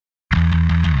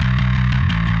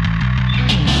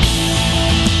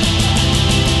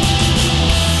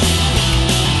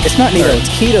It's not Nito. It's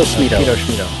Keto Schmito. Keto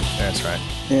Schmito. That's right.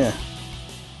 Yeah.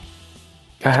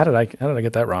 God, how did I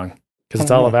get that wrong? Because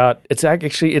it's all about it's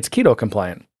keto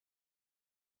compliant.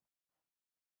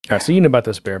 All right, so you knew about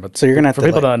this beer, but so you're gonna have for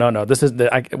people that don't know, this is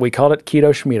we called it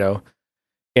Keto Schmito,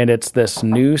 and it's this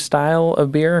new style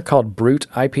of beer called Brut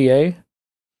IPA.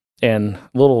 And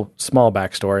little small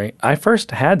backstory: I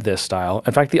first had this style.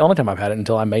 In fact, the only time I've had it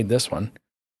until I made this one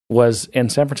was in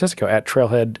San Francisco at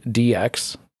Trailhead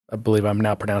DX. I believe I'm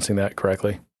now pronouncing that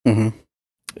correctly. Mm-hmm.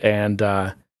 And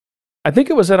I think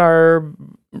it was at our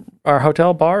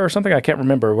hotel bar or something. I can't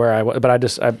remember where I was, but I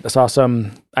saw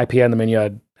some IPA on the menu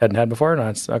I hadn't had before, and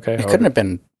it's okay. It couldn't have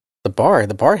been the bar.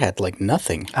 The bar had like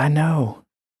nothing. I know.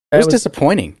 It was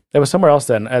disappointing. It was somewhere else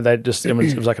then. It was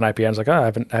like an IPA. I was like, oh, I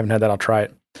haven't had that. I'll try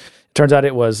it. Turns out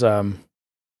it was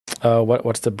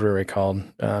what's the brewery called?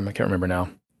 I can't remember now.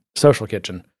 Social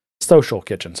Kitchen.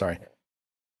 Sorry.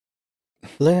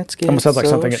 Let's get almost sounds like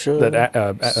something social. that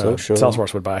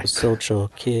Salesforce would buy. Social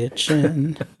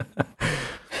Kitchen.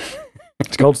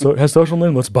 It's called has social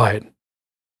name. Let's buy it.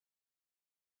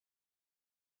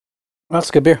 Well, that's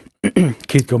a good beer.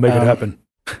 Keith, go make it happen.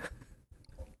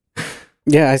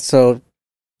 Yeah, so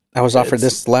I was offered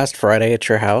this last Friday at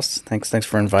your house. Thanks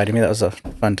for inviting me. That was a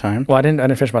fun time. Well, I didn't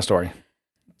finish my story.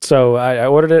 So I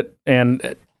ordered it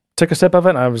and took a sip of it,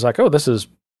 and I was like, "Oh, this is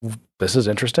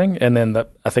interesting." And then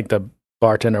I think the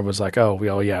bartender was like, "Oh,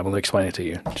 yeah, I'm going to explain it to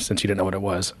you since you didn't know what it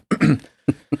was."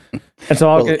 And so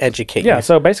I'll educate. Yeah. You.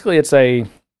 So basically, it's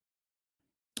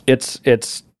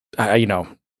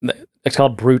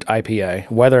called Brut IPA.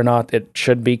 Whether or not it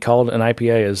should be called an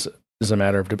IPA is a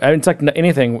matter of. I mean, it's like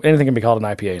anything can be called an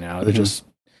IPA now. Mm-hmm.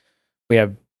 We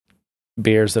have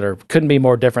beers that couldn't be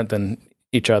more different than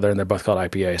each other, and they're both called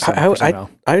IPAs. I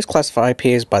always classify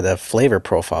IPAs by the flavor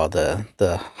profile, the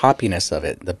hoppiness of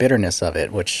it, the bitterness of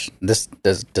it, which this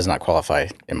does not qualify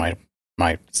in my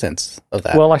sense of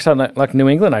that. Well, like New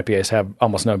England IPAs have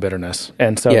almost no bitterness,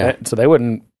 and so they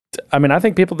wouldn't. I mean, I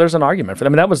think there's an argument for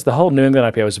them. I mean, that was the whole New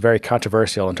England IPA was very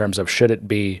controversial in terms of should it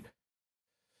be,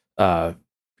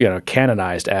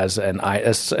 canonized as an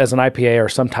IPA or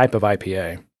some type of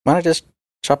IPA. Why not just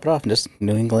chop it off and just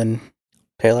New England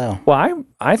Pale Ale? Well,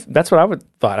 I that's what I would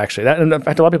thought actually. That, and in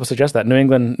fact, a lot of people suggest that New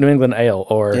England Ale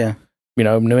or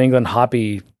New England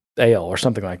hoppy ale or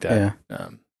something like that. Yeah.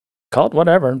 Call it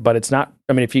whatever, but it's not.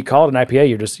 I mean, if you call it an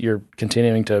IPA, you're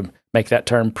continuing to make that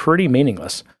term pretty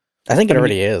meaningless. I think it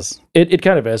already is. It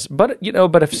kind of is, but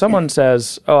if someone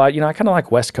says, "Oh, I kind of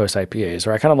like West Coast IPAs,"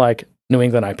 or "I kind of like New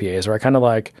England IPAs," or "I kind of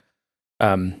like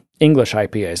English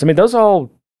IPAs," I mean, those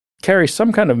all carry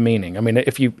some kind of meaning. I mean,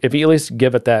 if you at least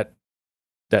give it that.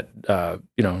 Yeah,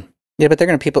 but they're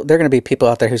gonna be people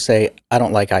out there who say, "I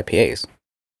don't like IPAs,"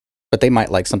 but they might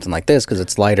like something like this because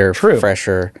it's lighter,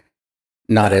 fresher,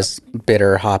 not as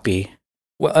bitter, hoppy.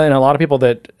 Well, and a lot of people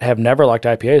that have never liked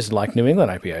IPAs like New England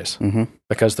IPAs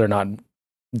because they're not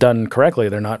done correctly.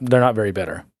 They're not very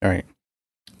bitter. All right.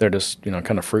 They're just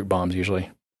kind of fruit bombs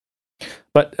usually.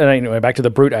 But anyway, back to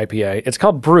the Brut IPA. It's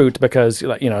called Brut because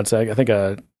it's I think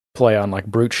a play on like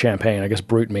Brut champagne. I guess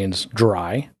Brut means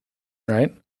dry,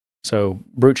 right? So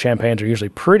Brut champagnes are usually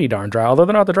pretty darn dry, although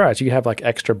they're not the driest. You can have like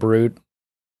extra Brut,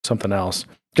 something else,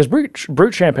 because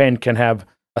Brut champagne can have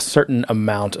a certain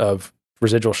amount of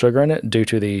residual sugar in it due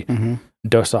to the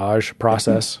dosage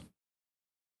process,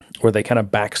 where they kind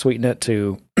of back sweeten it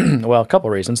to a couple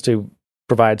of reasons: to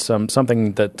provide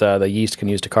something that the yeast can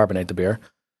use to carbonate the beer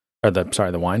or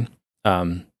the wine,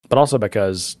 but also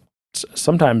because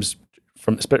sometimes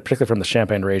particularly from the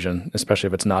Champagne region, especially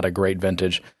if it's not a great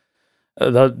vintage,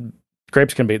 the grape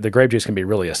juice can be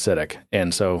really acidic,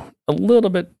 and so a little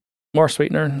bit more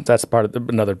sweetener. That's part of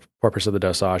another purpose of the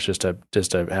dosage, just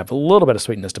to have a little bit of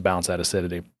sweetness to balance that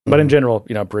acidity. But in general,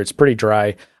 Brut's pretty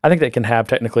dry. I think they can have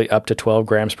technically up to 12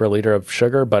 grams per liter of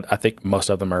sugar, but I think most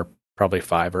of them are probably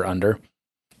 5 or under.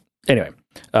 Anyway,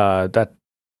 that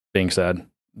being said,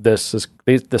 the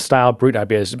style Brut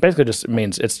IPA basically just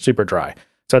means it's super dry.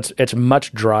 So it's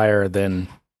much drier than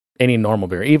any normal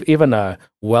beer, even a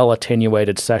well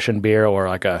attenuated session beer or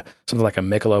something like a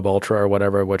Michelob Ultra or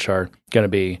whatever, which are going to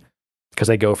be, because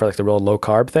they go for like the real low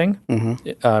carb thing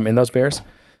in those beers.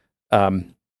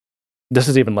 This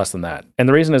is even less than that, and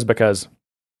the reason is because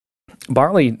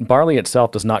barley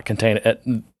itself does not contain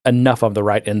enough of the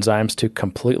right enzymes to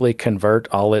completely convert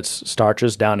all its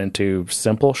starches down into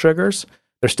simple sugars.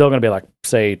 There's still going to be like,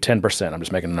 say, 10%. I'm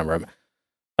just making a number of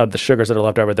the sugars that are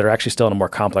left over that are actually still in a more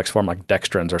complex form, like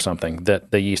dextrins or something that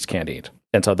the yeast can't eat,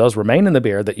 and so those remain in the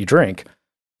beer that you drink.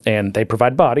 And they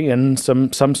provide body and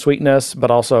some sweetness,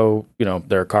 but also,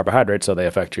 they're carbohydrates, so they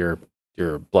affect your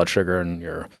blood sugar and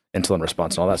your insulin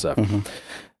response and all that stuff.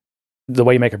 the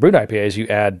way you make a brut IPA is you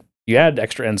add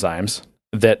extra enzymes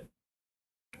that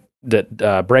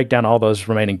break down all those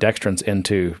remaining dextrins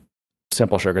into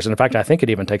simple sugars. And in fact, I think it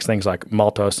even takes things like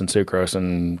maltose and sucrose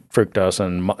and fructose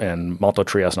and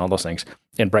maltodextrose and all those things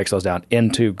and breaks those down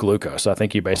into glucose. So I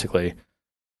think you basically,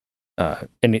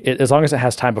 as long as it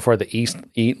has time before the yeast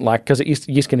eat, like, because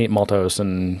yeast can eat maltose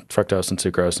and fructose and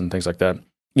sucrose and things like that,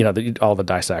 all the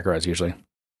disaccharides usually.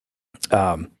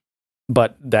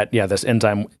 But this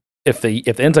enzyme, if the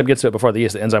enzyme gets to it before the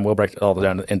yeast, the enzyme will break it all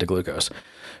down into glucose.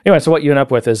 Anyway, so what you end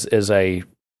up with is a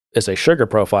sugar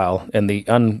profile in the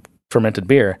unfermented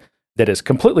beer that is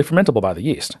completely fermentable by the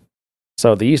yeast.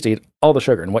 So the yeast eat all the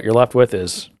sugar, and what you're left with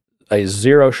is a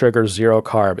 0 sugar, 0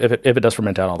 carb. If it does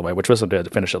ferment out all the way, which was did to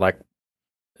finish it like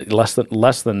less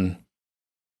than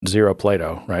 0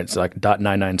 Plato, right? It's like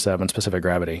 0.997 specific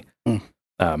gravity.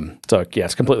 So yeah,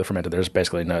 it's completely fermented. There's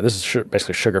basically no. This is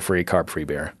basically sugar-free, carb-free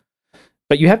beer.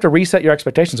 But you have to reset your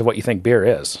expectations of what you think beer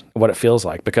is, what it feels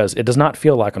like, because it does not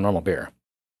feel like a normal beer.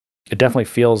 It definitely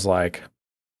feels like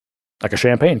a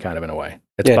champagne kind of in a way.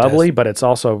 It's bubbly, but it's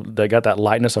also, they got that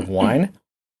lightness of wine.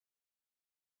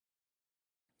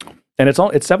 And it's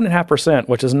 7.5%,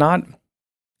 which is not,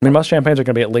 most champagnes are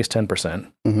going to be at least 10%.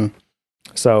 Mm-hmm.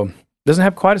 So it doesn't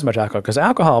have quite as much alcohol, because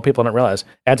alcohol, people don't realize,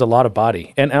 adds a lot of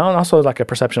body and also like a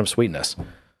perception of sweetness.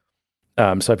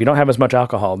 So if you don't have as much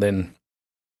alcohol, then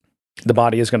the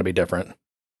body is going to be different,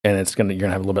 and you're going to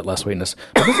have a little bit less sweetness.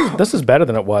 But this is better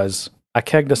than it was. I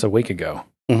kegged this a week ago,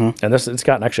 and it's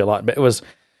gotten actually a lot. But it was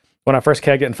when I first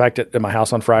kegged it. In fact, at my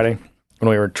house on Friday when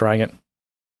we were trying it,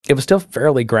 it was still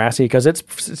fairly grassy because it's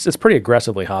pretty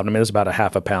aggressively hopped. I mean, it's about a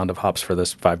half a pound of hops for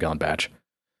this 5-gallon batch,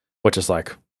 which is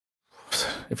like,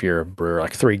 if you're a brewer,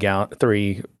 like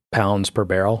 3 pounds per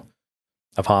barrel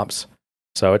of hops.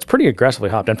 So it's pretty aggressively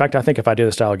hopped. In fact, I think if I do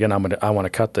the style again, I want to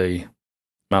cut the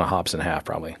amount of hops in half,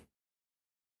 probably.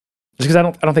 Just because I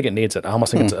don't think it needs it. I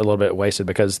almost think it's a little bit wasted,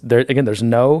 because there's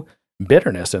no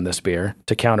bitterness in this beer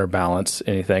to counterbalance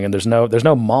anything, and there's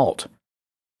no malt.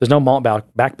 There's no malt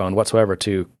backbone whatsoever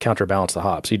to counterbalance the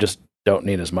hops. You just don't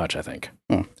need as much, I think.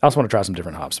 I also want to try some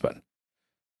different hops, but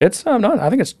it's I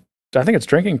think it's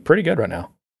drinking pretty good right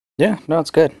now. Yeah, no,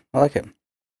 it's good. I like it.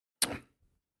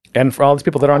 And for all these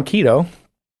people that are on keto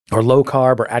or low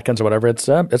carb or Atkins or whatever, it's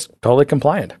totally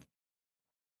compliant.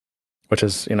 Which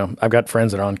is, I've got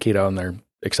friends that are on keto and they're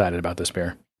excited about this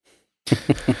beer.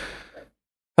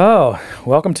 Oh,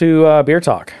 welcome to Beer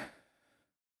Talk.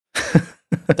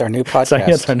 Our new podcast. So,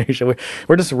 it's our new show.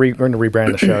 We're just going to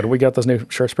rebrand the show. Do we got those new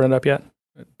shirts printed up yet?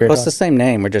 Well, it's the same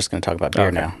name. We're just going to talk about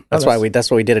beer now. That's why we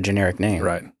did a generic name.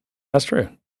 Right. That's true.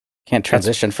 Can't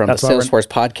transition from the Salesforce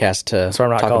podcast to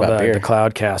talk about beer. The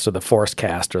Cloudcast or the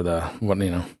Forcecast or the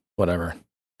whatever.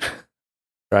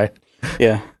 Right?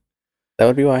 Yeah. That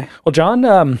would be why. Well, John,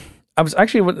 I was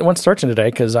actually went searching today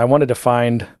because I wanted to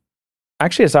find.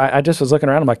 Actually, as I just was looking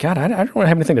around, I'm like, God, I don't really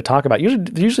have anything to talk about.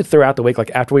 Usually throughout the week, like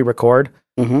after we record,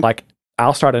 like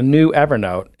I'll start a new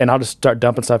Evernote and I'll just start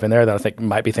dumping stuff in there that I think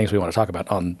might be things we want to talk about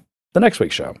on the next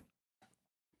week's show.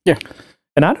 Yeah,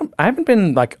 and I haven't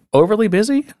been like overly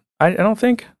busy. I don't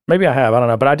think. Maybe I have. I don't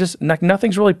know. But I just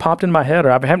nothing's really popped in my head,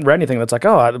 or I haven't read anything that's like,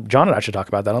 John and I should talk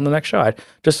about that on the next show.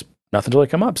 Nothing's really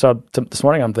come up. So this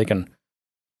morning I'm thinking,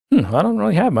 I don't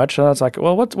really have much. So it's like,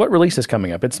 well, what release is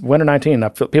coming up? It's Winter 19.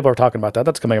 People are talking about that.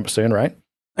 That's coming up soon, right?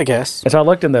 I guess. And so I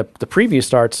looked, and the preview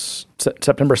starts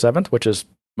September 7th, which is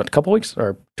a couple weeks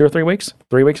or 2 or 3 weeks?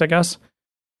 3 weeks, I guess.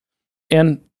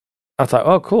 And I thought,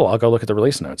 oh, cool. I'll go look at the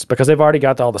release notes, because they've already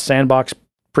got all the sandbox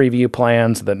preview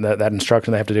plans, that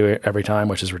instruction they have to do every time,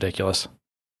 which is ridiculous.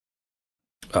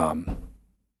 But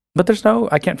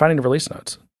I can't find any release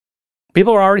notes.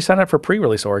 People are already signed up for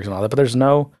pre-release orgs and all that, but there's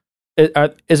no.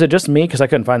 Is it just me because I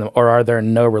couldn't find them, or are there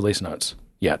no release notes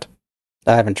yet?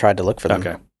 I haven't tried to look for them.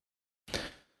 Okay.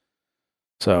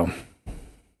 So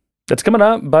it's coming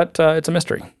up, but it's a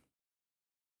mystery.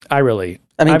 I don't think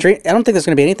there's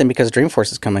going to be anything, because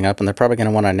Dreamforce is coming up, and they're probably going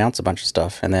to want to announce a bunch of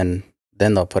stuff, and then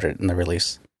they'll put it in the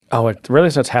release. Oh, the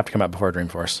release notes have to come out before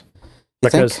Dreamforce.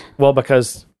 Because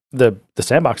the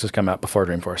sandboxes come out before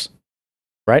Dreamforce,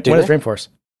 right? When is Dreamforce?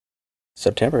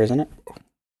 September, isn't it?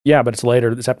 Yeah, but it's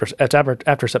later. It's after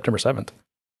September 7th.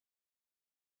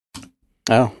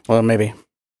 Oh, well, maybe.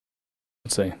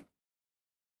 Let's see.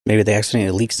 Maybe they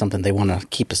accidentally leaked something they want to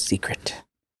keep a secret.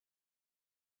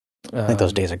 I think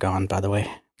those days are gone, by the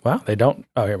way. Wow, they don't.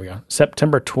 Oh, here we go.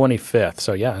 September 25th.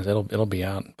 So yeah, it'll be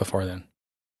out before then.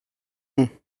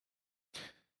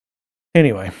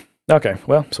 Anyway, okay.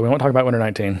 Well, so we won't talk about Winter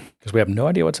 19 because we have no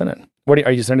idea what's in it.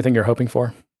 Is there anything you're hoping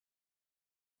for?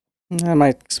 My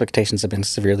expectations have been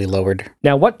severely lowered.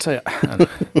 Now, what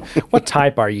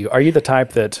type are you? Are you the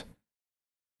type that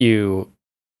you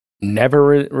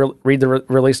never read the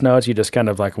release notes? You just kind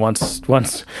of like once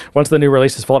the new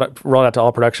release is rolled out to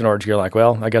all production orders, you're like,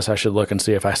 well, I guess I should look and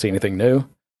see if I see anything new.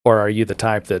 Or are you the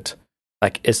type that,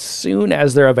 like, as soon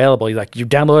as they're available, you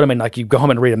download them and like you go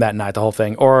home and read them that night, the whole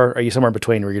thing? Or are you somewhere in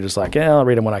between where you're just like, yeah, I'll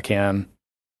read them when I can?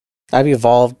 I've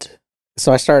evolved.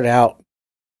 So I started out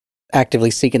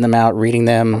actively seeking them out, reading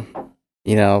them,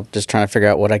 just trying to figure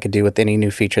out what I could do with any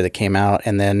new feature that came out.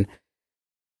 And then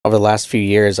over the last few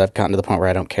years, I've gotten to the point where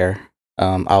I don't care.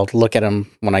 I'll look at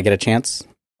them when I get a chance,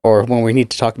 or when we need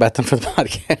to talk about them for the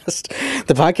podcast.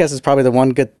 The podcast is probably the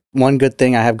one good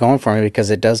thing I have going for me, because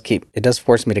it does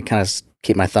force me to kind of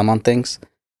keep my thumb on things.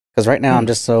 Because right now I'm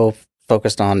just so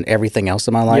focused on everything else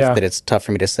in my life that it's tough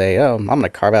for me to say, oh, I'm going to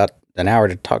carve out an hour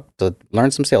to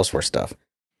learn some Salesforce stuff.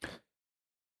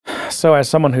 So as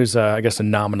someone who's, I guess,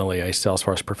 nominally a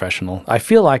Salesforce professional, I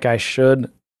feel like I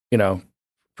should,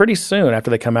 pretty soon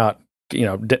after they come out,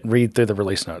 read through the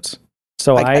release notes.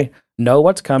 So I know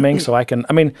what's coming, so I can,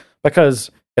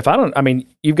 because if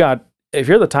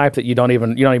you're the type that you don't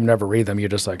even ever read them, you're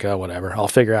just like, oh, whatever, I'll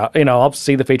figure out, I'll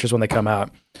see the features when they come out.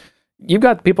 You've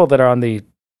got people that are on the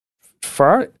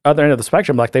far other end of the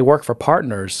spectrum, like they work for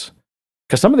partners,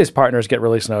 because some of these partners get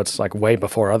release notes like way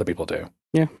before other people do.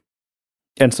 Yeah.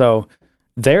 And so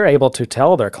they're able to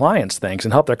tell their clients things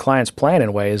and help their clients plan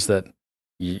in ways that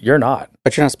you're not.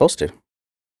 But you're not supposed to.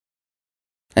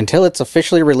 Until it's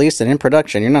officially released and in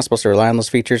production, you're not supposed to rely on those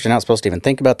features. You're not supposed to even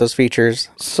think about those features,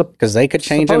 because they could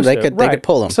change them. They could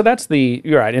pull them. So that's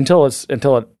you're right. Until it's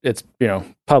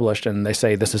published and they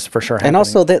say this is for sure happening. And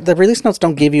also, the release notes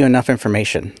don't give you enough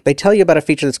information. They tell you about a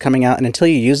feature that's coming out, and until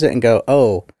you use it and go,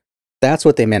 oh, that's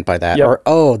what they meant by that, or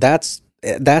oh, that's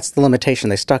the limitation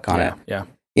they stuck on it. Yeah.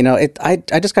 I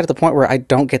just got to the point where I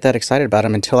don't get that excited about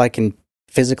them until I can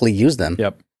physically use them.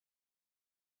 Yep.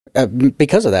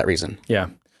 Because of that reason. Yeah.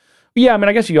 Yeah,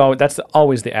 I guess that's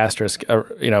always the asterisk,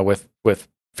 with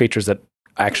features that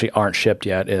actually aren't shipped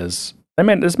yet is,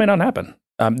 this may not happen.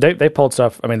 They pulled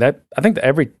stuff. I think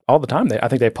all the time I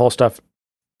think they pull stuff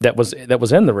that was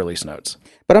in the release notes.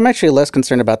 But I'm actually less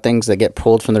concerned about things that get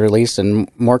pulled from the release,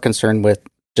 and more concerned with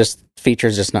just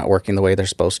features just not working the way they're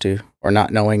supposed to, or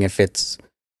not knowing if it's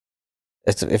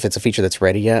a feature that's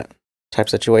ready yet, type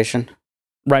situation.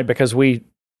 Right, because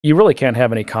you really can't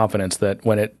have any confidence that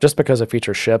just because a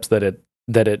feature ships that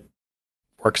it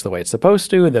works the way it's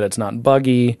supposed to, that it's not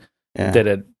buggy, that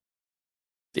it.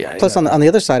 Yeah. Plus, on the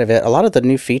other side of it, a lot of the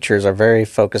new features are very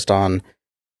focused on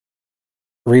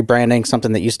rebranding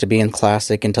something that used to be in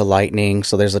Classic into Lightning.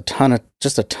 So there's a ton of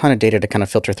data to kind of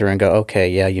filter through and go, okay,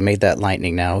 yeah, you made that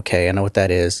Lightning now. Okay, I know what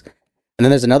that is. And then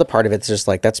there's another part of it that's just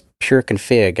like, that's pure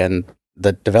config, and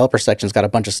the developer section's got a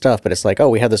bunch of stuff, but it's like, oh,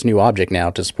 we have this new object now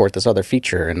to support this other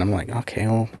feature. And I'm like, okay,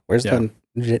 well, where's the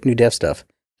new dev stuff?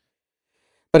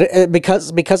 But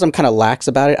because I'm kind of lax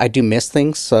about it, I do miss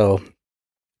things. So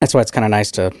that's why it's kind of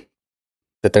nice that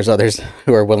there's others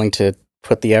who are willing to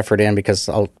put the effort in, because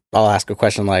I'll ask a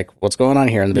question like, what's going on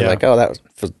here? And they'll be like, oh,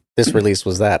 this release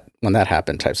was that when that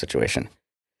happened, type situation.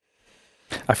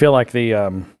 I feel like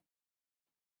like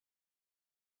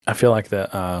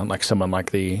someone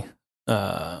like the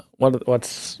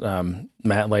what's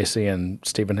Matt Lacey and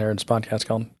Stephen Herod's podcast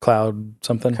called? Cloud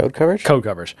something? Code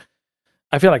Coverage.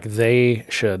 I feel like we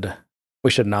should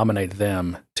nominate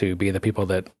them to be the people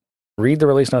that read the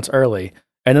release notes early,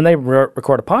 and then they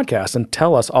record a podcast and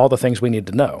tell us all the things we need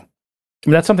to know.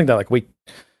 That's something that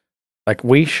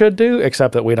we should do,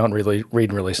 except that we don't really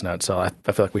read release notes. So I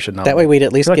feel like we should nominate. That way we'd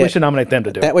at least we should nominate them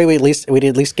to do it. That way we'd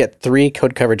at least get 3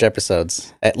 Code Coverage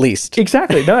episodes, at least.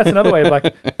 Exactly. No, that's another way of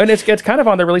and it's kind of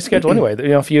on their release schedule anyway.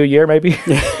 A few a year maybe.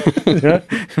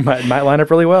 might line up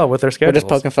really well with their schedule. We're just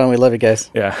poking fun. We love you guys.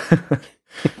 Yeah.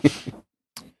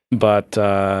 But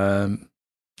the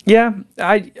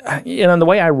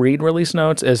way I read release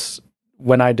notes is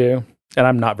when I do, and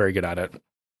I'm not very good at it.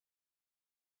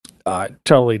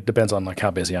 Totally depends on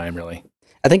how busy I am, really.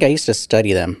 I think I used to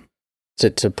study them.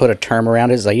 To put a term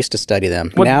around it, is I used to study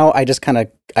them. Now I just kind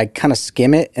of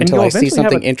skim it until I see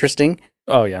something interesting.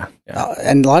 Oh yeah.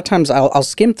 And a lot of times I'll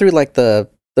skim through the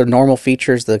normal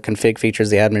features, the config features,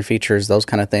 the admin features, those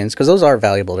kind of things, because those are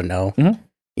valuable to know.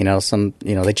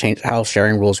 Mm-hmm. They change how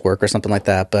sharing rules work or something like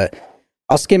that. But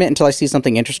I'll skim it until I see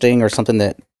something interesting or something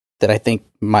that I think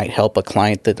might help a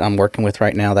client that I'm working with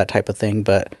right now, that type of thing.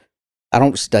 But I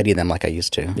don't study them like I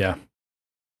used to. Yeah.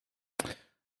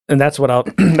 And that's what I'll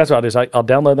do. Is I'll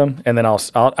download them, and then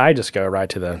I just go right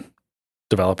to the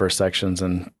developer sections,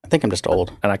 and I think I'm just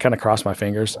old, and I kind of cross my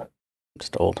fingers.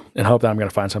 Just old. and hope that I'm going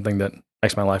to find something that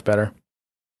makes my life better.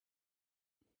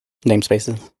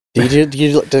 Namespaces. Do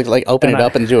you like open And it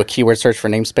up and do a keyword search for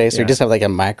namespace, or Yeah. you just have like a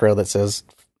macro that says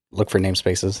look for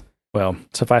namespaces? Well,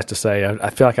 suffice to say, I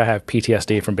feel like I have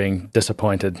PTSD from being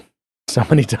disappointed so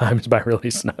many times by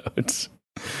release notes.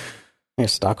 Yeah,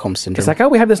 Stockholm syndrome. It's like, oh,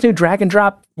 we have this new drag and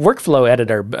drop workflow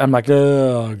editor. I'm like,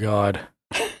 oh God.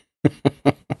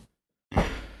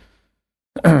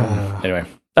 Anyway,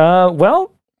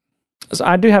 well, so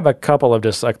I do have a couple of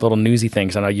just like little newsy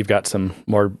things. I know you've got some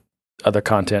more other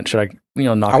content. Should I,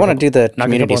 knock? I want to do the knock a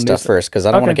community couple of stuff news- first because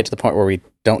I don't want to Okay. get to the point where we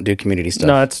don't do community stuff.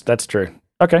 No, that's true.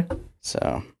 Okay,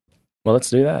 So well, let's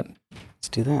do that. let's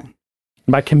do that.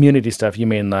 By community stuff, you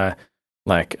mean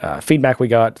feedback we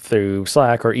got through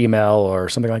Slack or email or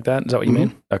something like that? Is that what you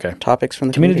mean? Okay. Topics from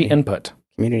the Community community. input.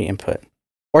 Community input.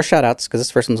 Or shout outs, because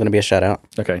this first one's going to be a shout out.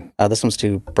 Okay. This one's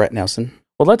to Brett Nelson.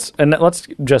 Well, let's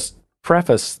just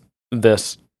preface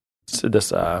this what do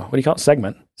you call it,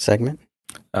 segment,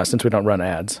 since we don't run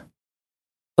ads.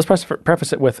 Let's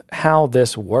preface it with how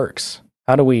this works.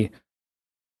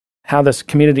 How this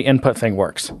community input thing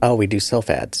works. Oh, we do self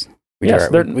ads.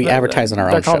 Yes, We advertise on our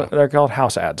own show. They're called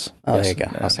house ads. Oh, Yes. there you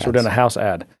go. House So we're doing a ads. house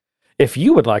ad. If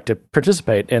you would like to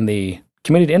participate in the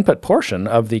community input portion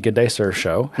of the Good Day Sir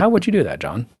show, how would you do that,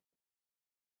 John?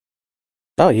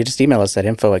 Oh, you just email us at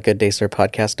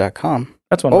info@gooddaysirpodcast.com.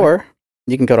 That's one way. Or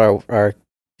you can go to our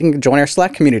you can join our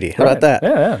Slack community. How about that?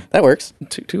 Yeah. That works.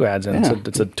 Two ads, and Yeah.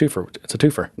 it's a twofer. It's a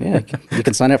twofer. Yeah. You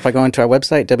can sign up by going to our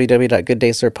website,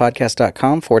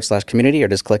 www.gooddaysirpodcast.com/community, or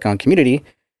just click on community.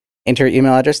 Enter your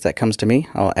email address. That comes to me.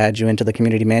 I'll add you into the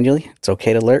community manually. It's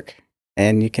okay to lurk.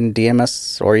 And you can DM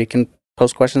us or you can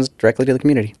post questions directly to the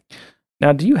community.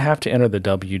 Now, do you have to enter the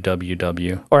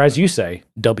www, or as you say,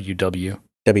 ww?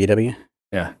 WW.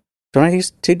 Yeah. Don't I use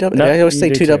two W? No, I always you say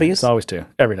do two too. W's? It's always two,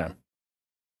 every time.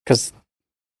 Because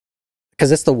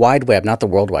it's the wide web, not the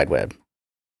World Wide Web.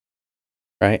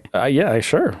 Right? Yeah,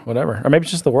 sure, whatever. Or maybe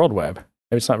it's just the World Web.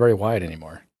 Maybe it's not very wide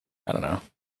anymore. I don't know.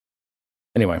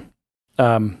 Anyway,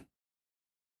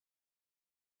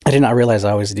 I did not realize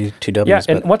I always do two W's. yeah.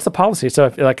 but And what's the policy? So,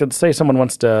 if like, let's say someone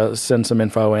wants to send some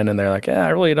info in, and they're like, "Yeah, I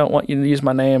really don't want you to use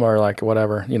my name," or like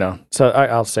whatever, So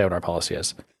I'll say what our policy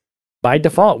is. By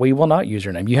default, we will not use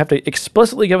your name. You have to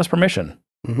explicitly give us permission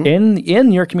Mhm.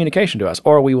 in your communication to us,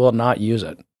 or we will not use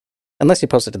it. Unless you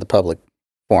post it to the public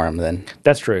forum, then.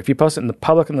 That's true. If you post it in the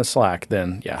public in the Slack,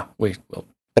 then yeah, we will.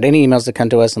 But any emails that come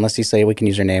to us, unless you say we can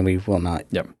use your name, we will not.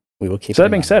 Yep. We will keep. So it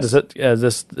that being said, anonymous. is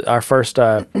this our first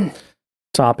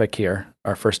topic here?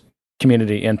 Our first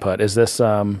community input. Is this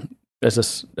an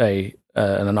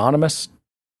anonymous?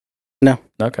 No.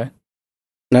 Okay.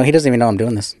 No, he doesn't even know I'm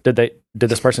doing this. Did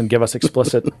this person give us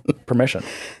explicit permission?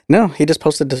 No, he just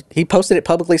posted it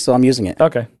publicly, so I'm using it.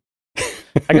 Okay.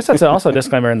 I guess that's also a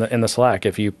disclaimer in the Slack.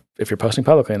 If you're posting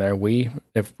publicly in there,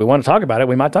 if we want to talk about it,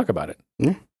 we might talk about it.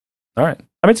 Yeah. All right.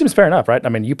 I mean, it seems fair enough, right? I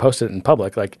mean, you posted it in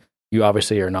public, like you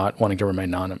obviously are not wanting to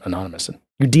remain anonymous.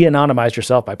 You de-anonymized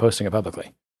yourself by posting it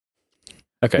publicly.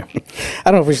 Okay.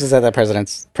 I don't know if we should say that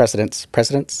precedence.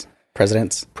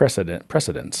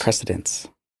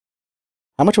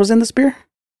 How much was in this beer?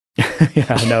 Yeah,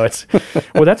 I know it's.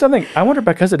 Well, that's something. I wonder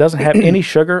because it doesn't have any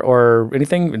sugar or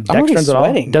anything already dextrins at all.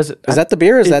 sweating. Does it? Is that the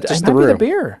beer? Or is that just it the might be room? the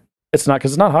beer. It's not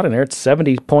because it's not hot in there. It's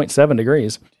 70.7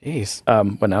 degrees. Jeez.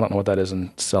 But I don't know what that is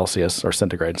in Celsius or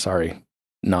centigrade. Sorry,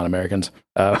 non-Americans.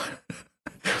 I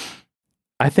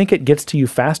think it gets to you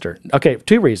faster. Okay,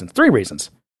 3 reasons.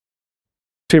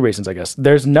 2 reasons, I guess.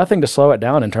 There's nothing to slow it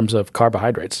down in terms of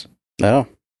carbohydrates, No.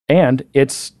 and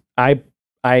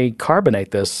I carbonate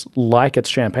this like it's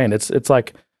champagne. It's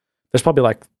like there's probably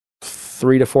like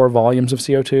 3 to 4 volumes of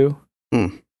CO2,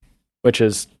 which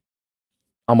is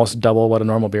almost double what a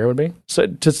normal beer would be. So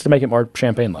just to make it more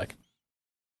champagne-like.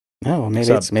 No. Maybe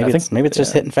So, it's I think-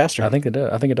 just yeah. hitting faster. I think it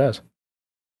does. I think it does.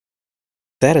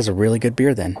 That is a really good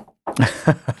beer then.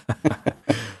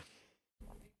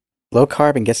 Low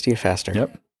carb and gets to you faster.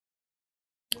 Yep.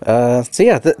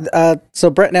 So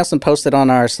Brett Nelson posted on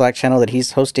our Slack channel that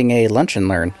he's hosting a lunch and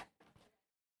learn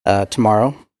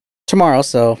tomorrow.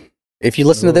 So if you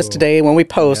listen to this today when we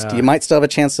post, Yeah. you might still have a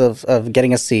chance of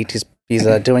getting a seat. He's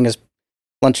doing his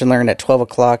lunch and learn at 12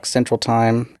 o'clock Central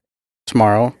Time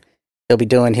tomorrow. He'll be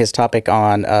doing his topic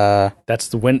on That's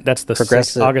the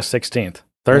Progressive- August 16th.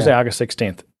 Thursday, Yeah. August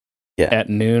 16th. Yeah. At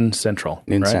noon Central.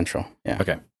 noon right? Central. Yeah.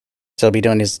 Okay. So he'll be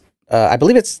doing his. I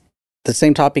believe it's the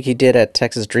same topic he did at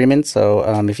Texas Dreamin'. So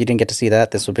if you didn't get to see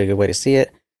that, this would be a good way to see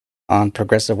it on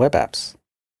progressive web apps.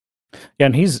 Yeah,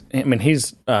 and he's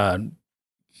seems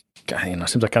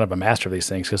like kind of a master of these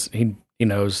things because he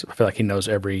knows. I feel like he knows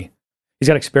he's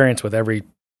got experience with every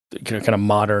kind of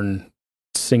modern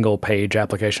single page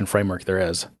application framework there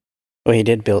is. Well, he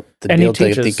did build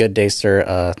the Good Day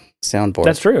Sir soundboard.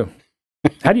 That's true.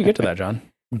 How do you get to that, John?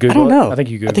 Google I don't know. I think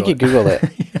you Google it.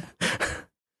 Yeah.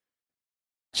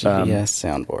 GDS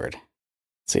soundboard. Let's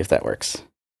see if that works.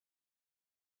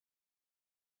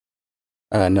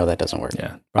 No, that doesn't work.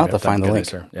 Yeah, I'll have to find the link.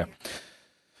 Sir. Yeah,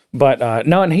 but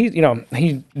no, and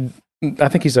he I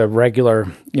think he's a regular,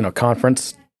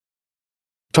 conference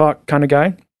talk kind of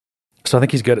guy. So I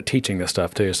think he's good at teaching this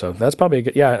stuff too. So that's probably a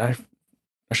good. Yeah,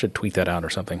 I should tweet that out or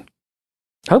something.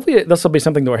 Hopefully, this will be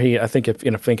something where he gets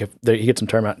some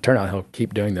turnout, he'll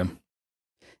keep doing them.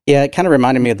 Yeah, it kind of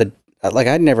reminded me of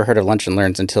I'd never heard of Lunch and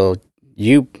Learns until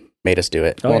you made us do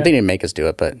it. They didn't make us do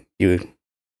it, but you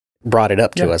brought it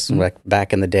up to us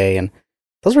back in the day, and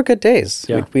those were good days.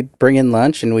 Yeah. We'd bring in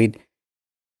lunch, and we'd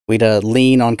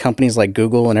lean on companies like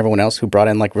Google and everyone else who brought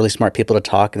in like really smart people to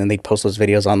talk, and then they'd post those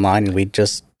videos online, and we'd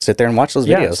just sit there and watch those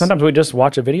videos. Sometimes we'd just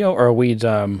watch a video, or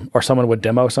or someone would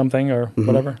demo something or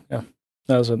whatever. Yeah,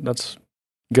 that's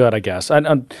good, I guess. I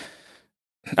don't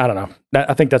know.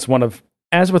 I think that's one of,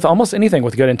 as with almost anything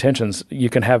with good intentions, you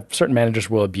can have certain managers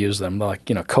will abuse them, like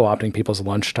co-opting people's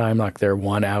lunchtime, like their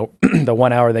 1 hour, the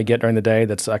 1 hour they get during the day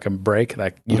that's like a break,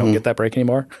 like you don't get that break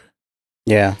anymore.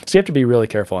 Yeah, so you have to be really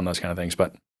careful on those kind of things,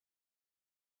 but.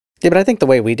 Yeah, but I think the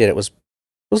way we did it was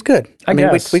good. I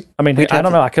guess. I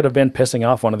don't know. I could have been pissing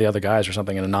off one of the other guys or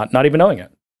something and not even knowing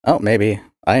it. Oh, maybe.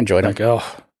 I enjoyed it. Like,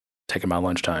 taking my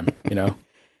lunchtime, I don't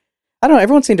know.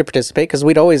 Everyone seemed to participate because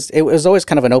it was always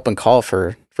kind of an open call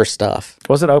for stuff.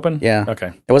 Was it open? Yeah.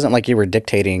 Okay. It wasn't like you were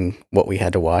dictating what we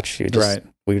had to watch. Right.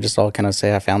 We would just all kind of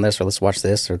say, I found this, or let's watch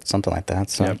this, or something like that.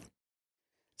 So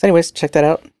anyways, check that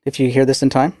out if you hear this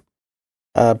in time.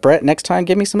 Brett, next time,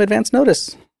 give me some advance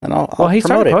notice. And I'll he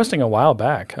started posting a while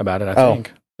back about it, I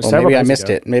think. Well, maybe I missed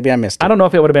it. I don't know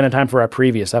if it would have been in time for our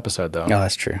previous episode, though. No,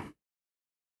 that's true.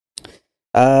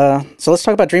 So let's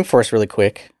talk about Dreamforce really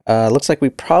quick. Looks like we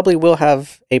probably will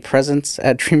have a presence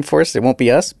at Dreamforce. It won't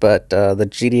be us, but the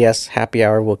GDS happy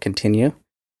hour will continue.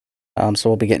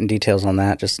 So we'll be getting details on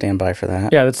that. Just stand by for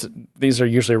that. Yeah, these are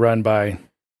usually run by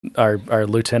our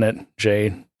Lieutenant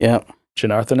Jay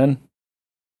Janarthanan.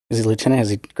 Is he lieutenant? Has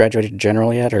he graduated to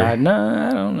general yet? Or? No,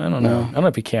 I don't know. I don't know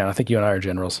if he can. I think you and I are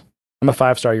generals. I'm a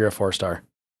 5-star. You're a 4-star.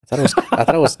 I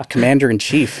thought it was commander in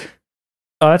chief.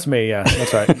 Oh, that's me. Yeah,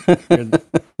 that's right.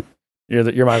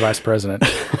 You're my vice president.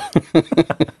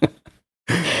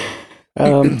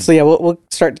 So yeah, we'll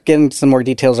start getting some more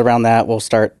details around that. We'll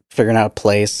start figuring out a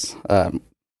place.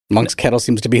 Monk's Kettle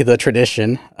seems to be the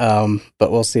tradition,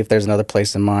 but we'll see if there's another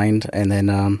place in mind. And then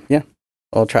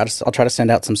I'll try to send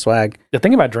out some swag. The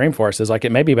thing about Dreamforce is like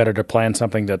it may be better to plan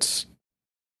something that's.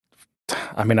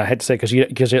 I mean, I hate to say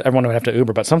because everyone would have to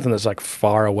Uber, but something that's like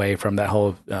far away from that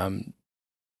whole.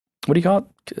 What do you call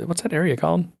it? What's that area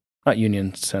called? Not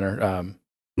Union Center.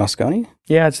 Moscone?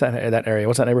 Yeah, it's that area.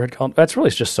 What's that neighborhood called? That's really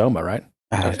just Soma, right?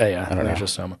 I don't know. It's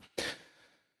just Soma.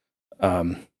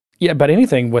 Yeah, but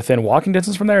anything within walking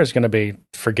distance from there is going to be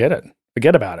forget it.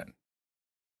 Forget about it.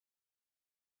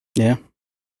 Yeah,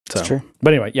 that's true.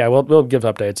 But anyway, yeah, we'll give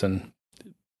updates, and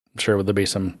I'm sure there'll be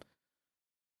some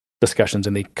discussions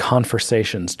in the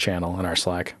conversations channel in our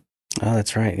Slack. Oh,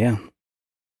 that's right. Yeah.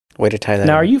 Way to tie that.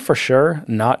 Now, in. Are you for sure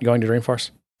not going to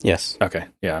Dreamforce? Yes. Okay.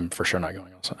 Yeah, I'm for sure not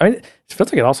going also. I mean, it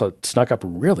feels like it also snuck up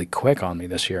really quick on me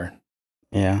this year.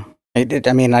 Yeah. I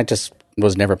just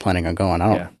was never planning on going.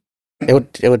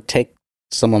 It would take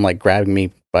someone like grabbing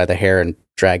me by the hair and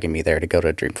dragging me there to go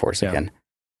to Dreamforce again.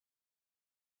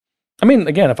 I mean,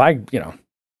 again,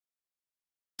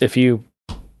 if you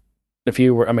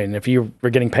were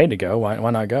getting paid to go,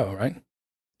 why not go, right?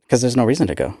 Because there's no reason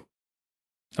to go.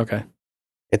 Okay.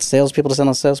 It's salespeople to send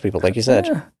on salespeople, like you said.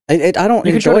 Yeah. I don't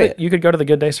enjoy it. You could go to the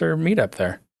Good Day Sir meetup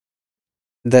there.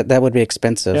 That would be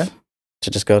expensive to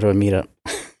just go to a meetup.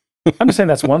 I'm just saying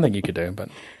that's one thing you could do, but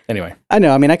anyway. I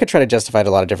know. I mean, I could try to justify it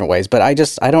a lot of different ways, but I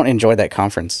don't enjoy that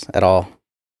conference at all.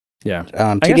 Yeah.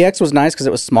 TDX was nice because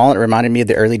it was small. It reminded me of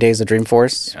the early days of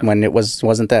Dreamforce when it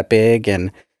wasn't that big, and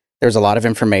there was a lot of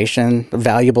information,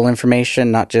 valuable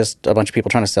information, not just a bunch of people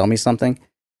trying to sell me something.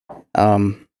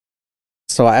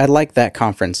 So I like that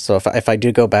conference. So if I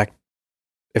do go back,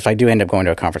 if I do end up going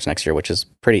to a conference next year, which is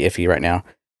pretty iffy right now,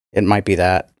 it might be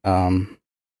that. But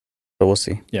we'll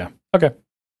see. Yeah. Okay.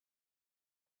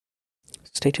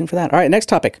 Stay tuned for that. All right, next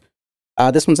topic.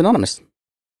 This one's anonymous.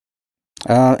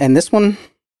 And this one,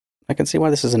 I can see why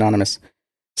this is anonymous.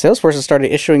 Salesforce has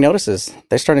started issuing notices.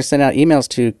 They're starting to send out emails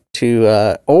to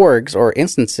orgs or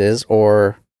instances,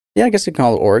 or I guess you can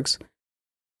call it orgs,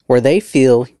 where they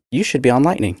feel you should be on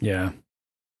Lightning. Yeah.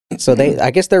 So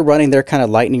I guess they're running their kind of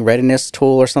Lightning readiness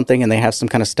tool or something, and they have some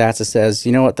kind of stats that says,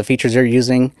 you know what, the features you're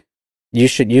using,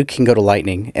 you can go to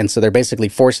Lightning. And so they're basically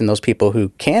forcing those people who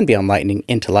can be on Lightning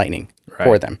into Lightning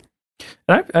for them.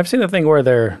 And I've seen the thing where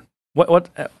they're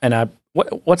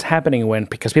what's happening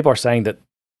because people are saying that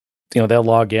they'll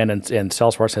log in and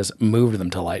Salesforce has moved them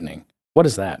to Lightning. What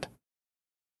is that?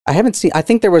 I haven't seen. I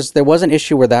think there was an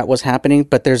issue where that was happening,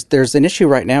 but there's an issue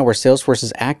right now where Salesforce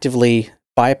is actively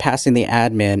bypassing the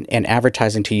admin and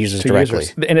advertising to users directly.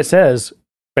 And it says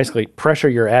basically pressure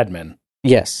your admin.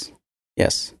 Yes.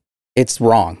 It's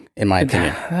wrong in my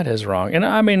opinion. That is wrong. And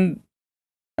I mean,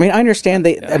 I understand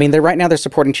they're right now they're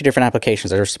supporting two different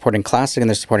applications. They're supporting Classic and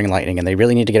they're supporting Lightning, and they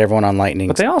really need to get everyone on Lightning.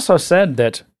 But they also said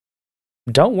that,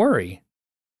 don't worry,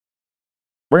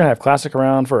 we're going to have Classic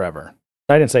around forever.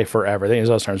 I didn't say forever. They use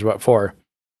those terms, but for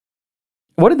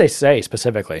what did they say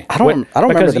specifically? I don't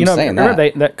remember them saying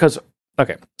that. Because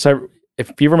so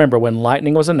if you remember when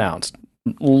Lightning was announced,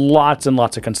 lots and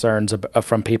lots of concerns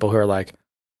from people who are like,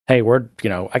 "Hey, I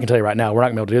can tell you right now, we're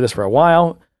not going to be able to do this for a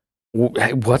while.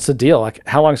 What's the deal? Like,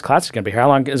 how long is Classic going to be here? How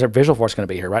long is our Visualforce going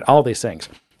to be here? Right? All these things."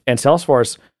 And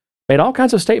Salesforce made all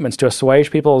kinds of statements to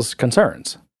assuage people's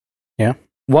concerns. Yeah.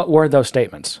 What were those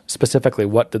statements specifically?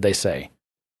 What did they say?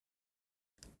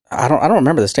 I don't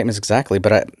remember the statements exactly,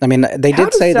 but they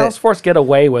did say that Salesforce get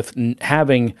away with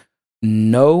having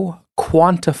no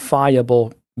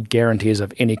quantifiable guarantees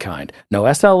of any kind. No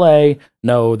SLA,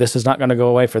 no, this is not going to go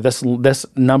away for this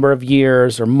number of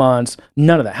years or months.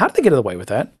 None of that. How did they get away with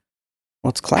that?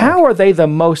 What's cloud? How are they the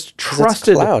most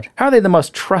trusted cloud? How are they the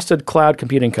most trusted cloud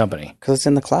computing company? Because it's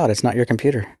in the cloud. It's not your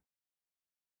computer.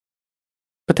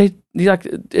 But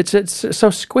it's so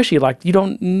squishy. Like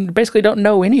you basically don't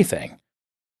know anything.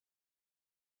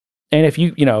 And if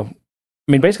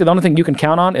basically the only thing you can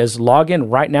count on is log in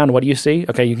right now and what do you see?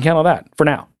 Okay, you can count on that for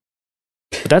now.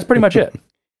 But that's pretty much it.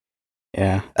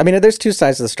 Yeah. There's two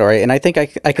sides of the story, and I think I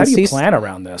can see... How do you plan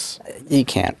around this? You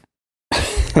can't.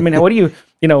 What do you...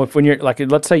 if when you're like,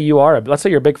 let's say you're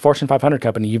a big Fortune 500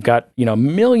 company, you've got,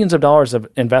 millions of dollars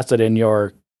invested in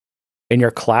your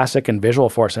Classic and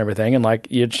Visualforce and everything, and like,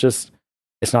 it's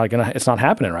not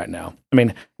happening right now.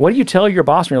 What do you tell your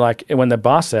boss when the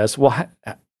boss says, well,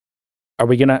 are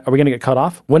we gonna get cut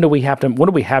off? When do we have to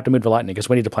move to Lightning? Because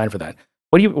we need to plan for that.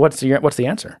 What's the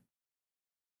answer?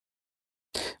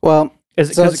 Well,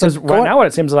 because right now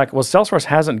it seems like Salesforce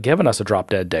hasn't given us a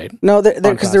drop dead date. No,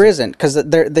 because there isn't, because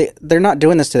they're not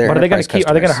doing this to their enterprise customers.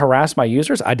 Are they going to harass my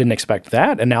users? I didn't expect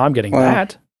that, and now I'm getting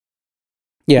that.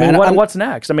 Yeah, what's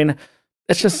next?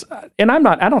 It's just, and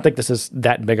I don't think this is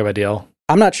that big of a deal.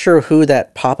 I'm not sure who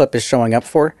that pop-up is showing up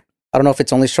for. I don't know if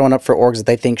it's only showing up for orgs that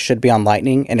they think should be on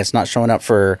Lightning, and it's not showing up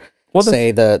for,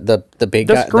 say, the big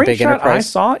guy, the big enterprise. I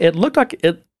saw, it looked like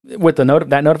it with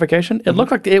that notification. It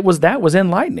looked like it was in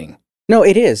Lightning. No,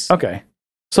 it is. Okay.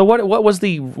 So what was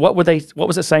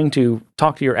it saying to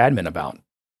talk to your admin about?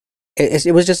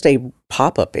 It was just a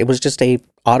pop-up. It was just a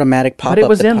automatic pop-up. But it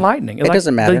was in Lightning. It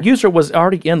doesn't matter. The user was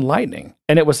already in Lightning,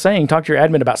 and it was saying talk to your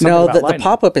admin about something about Lightning. The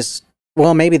pop-up is,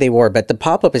 well, maybe they were, but the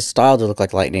pop-up is styled to look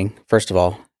like Lightning, first of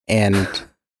all. And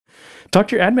talk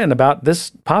to your admin about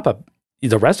this pop-up.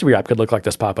 The rest of your app could look like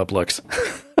this pop-up looks.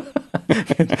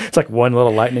 It's like one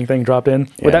little Lightning thing dropped in.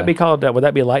 Yeah. Would that be called? Would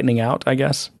that be Lightning out? I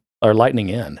guess, or Lightning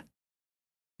in?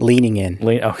 Leaning in.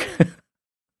 Okay.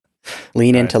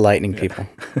 Lean into Lightning, people.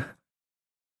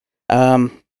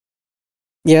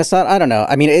 Yes, I don't know.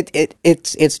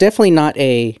 It's definitely not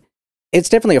a. It's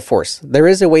definitely a force. There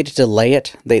is a way to delay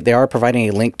it. They are providing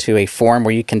a link to a form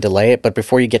where you can delay it, but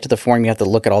before you get to the form, you have to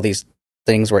look at all these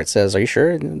things where it says, "Are you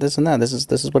sure this and that? This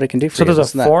is what it can do for you." So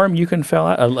there's a form you can fill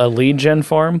out, a lead gen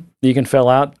form you can fill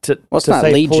out to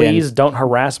say, "Please don't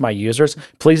harass my users.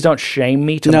 Please don't shame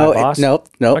me to my boss." Nope.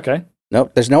 Okay.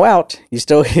 Nope. There's no out. You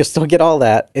still get all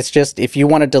that. It's just if you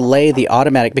want to delay the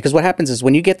automatic, because what happens is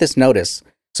when you get this notice.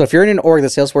 So if you're in an org that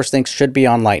Salesforce thinks should be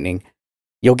on Lightning,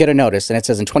 you'll get a notice, and it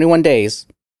says in 21 days,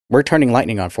 we're turning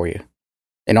Lightning on for you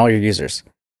and all your users.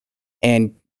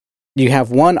 And you have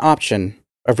one option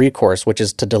of recourse, which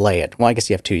is to delay it. Well, I guess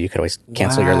you have two. You could always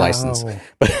cancel your license.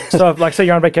 So if, say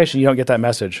you're on vacation, you don't get that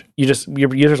message.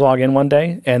 Your users log in one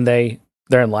day, and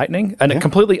they're in Lightning, and a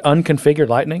completely unconfigured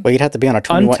Lightning. Well, you'd have to be on a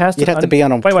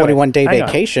 21-day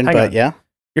vacation, but yeah.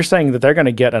 You're saying that they're going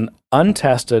to get an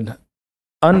untested,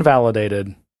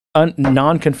 unvalidated,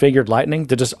 non-configured Lightning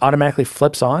that just automatically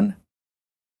flips on?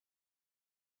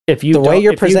 If you the way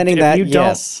you're presenting that,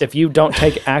 yes. If you don't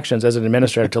take actions as an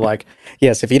administrator to like...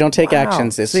 Yes, if you don't take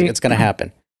actions, it's going to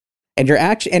happen. And your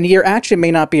action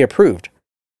may not be approved.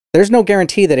 There's no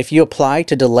guarantee that if you apply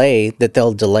to delay, that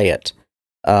they'll delay it.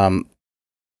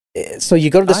 So you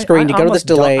go to the screen, you go to this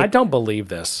delay. I don't believe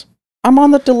this. I'm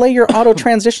on the delay your auto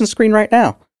transition screen right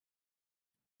now.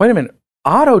 Wait a minute.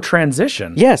 Auto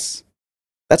transition? Yes.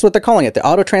 That's what they're calling it, the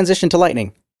auto transition to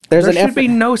Lightning. There should be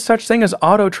no such thing as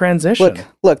auto transition.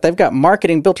 Look, they've got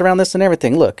marketing built around this and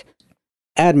everything. Look,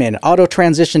 admin, auto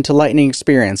transition to Lightning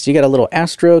experience. You got a little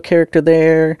Astro character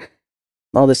there,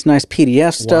 all this nice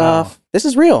PDF stuff. Wow. This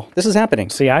is real. This is happening.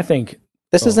 See, I think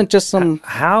this isn't just some.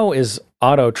 How is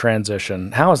auto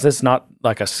transition? How is this not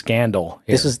like a scandal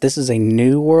here? This is a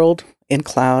new world in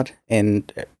cloud,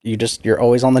 and you're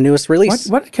always on the newest release.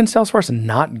 What can Salesforce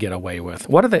not get away with?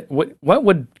 What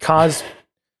would cause?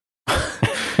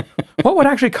 What would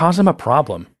actually cause them a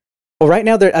problem? Well, right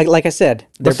now, they're like I said,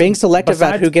 they're being selective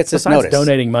about who gets this notice.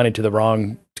 Donating money to the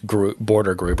wrong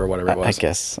border group or whatever it was.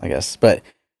 I guess. But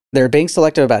they're being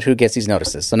selective about who gets these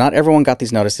notices. So not everyone got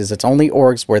these notices. It's only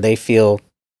orgs where they feel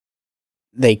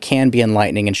they can be in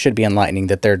Lightning and should be in Lightning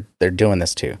that they're doing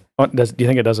this to. Do you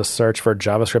think it does a search for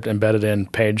JavaScript embedded in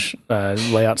page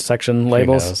layout section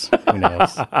labels? Who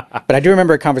knows? But I do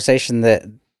remember a conversation that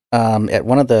at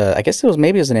one of the, I guess it was an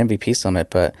MVP summit,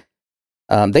 but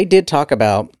they did talk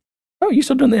about. Oh, you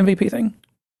still doing the MVP thing?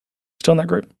 Still in that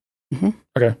group? Mm-hmm.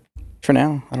 Okay. For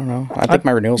now, I don't know. I think my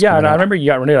renewal's coming out. I remember you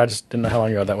got renewed. I just didn't know how long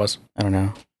ago that was. I don't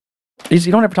know. You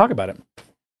don't ever talk about it.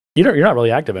 You're not really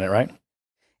active in it, right?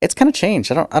 It's kind of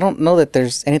changed. I don't know that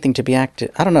there's anything to be active.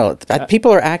 I don't know.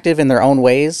 People are active in their own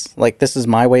ways. Like this is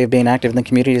my way of being active in the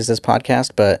community is this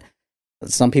podcast, but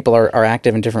some people are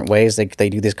active in different ways. They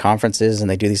do these conferences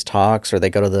and they do these talks, or they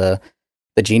go to the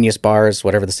Genius bars,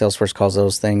 whatever the Salesforce calls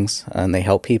those things, and they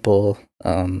help people.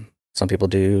 Some people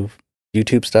do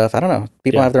YouTube stuff. I don't know.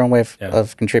 People have their own way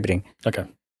of contributing. Okay.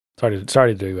 Sorry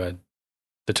to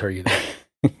deter you there.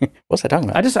 What was I talking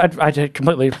about? I just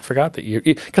completely forgot that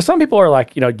because some people are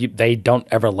like, they don't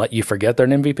ever let you forget they're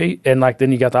an MVP. And like,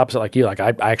 then you got the opposite, like you, like,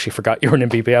 I actually forgot you were an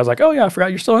MVP. I was like, oh yeah, I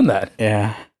forgot you're still in that.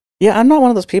 Yeah. Yeah. I'm not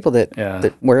one of those people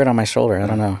that wear it on my shoulder. I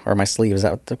don't know. Or my sleeve. Is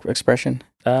that the expression?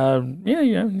 Yeah. Wear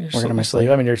it on my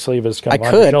sleeve. I mean, your sleeve is kind of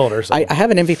on your shoulder. So. I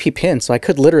have an MVP pin, so I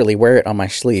could literally wear it on my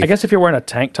sleeve. I guess if you're wearing a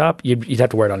tank top, you'd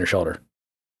have to wear it on your shoulder.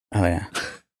 Oh yeah.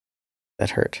 That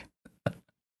hurt.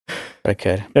 But I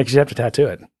could. Yeah, because you have to tattoo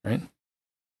it, right?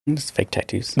 Just fake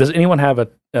tattoos. Does anyone have a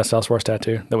Salesforce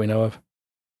tattoo that we know of?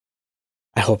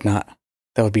 I hope not.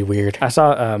 That would be weird. I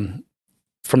saw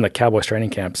from the Cowboys training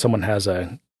camp, someone has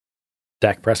a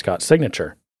Dak Prescott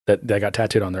signature that they got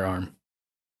tattooed on their arm.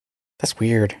 That's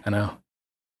weird. I know.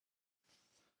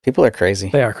 People are crazy.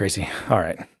 They are crazy. All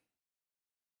right. At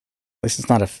least it's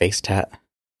not a face tat.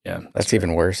 Yeah. That's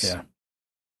even worse.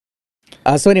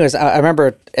 Yeah. So anyways, I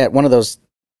remember at one of those,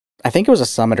 I think it was a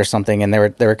summit or something, and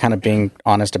they were kind of being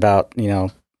honest about,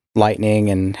 Lightning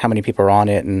and how many people are on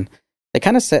it, and they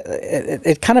kind of said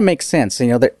it kind of makes sense.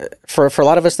 For a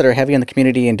lot of us that are heavy in the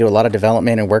community and do a lot of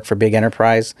development and work for big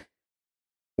enterprise,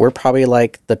 we're probably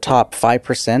like the top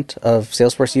 5% of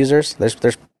Salesforce users.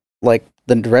 There's like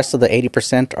the rest of the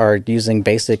 80% are using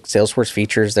basic Salesforce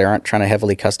features. They aren't trying to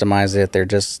heavily customize it. They're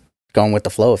just going with the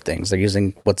flow of things. They're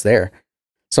using what's there.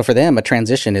 So for them, a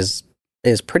transition is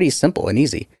pretty simple and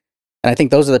easy. And I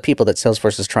think those are the people that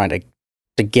Salesforce is trying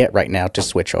to get right now to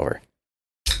switch over.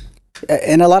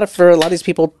 And for a lot of these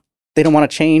people, they don't want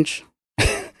to change.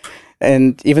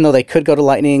 And even though they could go to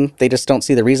Lightning, they just don't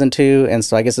see the reason to. And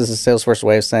so I guess this is Salesforce's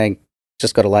way of saying,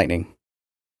 just go to Lightning.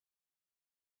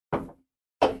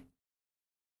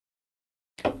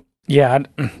 Yeah,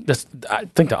 I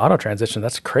think the auto transition,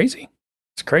 that's crazy.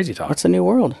 It's crazy talk. What's a new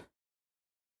world?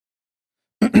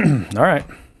 All right.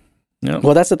 Yeah.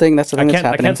 Well, that's the thing. That's happening.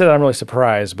 I can't say that I'm really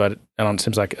surprised, but it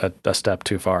seems like a step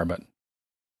too far. But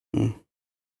well,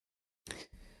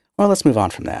 let's move on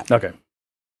from that. Okay.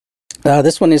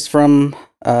 This one is from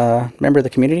member of the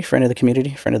community, friend of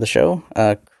the show,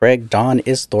 Craig Don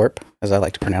Isthorpe, as I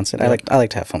like to pronounce it. Yeah. I like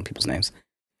to have fun with people's names.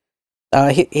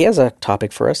 He has a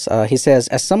topic for us. He says,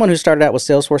 as someone who started out with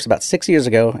Salesforce about 6 years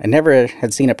ago and never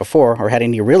had seen it before or had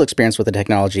any real experience with the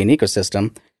technology and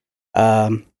ecosystem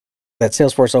that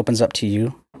Salesforce opens up to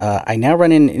you, I now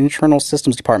run an internal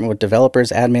systems department with developers,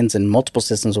 admins, and multiple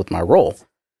systems with my role.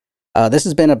 This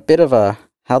has been a bit of a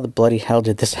how the bloody hell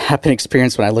did this happen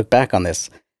experience when I look back on this.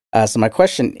 So my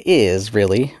question is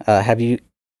really, have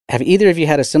either of you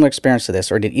had a similar experience to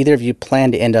this, or did either of you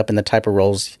plan to end up in the type of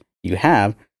roles you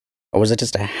have? Or was it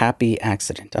just a happy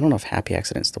accident? I don't know if happy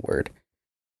accident is the word.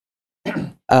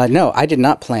 No, I did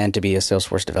not plan to be a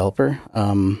Salesforce developer.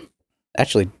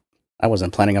 Actually, I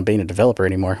wasn't planning on being a developer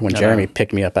anymore when Jeremy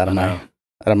picked me up out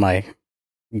of my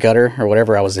gutter or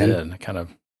whatever I was in. And kind of.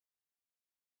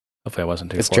 Hopefully, I wasn't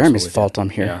too. It's Jeremy's fault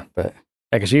I'm here, but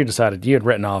because you decided you had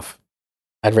written off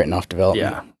I'd written off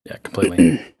development. Yeah,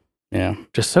 completely. Yeah.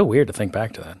 Just so weird to think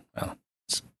back to that. Well,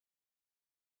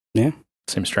 Yeah.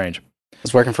 Seems strange. I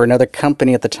was working for another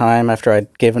company at the time. After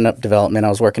I'd given up development, I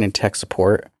was working in tech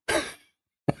support.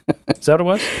 Is that what it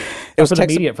was? It was for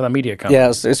the media company. Yeah,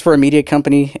 it was for a media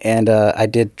company, and I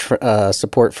did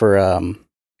support for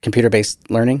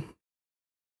computer-based learning.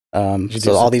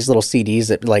 So all these little CDs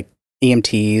that like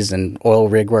EMTs and oil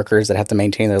rig workers that have to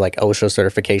maintain their like OSHA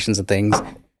certifications and things.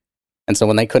 And so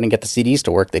when they couldn't get the CDs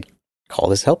to work, they'd call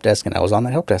this help desk, and I was on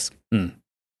that help desk. So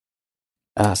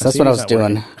that's what I was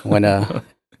doing when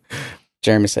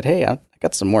Jeremy said, "Hey, I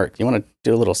got some work. You want to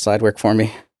do a little side work for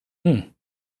me?"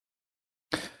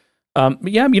 But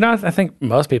yeah, I think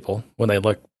most people, when they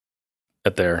look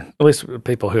at at least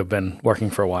people who have been working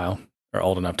for a while, or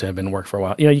old enough to have been working for a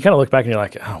while, you kind of look back and you're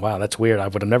like, oh, wow, that's weird. I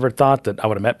would have never thought that I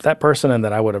would have met that person and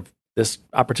that this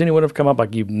opportunity would have come up.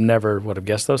 Like you never would have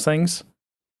guessed those things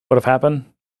would have happened.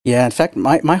 Yeah. In fact,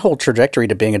 my whole trajectory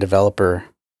to being a developer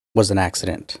was an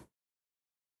accident.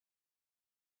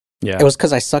 Yeah. It was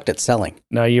because I sucked at selling.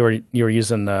 No, you were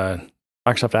using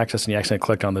Microsoft Access and you accidentally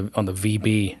clicked on the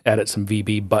VB, edit some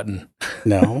VB button.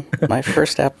 No, my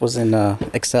first app was in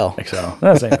Excel. That's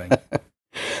the same thing.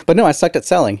 But no, I sucked at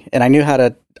selling, and I knew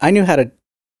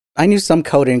some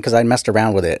coding because I messed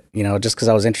around with it, just because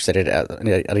I was interested in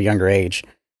it at a younger age.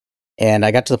 And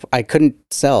I I couldn't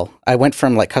sell. I went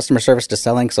from like customer service to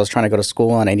selling because I was trying to go to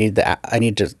school, and I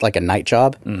needed like a night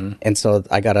job. Mm-hmm. And so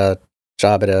I got a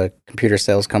job at a computer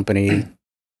sales company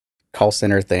call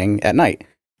center thing at night.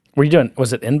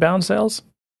 Was it inbound sales?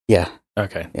 Yeah.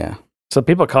 Okay. Yeah. So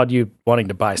people called you wanting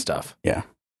to buy stuff. Yeah.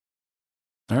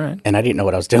 All right. And I didn't know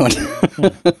what I was doing.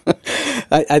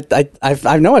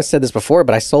 I know I've said this before,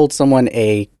 but I sold someone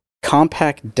a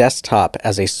compact desktop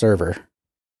as a server.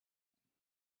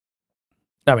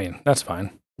 I mean, that's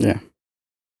fine. Yeah.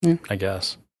 I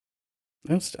guess.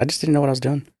 I just didn't know what I was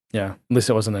doing. Yeah. At least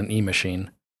it wasn't an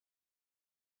e-machine.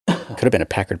 Could have been a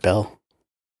Packard Bell.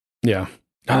 Yeah.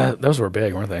 Those were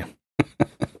big, weren't they?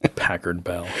 Packard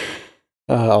Bell.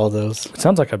 All those. It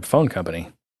sounds like a phone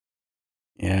company.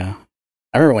 Yeah.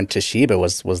 I remember when Toshiba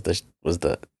was the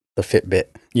Fitbit.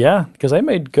 Yeah, because they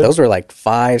made good. Those were like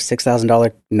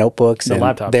 $5,000-$6,000 notebooks. The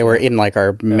laptops. They were in like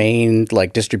our main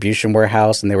like distribution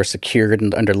warehouse, and they were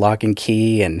secured under lock and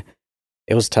key, and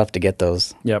it was tough to get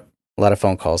those. Yep. A lot of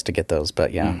phone calls to get those,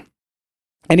 but yeah.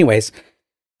 Anyways,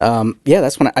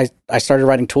 that's when I started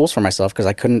writing tools for myself because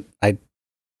I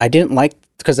didn't like,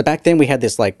 because back then we had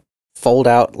this like fold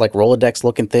out like Rolodex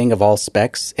looking thing of all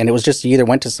specs, and it was just you either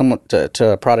went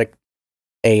to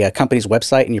a company's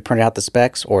website and you printed out the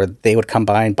specs, or they would come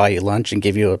by and buy you lunch and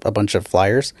give you a bunch of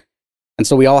flyers. And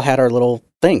so we all had our little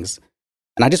things,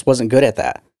 and I just wasn't good at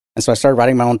that. And so I started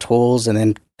writing my own tools, and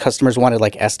then customers wanted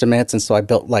like estimates, and so I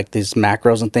built like these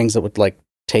macros and things that would like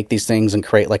take these things and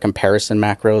create like comparison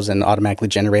macros and automatically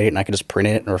generate it, and I could just print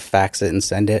it or fax it and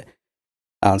send it.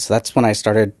 So that's when I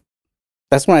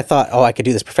thought, oh, I could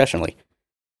do this professionally,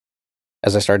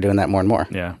 as I started doing that more and more.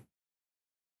 Yeah.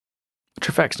 What's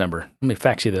your fax number? Let me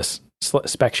fax you this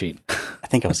spec sheet. I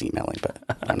think I was emailing, but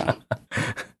I don't know.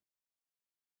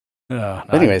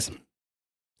 But anyways,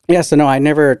 yeah. So no, I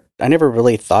never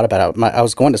really thought about it. I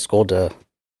was going to school to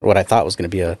what I thought was going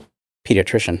to be a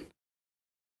pediatrician.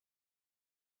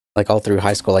 Like all through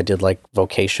high school, I did like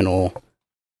vocational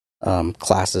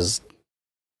classes.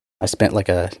 I spent like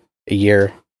a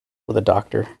year with a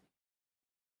doctor.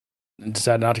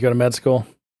 Decided not to go to med school?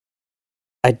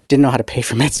 I didn't know how to pay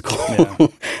for med school. Yeah.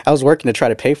 I was working to try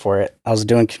to pay for it. I was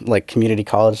doing like community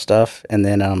college stuff, and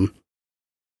then I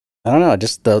don't know,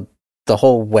 just the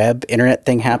whole web internet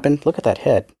thing happened. Look at that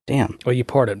head. Damn. Well, you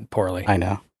poured it poorly. I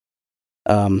know.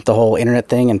 The whole internet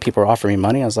thing, and people were offering me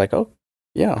money. I was like, oh,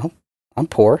 yeah, I'm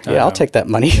poor. Yeah, I'll take that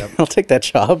money. Yep. I'll take that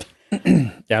job.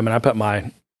 Yeah, I mean, I put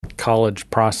my college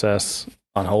process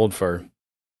on hold for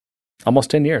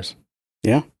almost 10 years.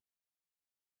 Yeah.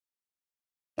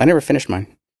 I never finished my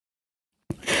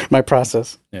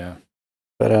process. Yeah.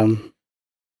 But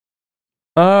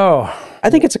I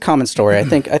think it's a common story. I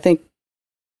think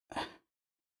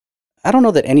I don't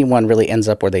know that anyone really ends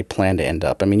up where they plan to end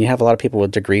up. I mean, you have a lot of people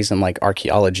with degrees in like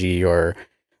archaeology or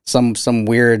some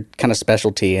weird kind of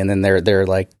specialty, and then they're in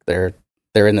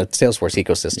the Salesforce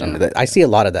ecosystem. Yeah. I see a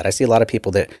lot of that. I see a lot of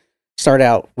people that start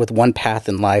out with one path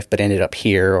in life but ended up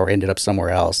here or ended up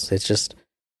somewhere else. It's just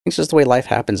the way life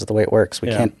happens, the way it works. We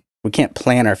can't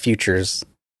plan our futures.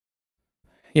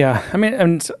 Yeah, I mean,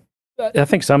 and I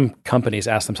think some companies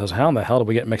ask themselves, how in the hell did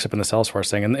we get mixed up in the Salesforce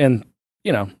thing? And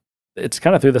it's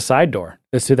kind of through the side door.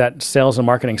 It's through that sales and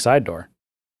marketing side door.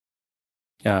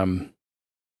 What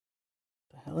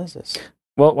the hell is this?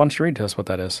 Well, why don't you read to us what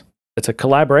that is? It's a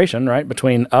collaboration, right,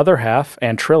 between Other Half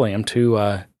and Trillium, two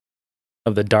of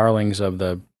the darlings of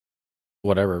the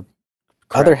whatever.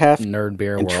 Other Half nerd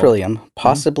beer and world. Trillium,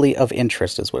 possibly of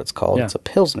interest is what it's called. Yeah. It's a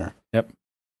Pilsner. Yep.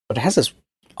 But it has this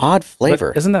odd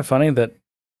flavor. But isn't that funny that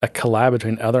a collab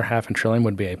between Other Half and Trillium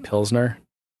would be a Pilsner?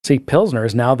 See, Pilsner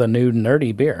is now the new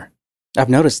nerdy beer. I've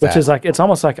noticed that. Which is like, it's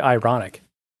almost like ironic.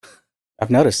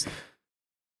 I've noticed.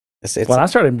 When I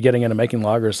started getting into making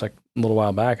lagers like a little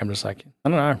while back, I'm just like, I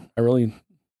don't know.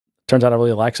 Turns out I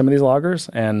really like some of these lagers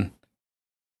and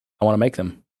I want to make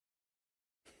them.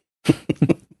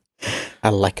 I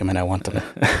like them and I want them.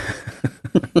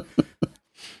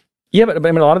 Yeah, but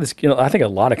I mean, a lot of this, I think a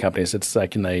lot of companies, it's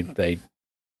like,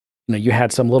 you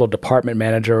had some little department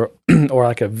manager or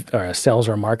like a sales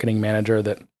or a marketing manager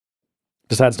that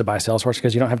decides to buy Salesforce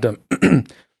because you don't have to,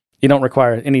 you don't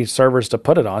require any servers to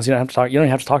put it on. So you don't even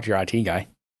have to talk to your IT guy.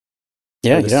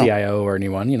 Yeah, or the CIO or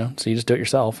anyone, so you just do it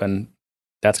yourself. And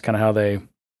that's kind of how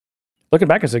looking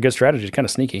back, it's a good strategy. It's kind of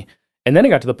sneaky. And then it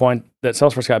got to the point that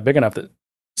Salesforce got big enough that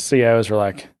CIOs were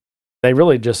like, they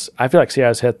really just, I feel like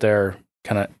CIOs hit their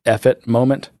kind of F it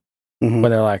moment when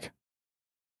they're like,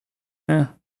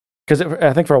 because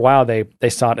I think for a while they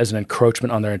saw it as an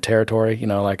encroachment on their territory,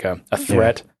 like a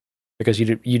threat, because you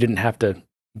didn't have to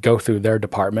go through their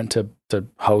department to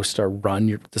host or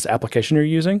run this application you're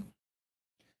using.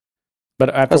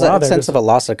 But after a while, there's a sense of a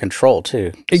loss of control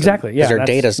too. Exactly, because your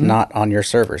data's not on your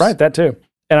servers, right? That too.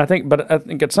 And I think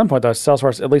at some point though,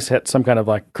 Salesforce at least hit some kind of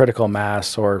like critical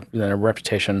mass or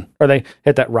reputation, or they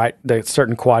hit the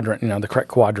certain quadrant, the correct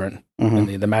quadrant,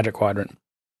 in the magic quadrant,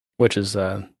 which is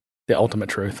the ultimate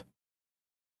truth,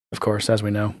 of course, as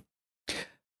we know.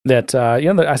 That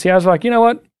I see. I was like, you know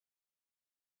what?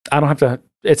 I don't have to.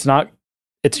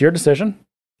 It's your decision.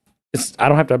 I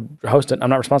don't have to host it. I'm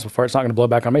not responsible for it. It's not going to blow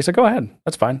back on me. So go ahead.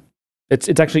 That's fine.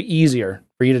 It's actually easier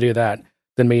for you to do that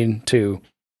than me to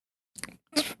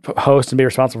host and be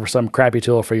responsible for some crappy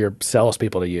tool for your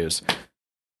salespeople to use.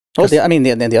 Well, the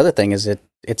other thing is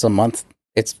it's a month.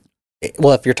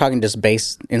 If you're talking just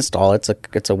base install, it's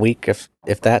a week if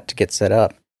that to get set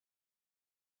up.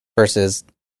 Versus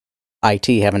IT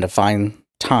having to find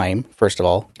time, first of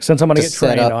all, send someone to get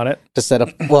trained on it to set up.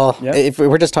 Well, if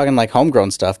we're just talking like homegrown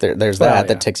stuff, there's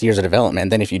that takes years of development.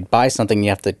 And then if you buy something, you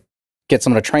have to get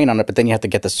someone to train on it, but then you have to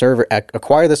get the server,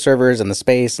 acquire the servers and the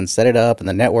space and set it up and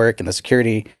the network and the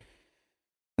security.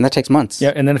 And that takes months.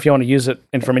 Yeah. And then if you want to use it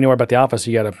from anywhere but the office,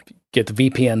 you got to get the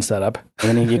VPN set up.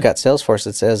 And then you've got Salesforce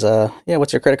that says,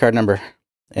 what's your credit card number?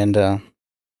 And there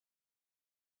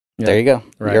you go.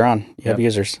 Right. You're on. You have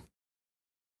users.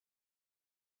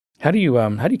 How do you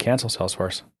cancel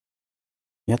Salesforce?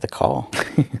 You have to call.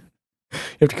 You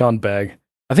have to call and beg.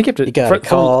 I think you have to. You got to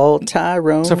call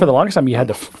Tyrone. So for the longest time, you had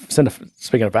to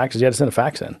speaking of faxes, you had to send a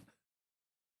fax in.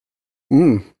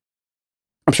 I'm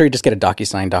sure you just get a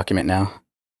DocuSign document now.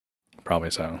 Probably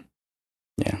so.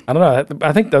 Yeah. I don't know.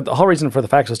 I think the whole reason for the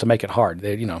fax was to make it hard.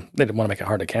 They didn't want to make it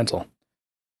hard to cancel.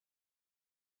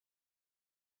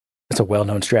 It's a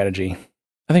well-known strategy.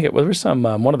 I think it was some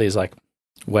one of these like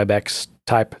WebEx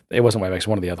type. It wasn't WebEx.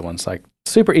 One of the other ones, like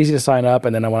super easy to sign up.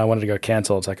 And then when I wanted to go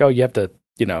cancel, it's like, oh, you have to,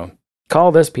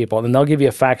 call this people, and then they'll give you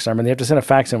a fax number, and they have to send a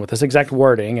fax in with this exact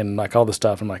wording and like all this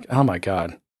stuff. I'm like, oh my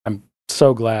God, I'm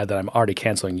so glad that I'm already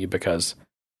canceling you because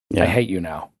I hate you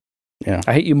now. Yeah,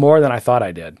 I hate you more than I thought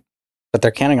I did. But they're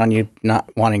counting on you not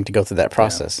wanting to go through that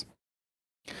process.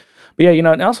 Yeah. But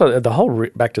yeah, and also the whole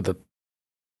back to the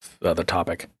other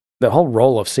topic, the whole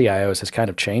role of CIOs has kind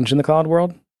of changed in the cloud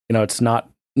world. It's not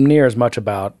near as much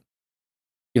about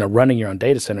running your own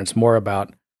data center. It's more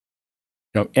about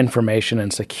information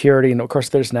and security. And of course,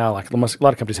 there's now like a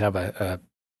lot of companies have a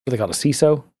what they call a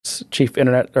CISO, Chief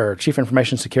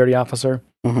Information Security Officer.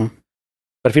 Mm-hmm.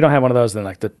 But if you don't have one of those, then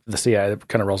like the CIO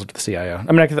kind of rolls up to the CIO.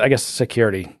 I mean, I guess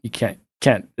security, you can't.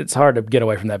 It's hard to get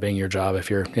away from that being your job if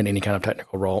you're in any kind of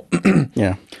technical role.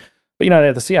 Yeah.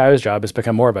 But the CIO's job has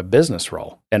become more of a business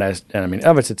role, and I mean,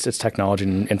 it's technology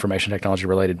and information technology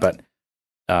related, but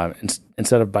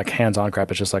instead of like hands-on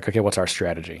crap, it's just like, okay, what's our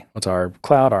strategy? What's our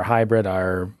cloud, our hybrid,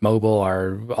 our mobile,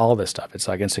 all this stuff? It's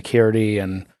like in security,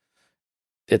 and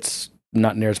it's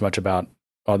not near as much about,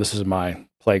 oh, this is my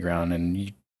playground, and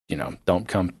you don't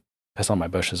come piss on my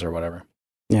bushes or whatever.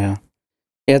 Yeah.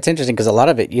 Yeah, it's interesting because a lot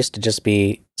of it used to just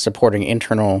be supporting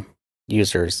internal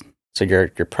users. So your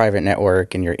private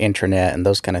network and your intranet and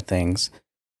those kind of things.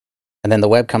 And then the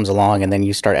web comes along and then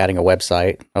you start adding a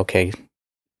website. Okay,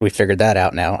 we figured that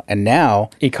out now. And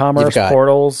now e-commerce,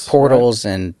 portals,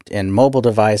 right? and mobile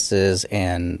devices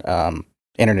and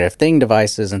Internet of Thing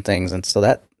devices and things. And so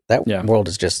that that Yeah. world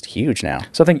is just huge now.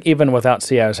 So I think even without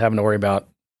CIOs having to worry about,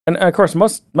 and of course,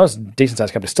 most decent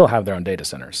sized companies still have their own data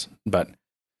centers, but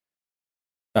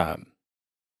I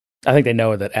think they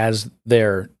know that as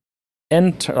their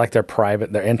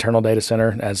their internal data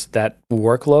center, as that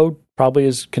workload probably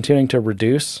is continuing to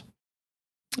reduce,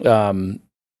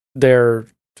 their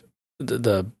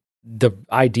the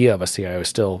idea of a CIO is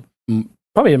still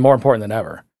probably more important than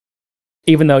ever,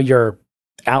 even though you're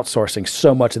outsourcing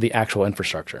so much of the actual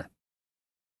infrastructure.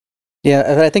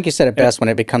 Yeah, I think you said it best when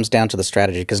it comes down to the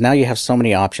strategy, because now you have so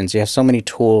many options, you have so many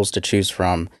tools to choose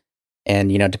from,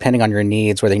 and depending on your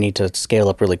needs, whether you need to scale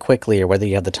up really quickly or whether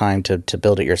you have the time to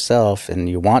build it yourself and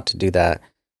you want to do that,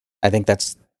 I think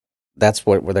that's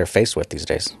what they're faced with these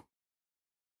days.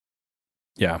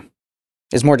 Yeah.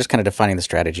 It's more just kind of defining the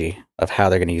strategy of how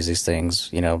they're going to use these things,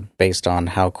 based on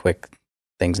how quick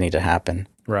things need to happen.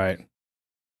 Right.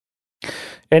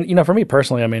 And, for me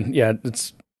personally, I mean, I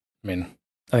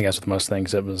think as with most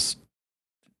things, it was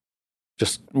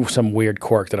just some weird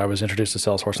quirk that I was introduced to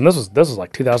Salesforce. And this was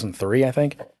like 2003, I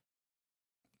think.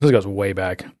 This goes way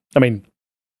back. I mean,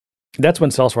 that's when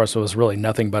Salesforce was really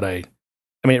nothing but it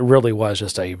really was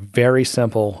just a very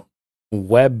simple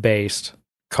web-based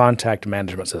contact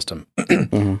management system.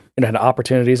 Mm-hmm. It had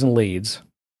opportunities and leads.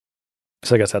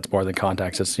 So I guess that's more than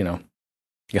contacts. It's, I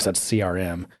guess that's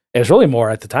CRM. It was really more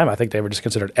at the time, I think they were just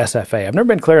considered SFA. I've never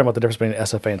been clear on what the difference between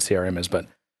SFA and CRM is, but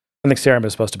I think CRM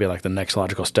is supposed to be like the next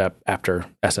logical step after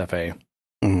SFA.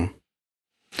 Mm-hmm.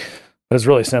 But it's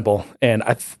really simple. And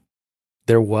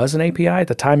there was an API at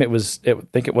the time. I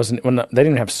think it wasn't, when they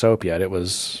didn't have SOAP yet. I think it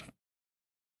was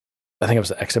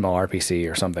the XML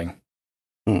RPC or something.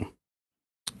 Mm.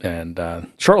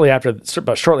 And shortly after I got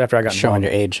involved, showing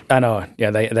your age. I know. Yeah,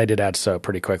 they did add SOAP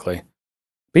pretty quickly.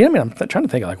 But I'm trying to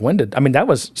think like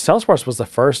Salesforce was the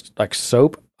first like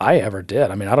SOAP I ever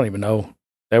did. I don't even know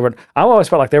I always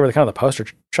felt like they were the kind of the poster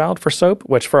child for SOAP,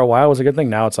 which for a while was a good thing.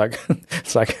 Now it's like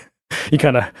you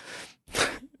kind of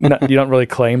you don't really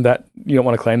claim that, you don't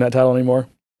want to claim that title anymore,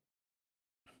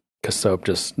 because SOAP,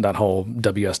 just that whole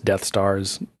WS Death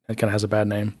Stars, it kind of has a bad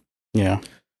name. Yeah.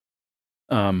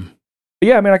 But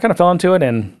yeah, I kind of fell into it,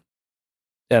 and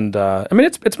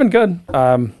it's been good.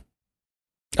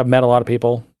 I've met a lot of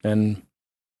people and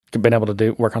been able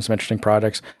to work on some interesting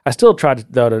projects. I still try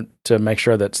to make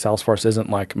sure that Salesforce isn't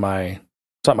like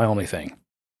it's not my only thing.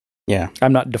 Yeah.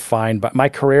 I'm not defined by, my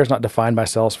career is not defined by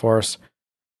Salesforce.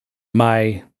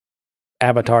 My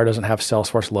avatar doesn't have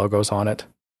Salesforce logos on it.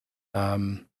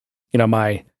 My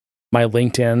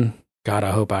LinkedIn, God,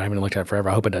 I haven't looked at it forever.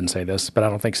 I hope it doesn't say this, but I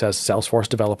don't think it says Salesforce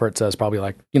developer. It says probably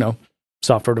like,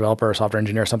 software developer or software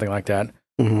engineer, something like that.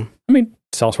 Mm-hmm.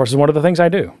 Salesforce is one of the things I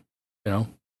do.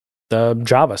 The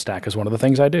Java stack is one of the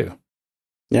things I do.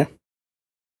 Yeah.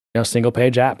 Single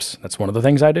page apps, that's one of the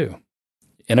things I do.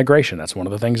 Integration, that's one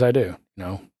of the things I do.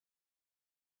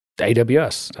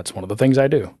 AWS, that's one of the things I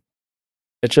do.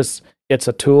 It's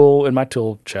a tool in my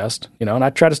tool chest, and I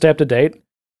try to stay up to date.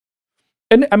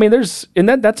 And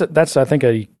that's I think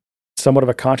a somewhat of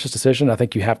a conscious decision I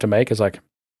think you have to make, is like,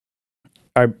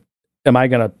 am I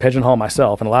going to pigeonhole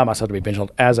myself and allow myself to be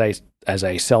pigeonholed as a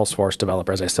Salesforce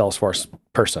developer, as a Salesforce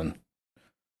person?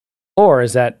 Or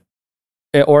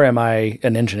am I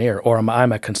an engineer, or am I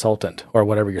a consultant, or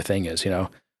whatever your thing is,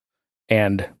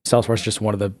 And Salesforce is just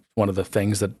one of the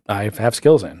things that I have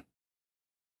skills in.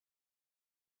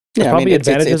 There's probably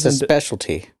advantages. It's a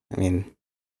specialty.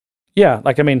 Yeah,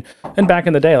 and back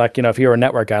in the day, if you were a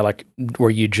network guy, were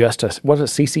you just what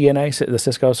is it, CCNA, the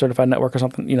Cisco Certified Network or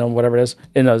something, whatever it is?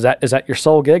 Is that your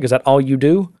sole gig? Is that all you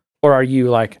do? Or are you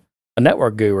like a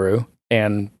network guru,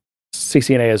 and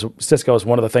Cisco is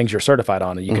one of the things you're certified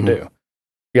on that you can do?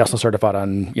 You're also certified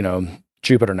on,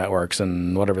 Jupyter Networks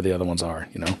and whatever the other ones are,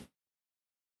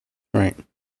 Right.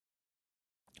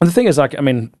 And the thing is,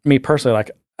 me personally,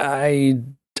 I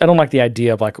don't like the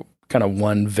idea of kind of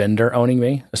one vendor owning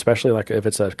me, especially if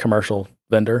it's a commercial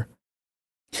vendor.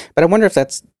 But I wonder if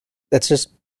that's just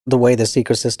the way this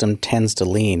ecosystem tends to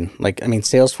lean.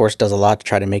 Salesforce does a lot to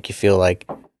try to make you feel like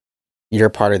you're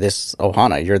part of this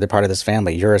Ohana, you're the part of this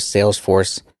family. You're a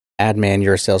Salesforce admin,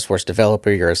 you're a Salesforce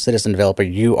developer, you're a citizen developer,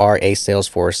 you are a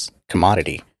Salesforce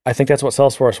commodity. I think that's what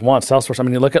Salesforce wants.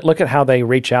 Salesforce, look at how they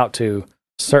reach out to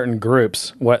certain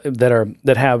groups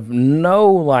that have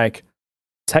no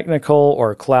technical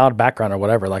or cloud background or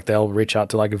whatever. They'll reach out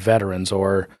to veterans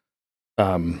or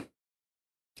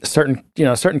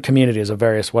certain communities of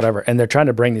various whatever, and they're trying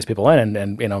to bring these people in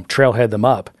and trailhead them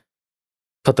up,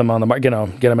 put them on the market,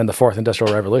 get them in the fourth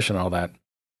industrial revolution and all that,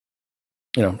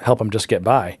 help them just get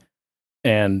by.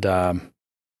 And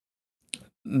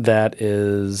that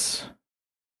is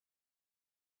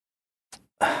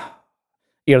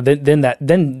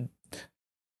then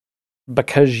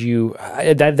because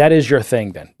that is your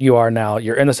thing. Then you're in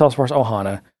the Salesforce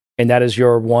Ohana, and that is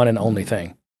your one and only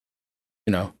thing.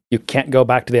 You can't go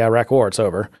back to the Iraq War; it's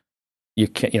over. You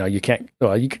can't. You can't.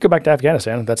 Well, you could go back to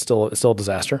Afghanistan. That's still a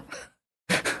disaster.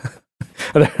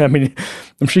 I mean,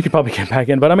 I'm sure you could probably get back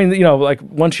in, but I mean, like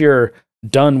once you're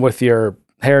done with your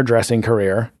hairdressing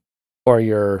career, or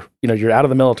you're out of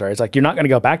the military, it's like you're not going to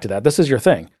go back to that. This is your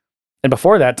thing. And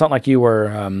before that, it's not like you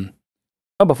were.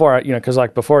 Because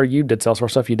like before you did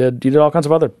Salesforce stuff, you did all kinds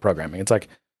of other programming. It's like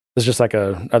it's just like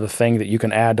another thing that you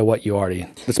can add to what you already.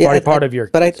 It's part of your.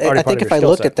 But I think if I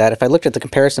looked at the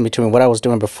comparison between what I was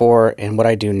doing before and what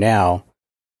I do now,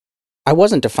 I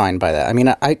wasn't defined by that. I mean,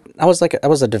 I was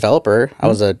a developer.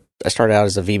 Mm-hmm. I started out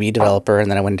as a VB developer, and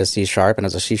then I went into C# and I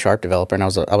was a C# developer, and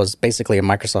I was basically a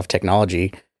Microsoft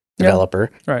technology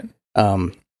developer. Yeah, right.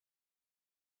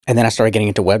 And then I started getting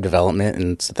into web development,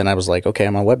 and so then I was like, okay,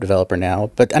 I'm a web developer now.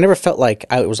 But I never felt like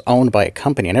I was owned by a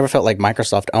company. I never felt like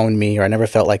Microsoft owned me, or I never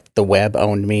felt like the web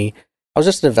owned me. I was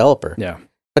just a developer. Yeah.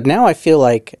 But now I feel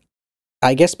like,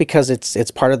 I guess because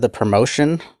it's part of the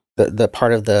promotion, the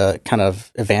part of the kind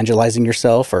of evangelizing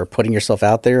yourself or putting yourself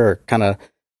out there or kind of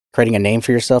creating a name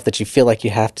for yourself, that you feel like you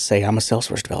have to say, I'm a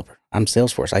Salesforce developer. I'm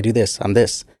Salesforce. I do this. I'm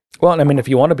this. Well, I mean, if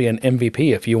you want to be an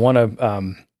MVP, if you want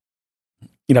to,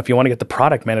 if you want to get the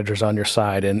product managers on your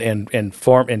side and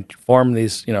form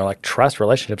these, like trust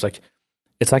relationships, like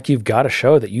it's like you've got to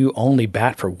show that you only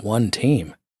bat for one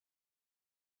team.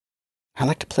 I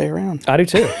like to play around. I do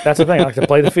too. That's the thing. I like to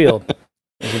play the field.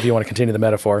 If you want to continue the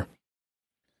metaphor.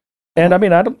 And I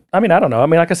don't know. I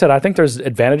mean, like I said, I think there's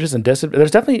advantages and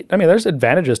disadvantages. There's definitely, there's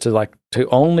advantages to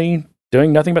only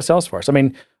doing nothing but Salesforce. I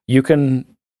mean, you can,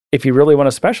 if you really want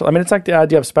to it's like the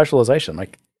idea of specialization.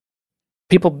 Like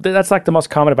people, that's like the most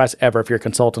common advice ever if you're a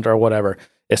consultant or whatever,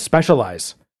 is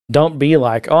specialize. Don't be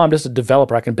like, oh, I'm just a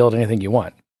developer. I can build anything you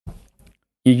want.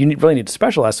 You really need to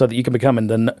specialize so that you can become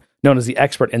known as the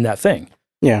expert in that thing.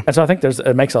 Yeah. And so I think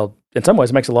in some ways,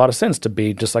 it makes a lot of sense to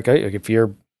be just like, if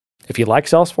you like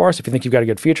Salesforce, if you think you've got a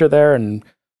good future there, and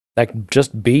like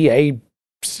just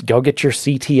go get your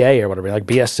CTA or whatever, like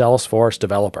be a Salesforce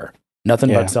developer,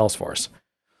 nothing but Salesforce.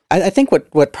 I think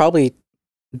what probably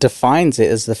defines it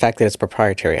is the fact that it's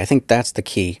proprietary. I think that's the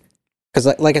key. Because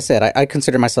like I said, I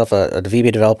consider myself a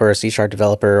VB developer, a C#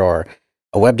 developer, or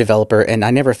a web developer, and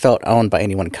I never felt owned by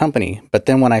any one company. But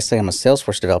then when I say I'm a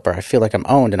Salesforce developer, I feel like I'm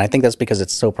owned, and I think that's because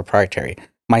it's so proprietary.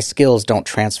 My skills don't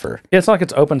transfer. Yeah, it's not like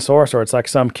it's open source or it's like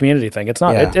some community thing. It's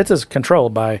not. Yeah. It's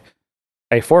controlled by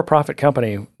a for-profit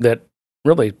company that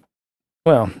really,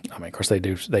 well, I mean, of course they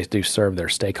do serve their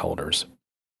stakeholders.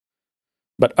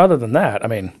 But other than that, I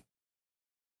mean,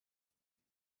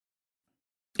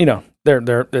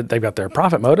 they've got their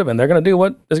profit motive, and they're going to do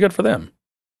what is good for them.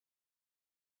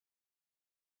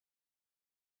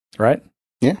 Right?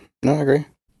 Yeah, no, I agree.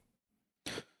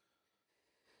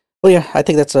 Well, yeah, I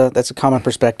think that's a common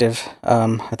perspective.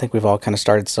 I think we've all kind of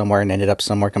started somewhere and ended up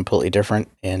somewhere completely different.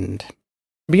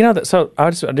 But so I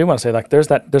do want to say, like, there's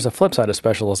a flip side of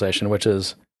specialization, which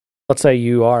is, let's say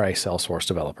you are a Salesforce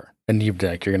developer, and you're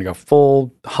going to go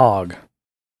full hog.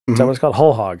 Is that what it's called?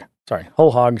 Whole hog. Sorry,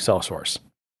 whole hog Salesforce.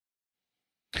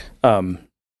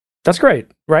 That's great,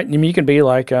 right? I mean, you can be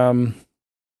like, speaking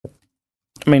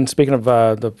of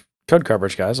the code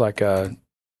coverage guys, like,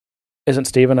 isn't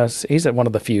Steven he's at one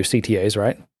of the few CTAs,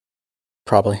 right?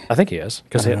 Probably. I think he is.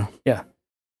 Because yeah.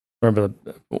 Remember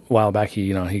a while back,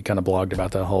 he kind of blogged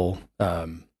about the whole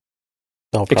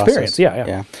experience.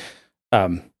 Yeah.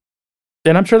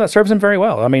 And I'm sure that serves him very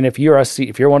well. I mean, if you're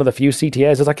one of the few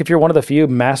CTAs, it's like if you're one of the few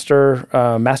master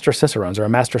Cicerones or a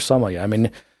master sommelier. I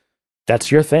mean,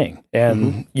 that's your thing,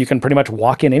 and you can pretty much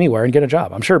walk in anywhere and get a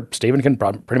job. I'm sure Steven can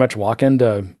pretty much walk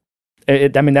into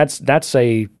it. I mean, that's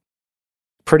a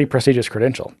pretty prestigious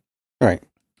credential, right?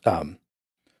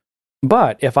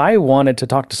 But if I wanted to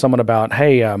talk to someone about,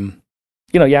 hey,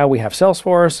 we have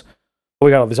Salesforce, but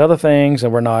we got all these other things,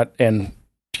 and we're not, and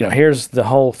here's the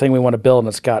whole thing we want to build, and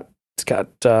it's got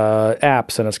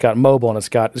apps, and it's got mobile, and it's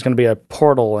going to be a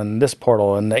portal, and this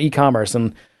portal, and the e-commerce,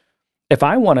 and if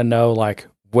I want to know, like,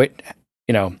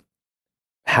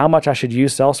 how much I should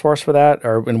use Salesforce for that,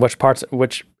 or in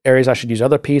which areas I should use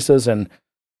other pieces, and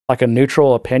like a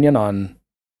neutral opinion on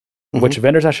which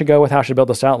vendors I should go with, how I should build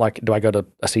this out. Like, do I go to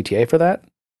a CTA for that?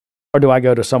 Or do I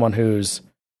go to someone who's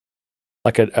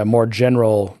like a more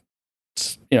general,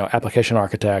 application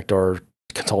architect or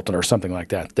consultant or something like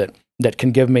that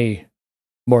can give me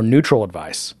more neutral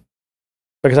advice?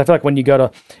 Because I feel like when you go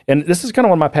to, and this is kind of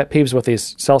one of my pet peeves with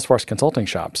these Salesforce consulting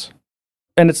shops,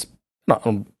 and it's not,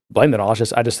 I don't blame them all. I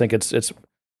just think it's,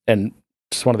 and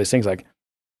just one of these things, like,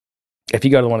 if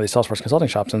you go to one of these Salesforce consulting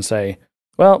shops and say,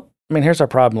 well, I mean, here's our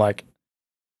problem. Like,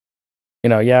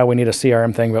 yeah, we need a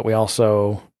CRM thing, but we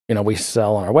also, we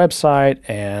sell on our website,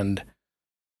 and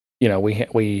we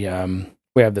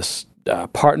have this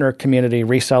partner community,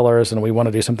 resellers, and we want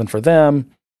to do something for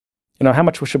them. How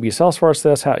much should we Salesforce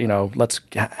this?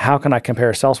 How can I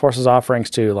compare Salesforce's offerings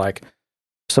to like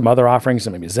some other offerings,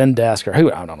 and maybe Zendesk or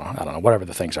I don't know, whatever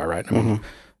the things are, right? I mean,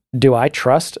 do I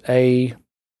trust I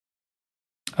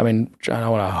don't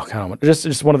want to,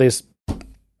 just one of these.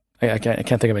 I can't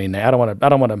think of any name. I don't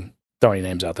want to throw any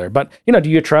names out there. But do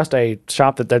you trust a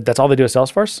shop that's all they do is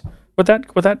Salesforce with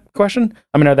that question?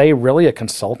 I mean, are they really a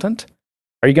consultant?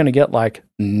 Are you going to get like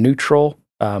neutral,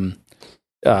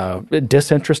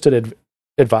 disinterested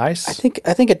advice? I think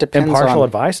it depends. Impartial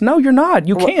advice? No, you're not.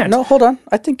 You can't. No, hold on.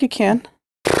 I think you can.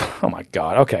 Oh my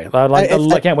God. Okay,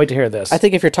 I can't wait to hear this. I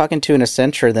think if you're talking to an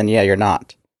Accenture, then yeah, you're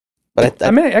not. But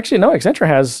I mean, actually, no.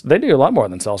 Accenture they do a lot more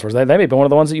than Salesforce. They may be one of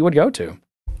the ones that you would go to.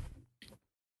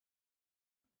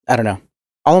 I don't know.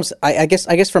 I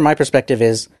guess from my perspective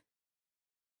is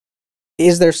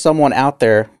there someone out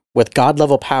there with God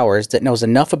level powers that knows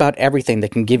enough about everything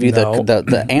that can give you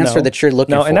the answer that you're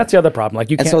looking for? No, and that's the other problem.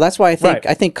 Like and so that's why I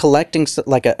think collecting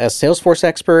like a Salesforce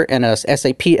expert and a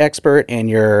SAP expert and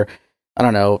your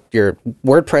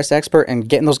WordPress expert and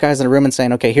getting those guys in a room and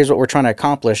saying, okay, here's what we're trying to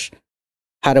accomplish.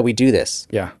 How do we do this?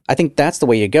 Yeah. I think that's the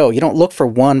way you go. You don't look for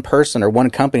one person or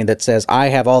one company that says, I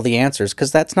have all the answers,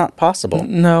 because that's not possible.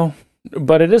 No,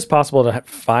 but it is possible to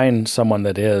find someone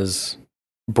that is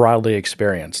broadly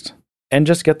experienced and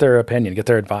just get their opinion, get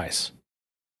their advice.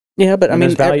 Yeah, but I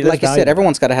mean, like you said,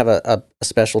 everyone's got to have a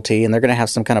specialty, and they're going to have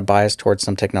some kind of bias towards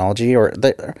some technology, or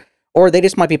they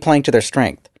just might be playing to their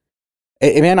strength.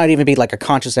 It may not even be like a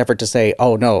conscious effort to say,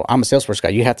 oh, no, I'm a Salesforce guy.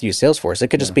 You have to use Salesforce. It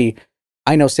could just be,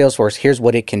 I know Salesforce. Here's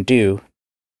what it can do.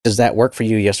 Does that work for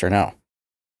you? Yes or no?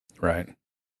 Right.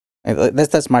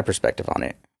 That's my perspective on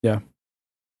it. Yeah.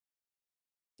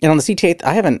 And on the CTA,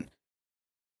 I haven't.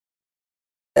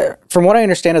 From what I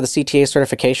understand of the CTA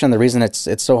certification, the reason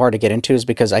it's so hard to get into is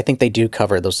because I think they do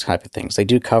cover those type of things. They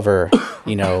do cover,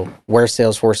 where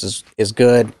Salesforce is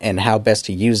good and how best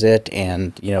to use it,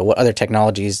 and what other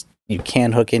technologies you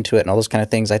can hook into it, and all those kind of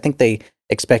things. I think they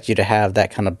expect you to have that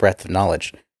kind of breadth of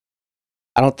knowledge.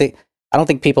 I don't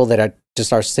think people that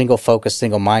are single focused,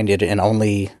 single minded, and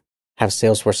only have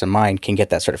Salesforce in mind can get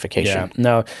that certification. Yeah,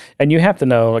 no, and you have to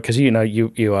know, because I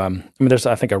mean, there's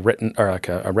I think a written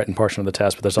portion of the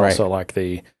test, but there's also like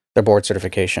the board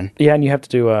certification. Yeah, and you have to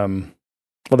do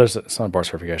it's not a board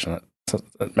certification.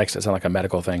 It makes it sound like a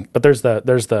medical thing, but there's a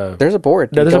board.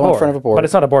 There's a board in front of a board, but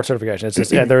it's not a board certification. It's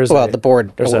just there's the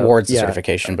board awards the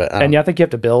certification, but and I think you have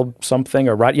to build something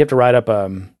or you have to write up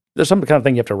there's some kind of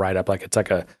thing you have to write up, like it's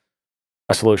like a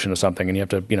solution or something, and you have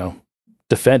to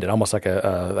defend it almost like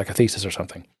a thesis or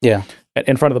something. Yeah,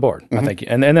 in front of the board. I think,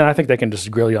 and then I think they can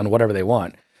just grill you on whatever they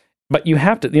want. But you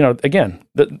have to, again,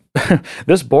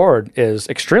 this board is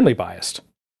extremely biased.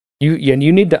 You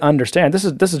need to understand this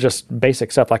is just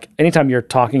basic stuff. Like anytime you're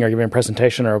talking or giving a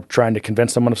presentation or trying to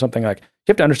convince someone of something, like you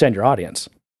have to understand your audience,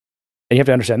 and you have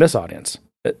to understand this audience,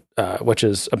 which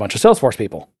is a bunch of Salesforce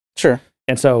people. Sure.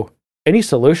 And so any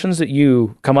solutions that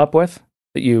you come up with,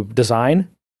 that you design,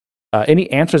 any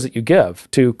answers that you give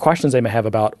to questions they may have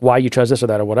about why you chose this or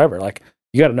that or whatever, like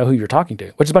you got to know who you're talking to,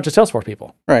 which is a bunch of Salesforce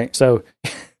people. Right. So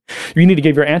you need to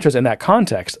give your answers in that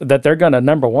context that they're going to,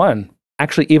 number one,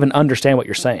 actually even understand what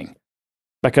you're saying,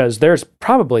 because there's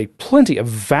probably plenty of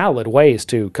valid ways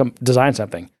to design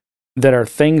something that are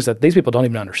things that these people don't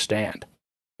even understand,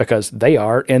 because they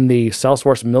are in the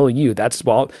Salesforce milieu. That's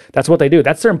what they do.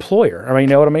 That's their employer. I mean, you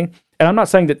know what I mean? And I'm not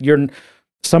saying that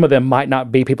some of them might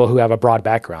not be people who have a broad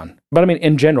background, but I mean,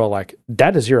 in general, like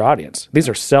that is your audience. These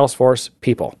are Salesforce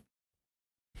people.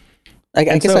 I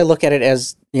guess I look at it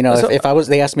as, if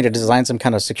they asked me to design some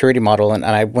kind of security model and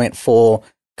I went full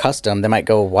custom, they might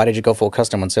go, why did you go full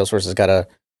custom when Salesforce has got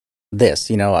this?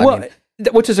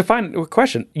 Which is a fine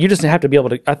question. You just have to be able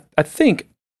to, I think,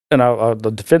 and I'll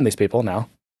defend these people now.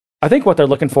 I think what they're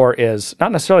looking for is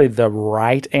not necessarily the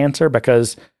right answer,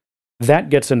 because that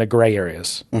gets into gray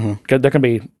areas. Mm-hmm. There can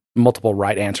be multiple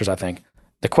right answers, I think.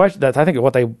 The question that I think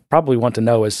what they probably want to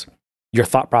know is your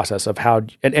thought process of how,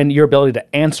 and your ability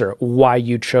to answer why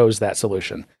you chose that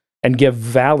solution and give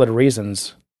valid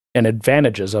reasons and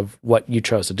advantages of what you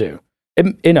chose to do.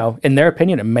 In their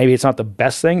opinion, and maybe it's not the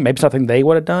best thing, maybe it's something they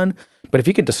would have done, but if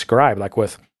you could describe, like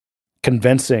with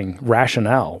convincing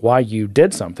rationale why you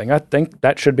did something, I think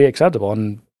that should be acceptable,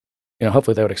 and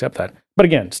hopefully they would accept that. But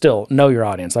again, still know your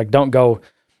audience. Like, don't go,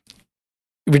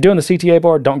 if you're doing the CTA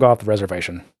board, don't go off the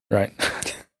reservation, right?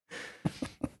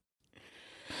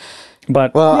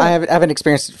 But well, I haven't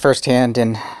experienced it firsthand,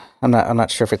 and I'm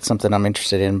not sure if it's something I'm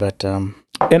interested in, but and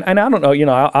I don't know,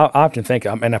 I often think,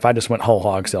 and if I just went whole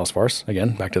hog Salesforce,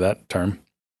 again, back to that term,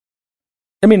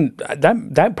 I mean,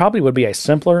 that probably would be a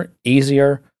simpler,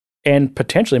 easier, and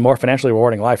potentially more financially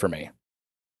rewarding life for me.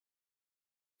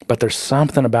 But there's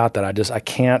something about that I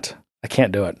can't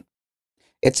do it.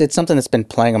 It's something that's been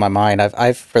playing on my mind.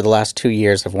 I've for the last 2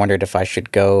 years have wondered if I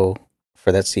should go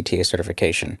for that CTA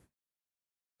certification.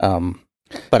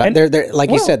 But there, like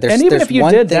you said, there's and even there's if you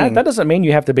one did thing, that doesn't mean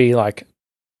you have to be like,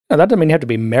 that doesn't mean you have to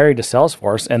be married to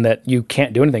Salesforce and that you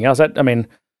can't do anything else. It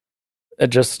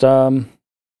just well,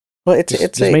 it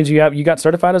just means you got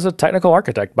certified as a technical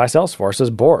architect by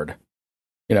Salesforce's board.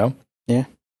 Yeah.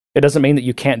 It doesn't mean that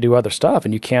you can't do other stuff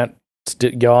and you can't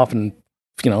go off and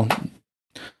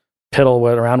piddle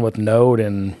around with Node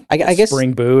and I guess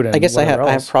Spring Boot. And I guess I have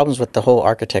else. problems with the whole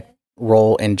architect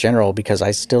role in general because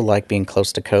I still like being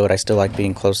close to code. I still like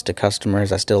being close to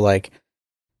customers. I still like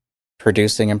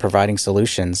producing and providing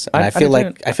solutions. And I feel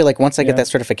like once I get that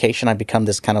certification, I become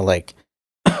this kind of like,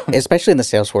 especially in the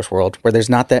Salesforce world, where there's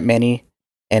not that many,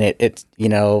 and it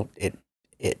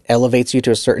elevates you to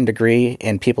a certain degree,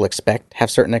 and people have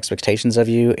certain expectations of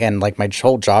you. And like my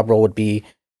whole job role would be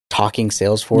talking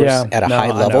Salesforce at a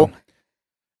high level.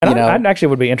 And I actually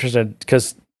would be interested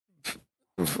because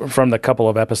from the couple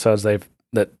of episodes that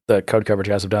the code coverage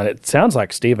guys have done, it sounds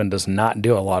like Steven does not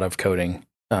do a lot of coding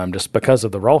just because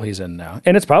of the role he's in now.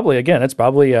 And it's probably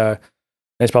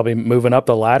moving up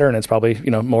the ladder, and it's probably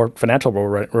more financial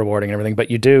rewarding and everything.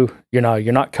 But you're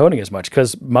not coding as much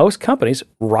because most companies,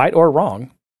 right or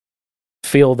wrong,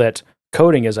 feel that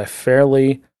coding is a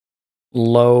fairly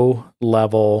low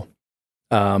level,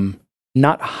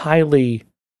 not highly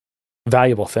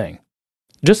valuable thing.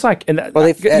 Just like, and I've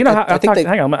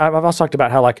also talked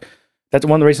about how like that's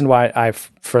one of the reasons why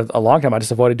for a long time I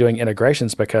just avoided doing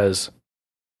integrations because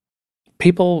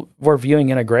people were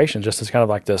viewing integration just as kind of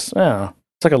like this. It's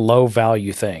like a low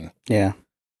value thing. Yeah.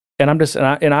 And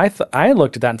I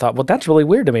looked at that and thought, well, that's really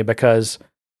weird to me because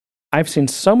I've seen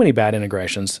so many bad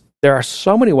integrations. There are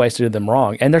so many ways to do them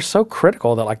wrong, and they're so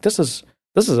critical that like this is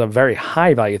a very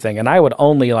high value thing. And I would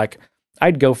only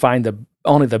I'd go find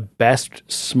only the best,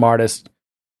 smartest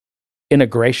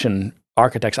integration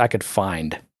architects I could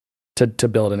find to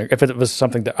build if it was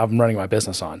something that I'm running my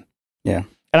business on. Yeah.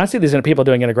 And I see these people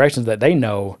doing integrations that they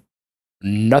know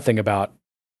nothing about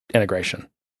integration.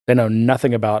 They know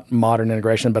nothing about modern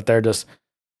integration, but they're just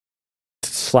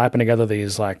slapping together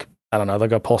these like, I don't know, they'll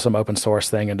go pull some open source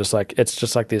thing and it's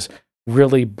just like these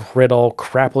really brittle,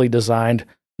 crappily designed,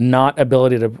 no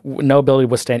ability to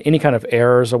withstand any kind of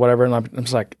errors or whatever. And I'm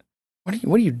just like, what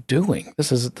are you doing?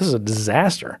 This is a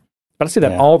disaster. But I see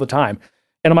that all the time.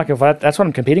 And I'm like, if that's what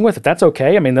I'm competing with, if that's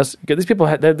okay, I mean, these people,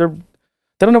 they don't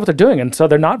know what they're doing. And so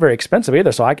they're not very expensive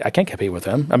either. So I can't compete with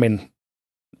them. I mean,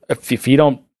 if you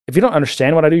don't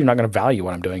understand what I do, you're not going to value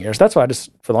what I'm doing here. So that's why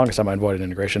for the longest time, I avoided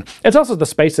integration. It's also the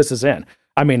space this is in.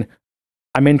 I mean,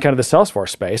 I'm in kind of the Salesforce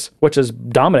space, which is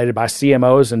dominated by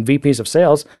CMOs and VPs of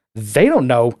sales. They don't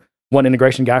know one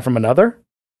integration guy from another.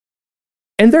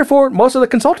 And therefore, most of the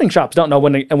consulting shops don't know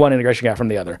one integration guy from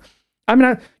the other. I mean,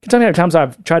 I can tell you how many times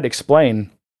I've tried to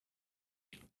explain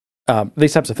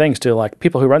these types of things to like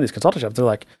people who run these consulting shops. They're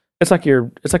like, it's like a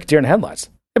deer in the headlights.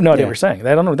 They have no idea what you're saying.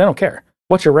 They don't know. They don't care.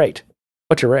 What's your rate?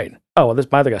 Oh, well,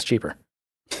 my other guy's cheaper.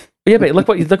 Yeah, but look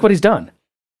what he's done.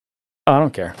 Oh, I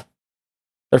don't care.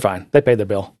 They're fine. They paid their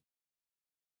bill.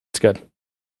 It's good.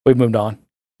 We've moved on.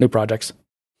 New projects.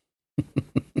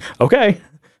 Okay.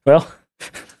 Well,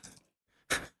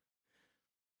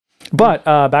 but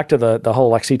back to the whole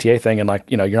like CTA thing and like,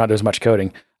 you're not doing as much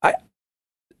coding. I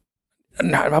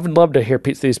would love to hear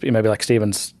maybe like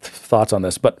Steven's thoughts on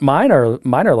this, but mine are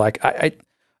like, I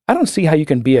don't see how you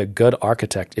can be a good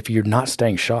architect if you're not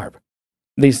staying sharp.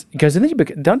 Because then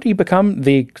don't you become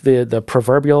the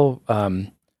proverbial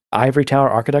ivory tower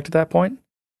architect at that point?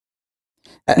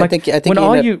 I think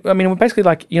basically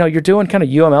like, you're doing kind of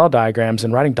UML diagrams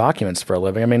and writing documents for a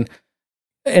living. I mean,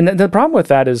 and the problem with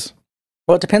that is,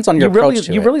 well, it depends on your approach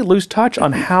to it. You really lose touch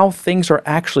on how things are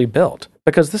actually built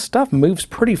because this stuff moves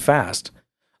pretty fast.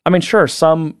 I mean, sure,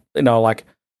 some, like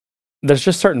there's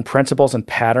just certain principles and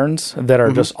patterns that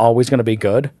are just always going to be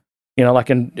good.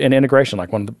 Like in integration,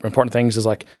 like one of the important things is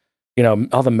like,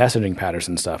 all the messaging patterns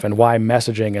and stuff and why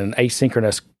messaging and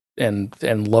asynchronous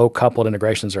and low coupled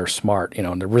integrations are smart,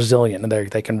 and they're resilient and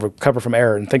they can recover from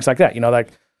error and things like that. Like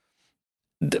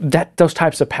those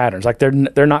types of patterns, like they're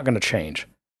not going to change.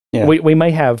 Yeah. We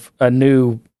may have a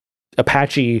new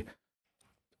Apache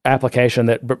application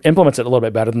that implements it a little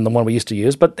bit better than the one we used to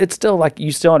use, but it's still like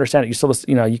you still understand it. You still,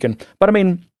 you can. But I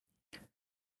mean,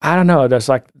 I don't know. There's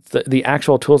like the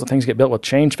actual tools that things get built will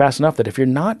change fast enough that if you're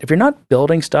not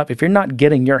building stuff, if you're not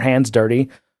getting your hands dirty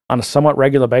on a somewhat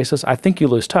regular basis, I think you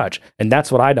lose touch. And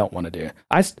that's what I don't want to do.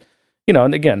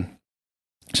 And again,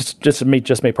 just me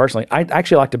personally, I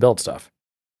actually like to build stuff.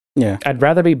 Yeah. I'd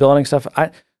rather be building stuff.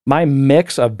 My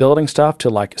mix of building stuff to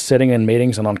like sitting in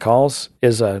meetings and on calls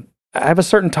I have a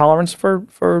certain tolerance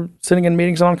for sitting in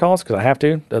meetings and on calls because I have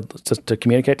to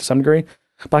communicate to some degree.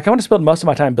 But like I want to spend most of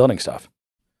my time building stuff.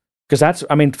 Because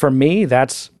for me,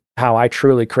 that's how I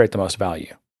truly create the most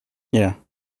value. Yeah.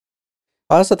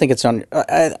 I also think it's on.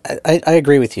 I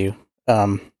agree with you.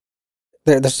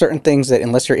 There's certain things that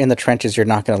unless you're in the trenches, you're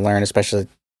not going to learn, especially.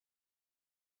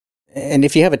 And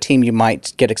if you have a team, you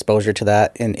might get exposure to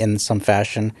that in some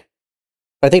fashion.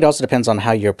 But I think it also depends on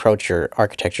how you approach your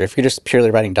architecture. If you're just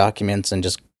purely writing documents and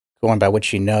just going by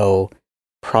what you know,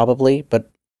 probably. But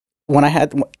when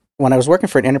I was working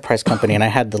for an enterprise company and I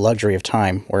had the luxury of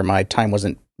time where my time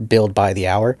wasn't billed by the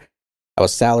hour, I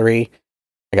was salary,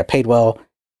 I got paid well,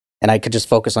 and I could just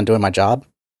focus on doing my job,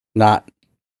 not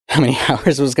how many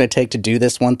hours it was going to take to do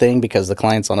this one thing because the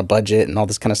client's on a budget and all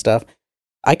this kind of stuff.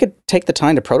 I could take the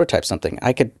time to prototype something.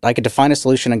 I could define a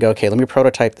solution and go, okay, let me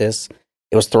prototype this.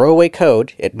 It was throwaway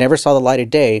code. It never saw the light of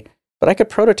day. But I could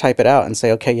prototype it out and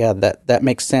say, okay, yeah, that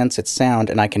makes sense. It's sound,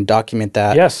 and I can document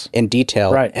that in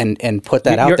detail and put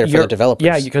that out there for the developers.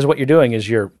 Yeah, because what you're doing is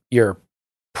you're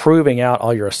proving out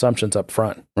all your assumptions up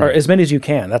front, or as many as you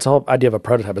can. That's the whole idea of a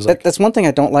prototype. That's one thing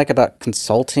I don't like about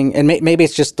consulting, and maybe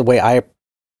it's just the way I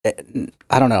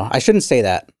don't know. I shouldn't say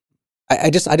that.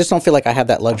 I just don't feel like I have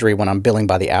that luxury when I'm billing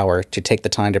by the hour to take the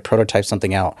time to prototype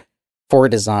something out for a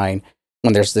design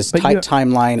when there's this tight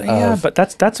timeline of. Yeah, but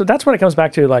that's when it comes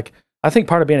back to like. I think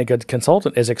part of being a good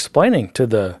consultant is explaining to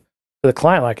the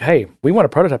client, like, "Hey, we want to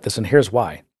prototype this, and here's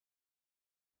why."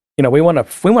 We want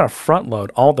to front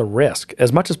load all the risk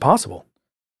as much as possible.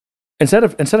 Instead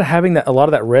of having a lot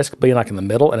of that risk being like in the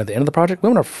middle and at the end of the project, we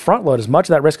want to front load as much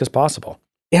of that risk as possible.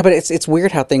 Yeah, but it's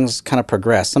weird how things kind of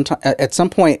progress. Sometimes at some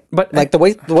point, but like the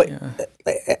way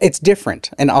it's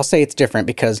different, and I'll say it's different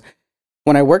because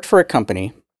when I worked for a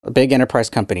company, a big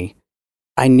enterprise company.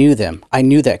 I knew them. I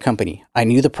knew that company. I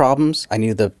knew the problems. I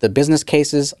knew the business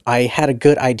cases. I had a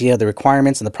good idea of the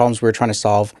requirements and the problems we were trying to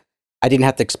solve. I didn't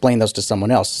have to explain those to someone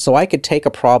else. So I could take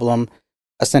a problem,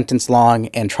 a sentence long,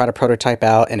 and try to prototype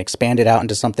out and expand it out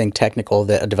into something technical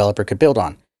that a developer could build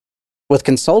on. With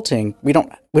consulting, we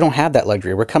don't have that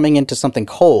luxury. We're coming into something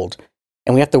cold,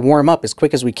 and we have to warm up as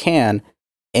quick as we can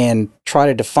and try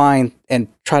to define and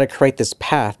try to create this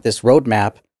path, this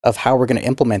roadmap of how we're going to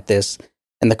implement this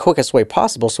in the quickest way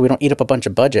possible so we don't eat up a bunch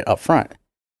of budget up front.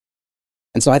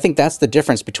 And so I think that's the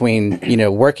difference between,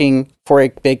 working for a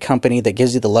big company that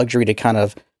gives you the luxury to kind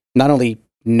of not only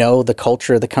know the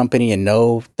culture of the company and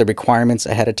know the requirements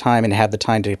ahead of time and have the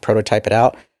time to prototype it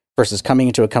out versus coming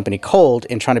into a company cold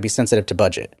and trying to be sensitive to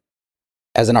budget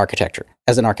as an architect.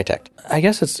 I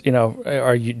guess it's, do you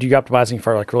optimizing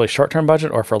for like really short-term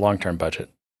budget or for long-term budget?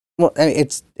 Well,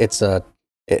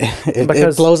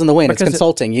 it blows in the wind. It's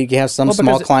consulting. You have some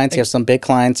small clients, you have some big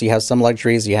clients, you have some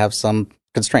luxuries, you have some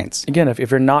constraints. Again,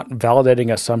 if you're not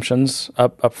validating assumptions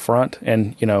up front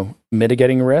and,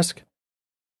 mitigating risk,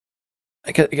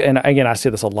 and again, I see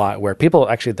this a lot where people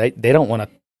actually, they don't want to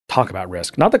talk about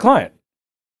risk. Not the client,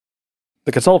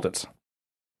 the consultants.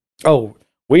 Oh,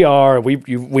 we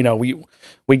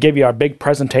gave you our big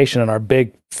presentation and our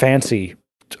big fancy,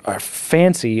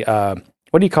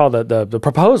 what do you call the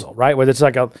proposal, right? Where it's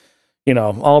like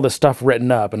all this stuff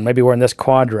written up, and maybe we're in this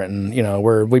quadrant,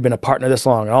 and we've been a partner this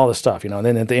long, and all this stuff, and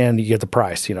then at the end you get the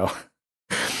price,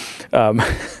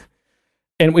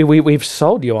 and we've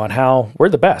sold you on how we're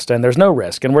the best, and there's no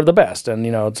risk, and we're the best, and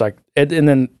it's like, and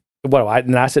then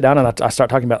I sit down and I start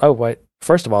talking about, oh wait,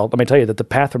 first of all, let me tell you that the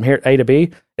path from here A to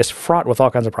B is fraught with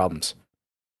all kinds of problems.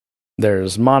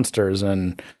 There's monsters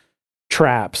and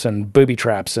traps and booby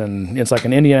traps, and it's like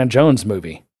an Indiana Jones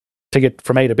movie to get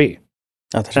from A to B.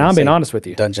 And I'm being honest with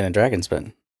you, Dungeons and Dragons, but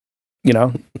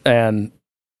and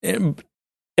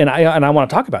I want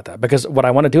to talk about that because what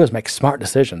I want to do is make smart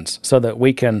decisions so that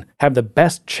we can have the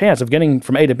best chance of getting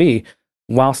from A to B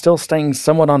while still staying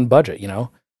somewhat on budget.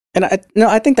 And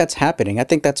I think that's happening. I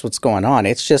think that's what's going on.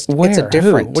 It's just it's a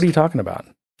different. Who? What are you talking about?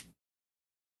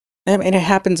 I mean, it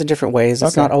happens in different ways.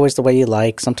 It's not always the way you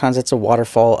like. Sometimes it's a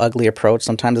waterfall, ugly approach.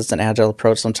 Sometimes it's an agile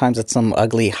approach. Sometimes it's some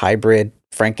ugly hybrid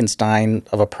Frankenstein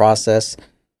of a process.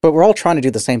 But we're all trying to do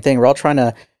the same thing. We're all trying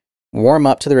to warm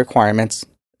up to the requirements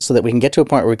so that we can get to a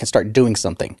point where we can start doing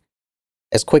something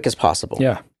as quick as possible.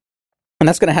 Yeah. And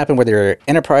that's going to happen whether you're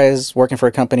enterprise, working for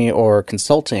a company, or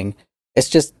consulting. It's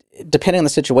just, depending on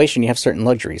the situation, you have certain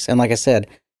luxuries. And like I said,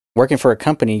 working for a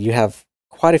company, you have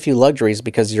quite a few luxuries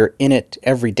because you're in it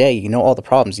every day. You know all the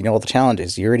problems, you know all the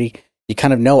challenges. You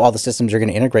kind of know all the systems you're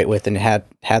going to integrate with, and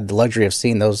had the luxury of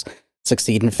seeing those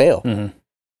succeed and fail. Mm-hmm.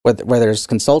 Where there's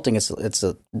consulting,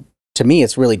 to me,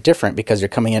 it's really different because you're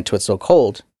coming into it so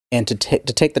cold, and to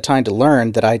take the time to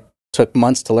learn that I took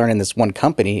months to learn in this one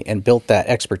company and built that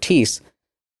expertise.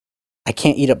 I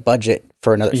can't eat up budget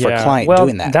for a client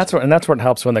doing that. That's what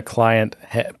helps when the client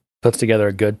puts together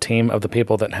a good team of the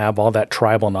people that have all that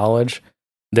tribal knowledge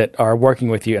that are working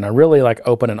with you in a really like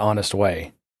open and honest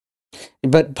way.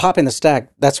 But popping the stack,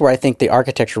 that's where I think the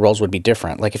architecture roles would be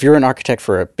different. Like if you're an architect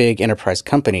for a big enterprise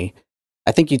company,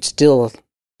 I think you'd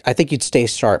stay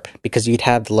sharp because you'd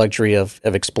have the luxury of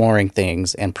exploring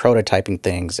things and prototyping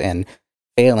things and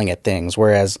failing at things.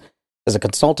 Whereas as a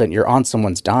consultant, you're on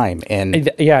someone's dime, and they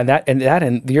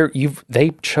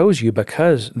chose you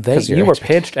because you were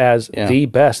pitched as the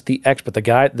best, the expert,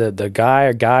 the guy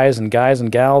or guys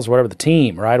and gals, whatever, the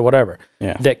team, right, whatever,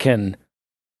 that can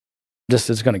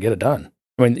just is going to get it done.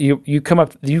 I mean, you come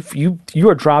up, you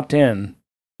are dropped in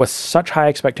with such high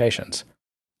expectations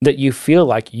that you feel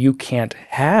like you can't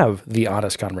have the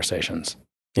honest conversations.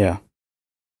 Yeah.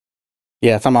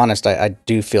 If I'm honest, I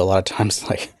do feel a lot of times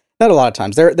like. Not a lot of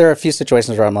times. There are a few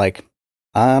situations where I'm like,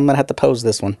 I'm going to have to pose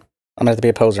this one. I'm going to have to be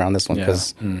a poser on this one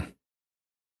because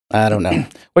I don't know.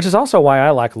 Which is also why I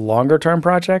like longer term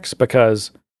projects, because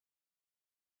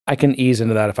I can ease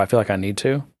into that if I feel like I need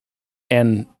to.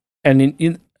 And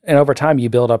over time you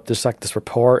build up this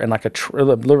rapport and like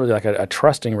literally like a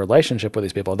trusting relationship with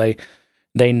these people.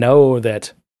 They know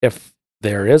that if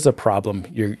there is a problem,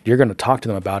 you're going to talk to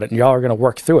them about it, and y'all are going to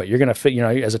work through it. You're going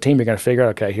to as a team, you're going to figure out,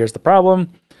 okay, here's the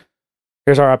problem.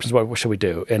 Here's our options. What should we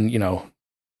do? And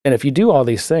and if you do all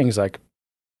these things, like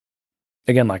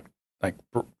again, like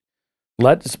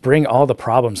let's bring all the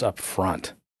problems up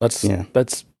front. Let's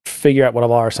figure out what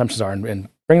all our assumptions are and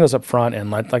bring those up front,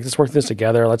 and let's work this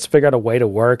together. Let's figure out a way to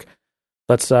work.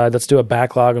 Let's do a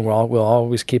backlog, and we'll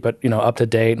always keep it up to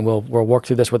date, and we'll work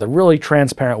through this with a really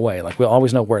transparent way. Like we'll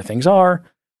always know where things are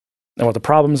and what the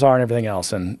problems are and everything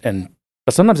else. But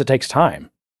sometimes it takes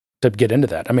time to get into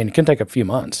that. I mean, it can take a few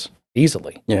months.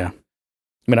 Easily. Yeah.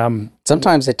 I mean,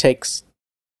 sometimes it takes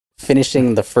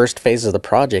finishing the first phase of the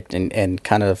project and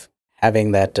kind of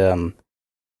having that, I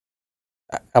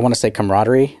want to say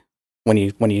camaraderie when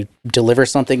you deliver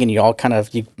something and you all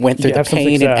you went through the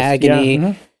pain and agony.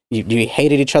 Yeah. Mm-hmm. You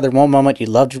hated each other one moment, you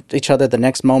loved each other the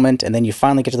next moment, and then you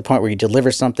finally get to the point where you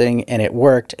deliver something and it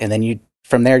worked, and then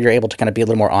from there you're able to kind of be a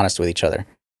little more honest with each other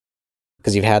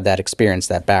because you've had that experience,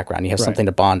 that background. You have something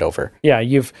to bond over. Yeah,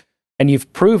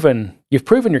 You've proven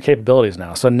your capabilities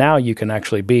now. So now you can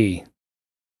actually be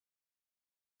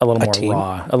a little more team?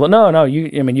 Raw. No.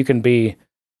 You can be.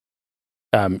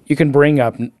 You can bring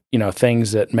up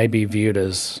things that may be viewed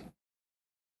as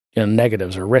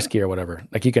negatives or risky or whatever.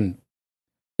 Like you don't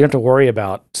have to worry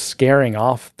about scaring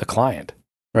off the client,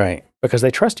 right? Because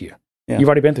they trust you. Yeah. You've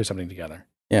already been through something together.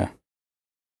 Yeah.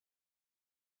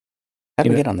 How did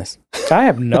we get on this? I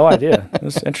have no idea. It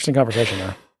was an interesting conversation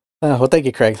though. Well, thank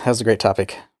you, Craig. That was a great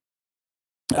topic.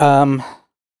 Well,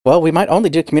 we might only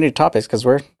do community topics because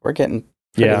we're getting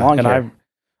pretty long here.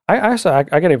 I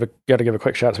got to give a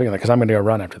quick shout out speaking of that because I'm going to go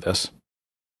run after this,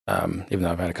 even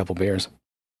though I've had a couple beers.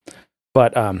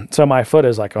 But so my foot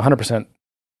is like 100%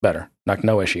 better, like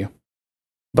no issue.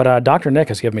 But Dr. Nick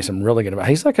has given me some really good advice.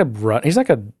 He's like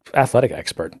a athletic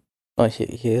expert. Well,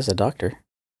 he is a doctor.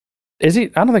 Is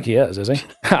he? I don't think he is he?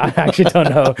 I actually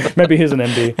don't know. Maybe he's an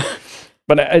MD.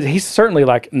 But he certainly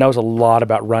knows a lot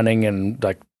about running and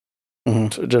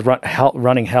just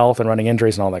running health and running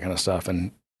injuries and all that kind of stuff.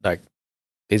 And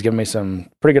he's given me some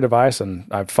pretty good advice, and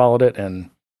I've followed it,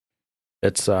 and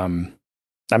it's I'm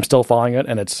still following it,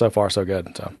 and it's so far so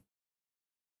good. So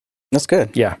that's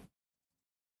good. Yeah,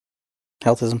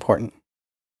 health is important.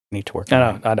 I need to work.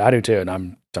 I do too, and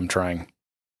I'm trying.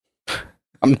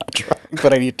 I'm not trying,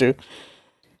 but I need to.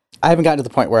 I haven't gotten to the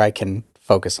point where I can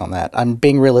focus on that. I'm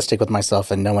being realistic with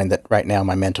myself and knowing that right now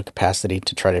my mental capacity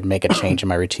to try to make a change in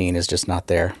my routine is just not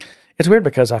there. It's weird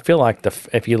because I feel like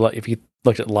if you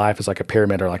looked at life as like a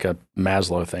pyramid or like a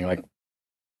Maslow thing, like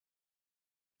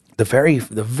the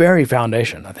very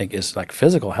foundation, I think, is like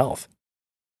physical health.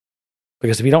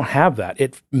 Because if you don't have that,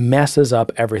 it messes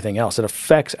up everything else. It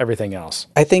affects everything else.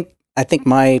 I think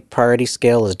my priority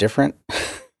scale is different.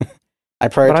 I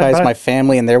prioritize my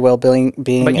family and their well-being,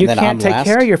 but you can't take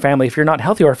care of your family if you're not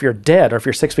healthy, or if you're dead, or if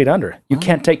you're 6 feet under. You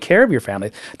can't take care of your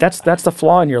family. That's the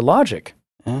flaw in your logic.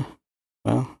 Yeah.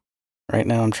 Well, right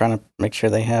now I'm trying to make sure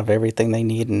they have everything they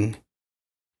need, and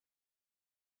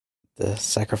the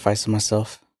sacrifice of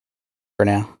myself for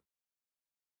now.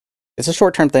 It's a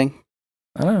short-term thing.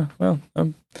 I don't know.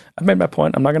 Well, I've made my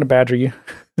point. I'm not going to badger you.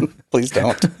 Please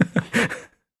don't.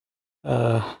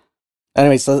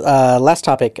 Anyway, so last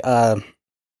topic. Man,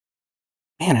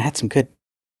 I had some good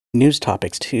news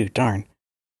topics too. Darn.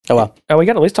 Oh well. Oh, we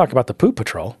got to at least talk about the Poop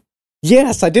Patrol.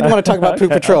 Yes, I did want to talk about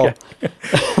Poop Patrol.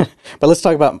 But let's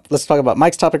talk about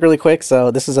Mike's topic really quick. So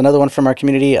this is another one from our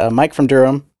community. Mike from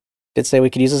Durham did say we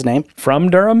could use his name. From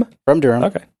Durham? From Durham.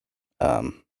 Okay.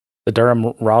 The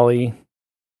Durham Raleigh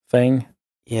thing.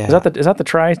 Yeah. Is that the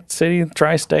Tri-City,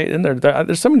 Tri-State? And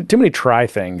there's too many Tri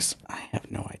things. I have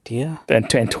no idea. And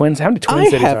twins. How many twin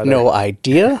cities are there? I have no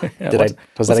idea. Yeah,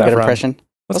 was that a good impression?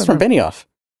 That's from Benioff.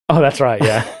 Oh, that's right.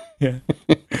 Yeah. Yeah.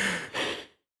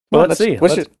 Well, let's see.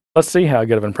 Let's see how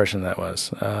good of an impression that was.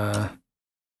 Here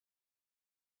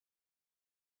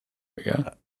we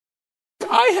go.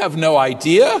 I have no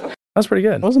idea. That's pretty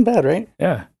good. It wasn't bad, right?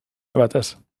 Yeah. How about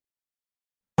this?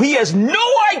 He has no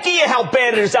idea how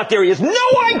bad it is out there. He has no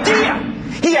idea.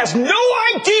 He has no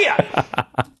idea.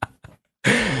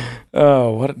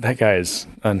 Oh, that guy is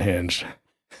unhinged.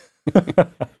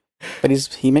 But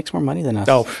he makes more money than us.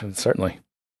 Oh, certainly.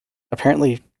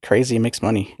 Apparently, crazy makes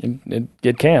money.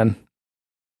 It can.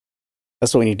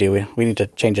 That's what we need to do. We need to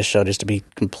change the show just to be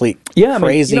complete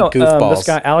crazy goofballs. This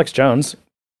guy, Alex Jones,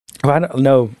 who I don't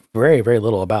know very, very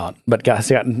little about, but had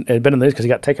been in the news because he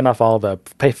got taken off all the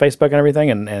Facebook and everything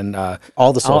and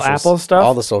all the socials. All Apple stuff.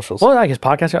 All the socials. Well, his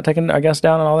podcast got taken, I guess,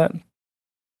 down and all that. And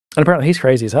apparently he's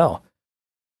crazy as hell.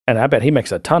 And I bet he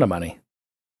makes a ton of money.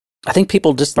 I think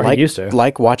people just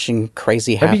like watching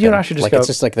crazy happen. Maybe you and I should just it's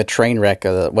just like the train wreck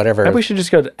or whatever. Maybe we should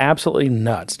just go absolutely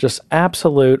nuts. Just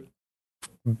absolute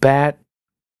bat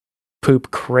poop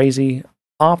crazy,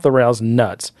 off the rails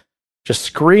nuts. Just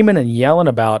screaming and yelling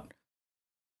about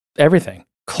everything.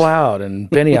 Cloud and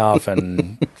Benioff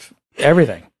and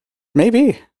everything.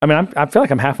 Maybe. I mean, I feel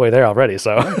like I'm halfway there already,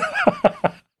 so.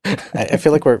 I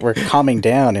feel like we're calming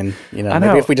down, and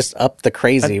maybe if we just up the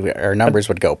crazy, our numbers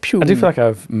would go pew. I do feel like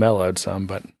I've mellowed some,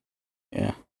 but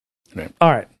yeah. Anyway.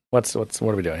 All right, what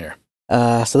are we doing here?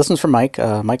 So this one's from Mike.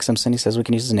 Mike Simpson. He says we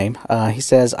can use his name. He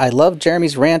says, I love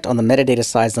Jeremy's rant on the metadata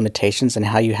size limitations and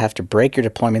how you have to break your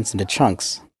deployments into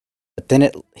chunks, but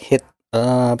then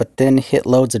hit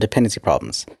loads of dependency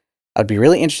problems. I'd be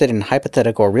really interested in a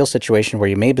hypothetical or real situation where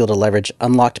you may be able to leverage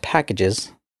unlocked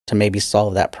packages to maybe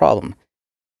solve that problem.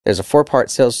 There's a 4-part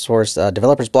Salesforce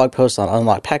developers blog post on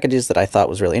unlocked packages that I thought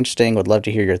was really interesting. Would love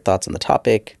to hear your thoughts on the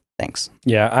topic. Thanks.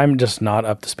 Yeah, I'm just not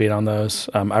up to speed on those.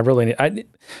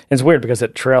 It's weird because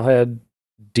at Trailhead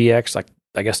DX, like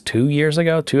I guess 2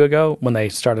 ago, when they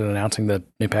started announcing the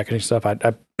new packaging stuff, I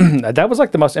that was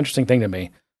like the most interesting thing to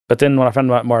me. But then when I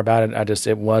found out more about it,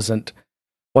 it wasn't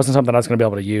something I was going to be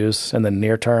able to use in the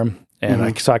near term.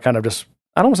 And so I kind of just,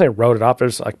 I don't want to say wrote it off, but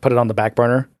just like put it on the back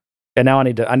burner. And now I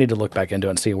need to look back into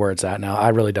it and see where it's at now. I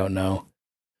really don't know.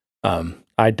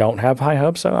 I don't have high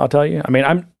hopes, so I'll tell you. I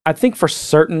mean, I think for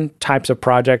certain types of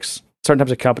projects, certain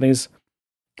types of companies,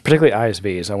 particularly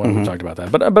ISVs, I wouldn't have talked about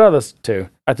that, but others too.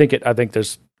 I think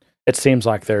it seems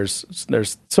like there's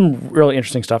some really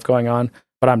interesting stuff going on,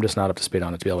 but I'm just not up to speed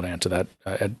on it to be able to answer that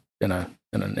in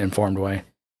an informed way.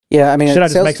 Yeah, I mean, should I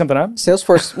just make something up?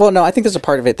 Salesforce. Well, no, I think there's a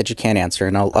part of it that you can answer,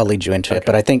 and I'll lead you into it.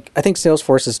 But I think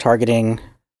Salesforce is targeting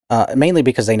mainly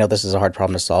because they know this is a hard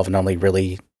problem to solve, and only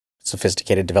really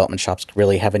sophisticated development shops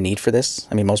really have a need for this.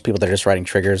 I mean, most people that are just writing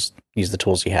triggers use the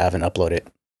tools you have and upload it.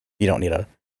 You don't need a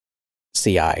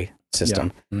CI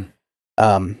system. Yeah.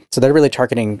 So they're really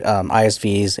targeting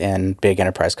ISVs and big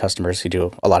enterprise customers who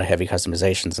do a lot of heavy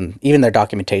customizations, and even their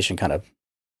documentation kind of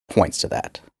points to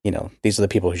that. These are the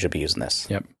people who should be using this.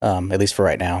 Yep. At least for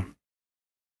right now.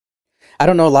 I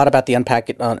don't know a lot about the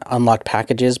unlocked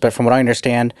packages, but from what I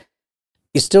understand,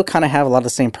 you still kind of have a lot of the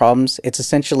same problems. It's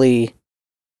essentially,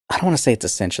 I don't want to say it's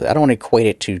essentially, I don't want to equate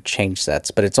it to change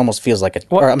sets, but it almost feels like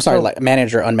like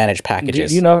managed or unmanaged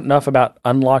packages. Do you know enough about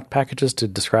unlocked packages to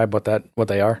describe what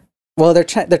they are? Well, they're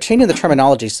changing the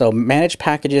terminology. So managed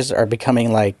packages are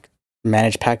becoming like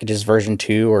managed packages version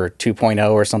 2 or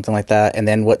 2.0 or something like that. And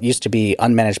then what used to be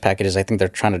unmanaged packages, I think they're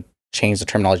trying to change the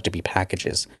terminology to be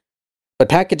packages. But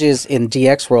packages in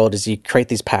DX world is you create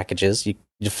these packages, you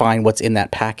define what's in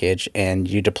that package, and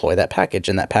you deploy that package.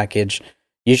 And that package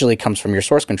usually comes from your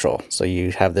source control. So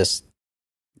you have this,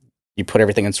 you put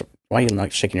everything in. Why are you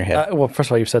not shaking your head? Well, first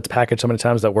of all, you've said package so many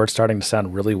times that word's starting to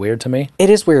sound really weird to me. It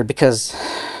is weird because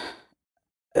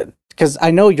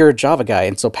I know you're a Java guy,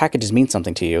 and so packages mean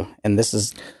something to you, and this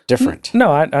is different.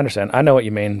 No, I understand. I know what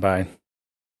you mean by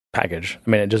package. I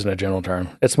mean, it just in a general term.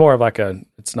 It's more of like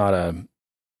it's not a,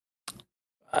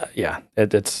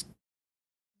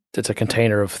 it's a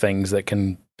container of things that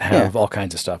can have all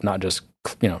kinds of stuff, not just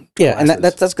Yeah, and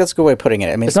classes. that's a good way of putting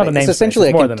it. I mean, It's not a namespace. essentially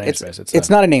It's more than a namespace. It's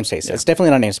not a namespace. Yeah. It's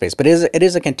definitely not a namespace, but it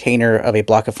is a container of a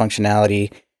block of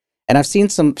functionality. And I've seen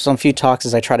some few talks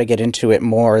as I try to get into it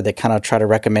more that kind of try to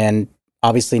recommend,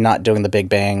 obviously not doing the big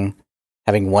bang,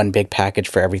 having one big package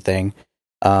for everything.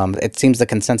 It seems the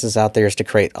consensus out there is to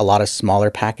create a lot of smaller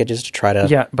packages to try to.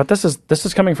 Yeah, but this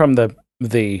is coming from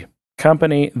the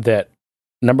company that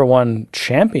number one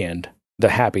championed the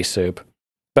Happy Soup,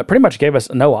 but pretty much gave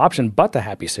us no option but the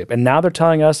Happy Soup, and now they're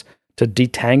telling us to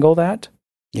detangle that.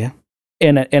 Yeah.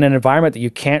 In an environment that you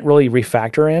can't really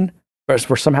refactor in, or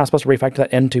we're somehow supposed to refactor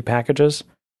that into packages.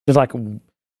 There's like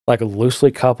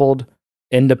loosely coupled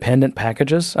independent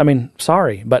packages. I mean,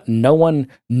 sorry, but no one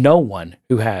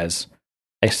who has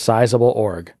a sizable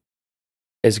org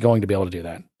is going to be able to do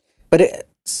that. But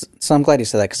so I'm glad you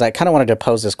said that, because I kind of wanted to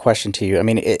pose this question to you. I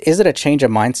mean, is it a change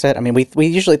of mindset? I mean, we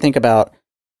usually think about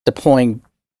deploying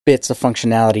bits of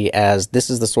functionality as this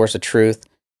is the source of truth.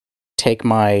 Take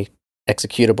my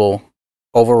executable,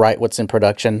 overwrite what's in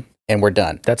production, and we're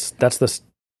done. That's the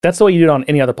way you do it on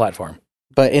any other platform.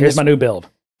 But Here's my new build.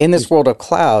 In this world of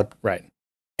cloud, Right.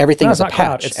 everything No, is it's a not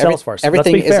cloud. patch. It's Salesforce.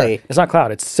 Everything Let's be is fair. It's not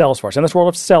cloud. It's Salesforce. In this world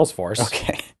of Salesforce,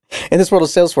 okay. In this world of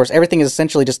Salesforce, everything is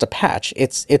essentially just a patch.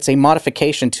 It's a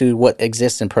modification to what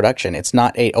exists in production. It's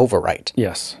not a overwrite.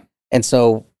 yes, And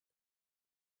so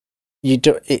you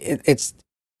do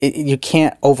you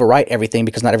can't overwrite everything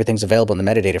because not everything's available in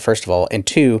the metadata, first of all. And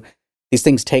two, these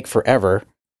things take forever.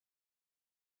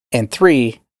 And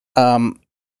three, in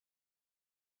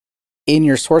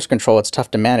your source control, it's tough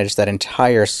to manage that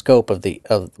entire scope of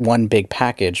one big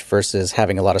package versus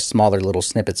having a lot of smaller little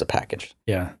snippets of package.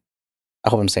 yeah, I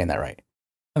hope I'm saying that right.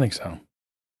 I think so.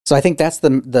 So I think that's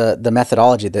the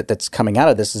methodology that's coming out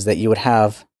of this, is that you would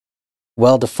have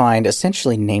well-defined,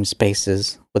 essentially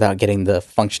namespaces without getting the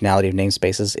functionality of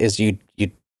namespaces. Is you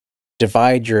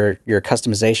divide your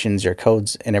customizations, your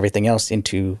codes, and everything else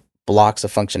into blocks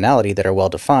of functionality that are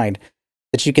well-defined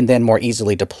that you can then more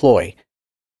easily deploy.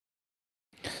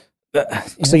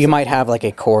 So you might have like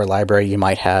a core library, you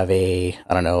might have a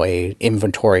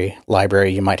inventory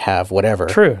library, you might have whatever.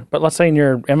 True, but let's say in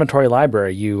your inventory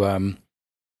library, you've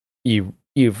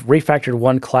refactored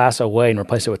one class away and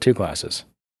replaced it with two classes.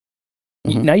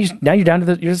 Mhm. Now you're down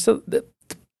to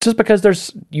just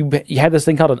because you have this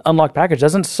thing called an unlocked package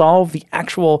doesn't solve the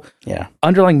actual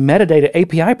underlying metadata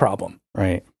API problem,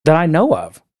 right, that I know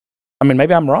of. I mean,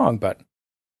 maybe I'm wrong, but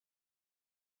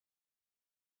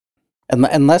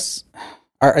unless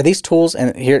are these tools,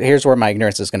 and here's where my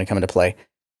ignorance is going to come into play.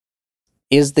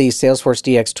 Is the Salesforce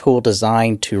DX tool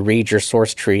designed to read your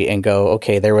source tree and go,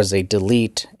 okay, there was a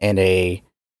delete and a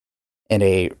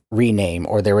rename,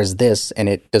 or there was this,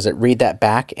 and does it read that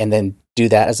back and then do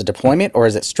that as a deployment, or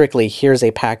is it strictly here's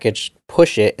a package,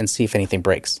 push it and see if anything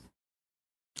breaks?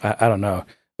 I don't know.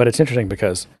 But it's interesting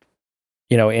because,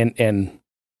 in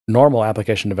normal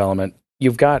application development,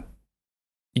 you got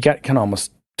kind of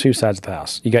almost two sides of the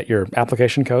house. You got your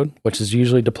application code, which is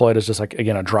usually deployed as just like,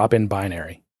 again, a drop-in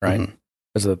binary, right? Mm-hmm.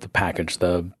 As the package,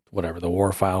 the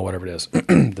WAR file, whatever it is,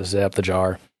 the zip, the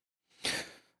jar,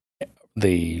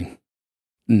 the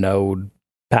node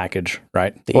package,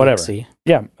 right? The Whatever. EXE.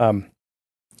 Yeah. And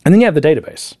then you have the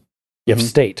database. You have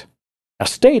state. Now,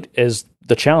 state is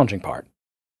the challenging part.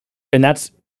 And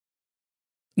that's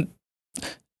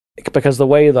because the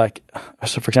way, so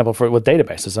for example, with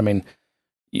databases, I mean,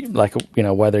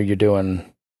 whether you're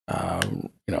doing,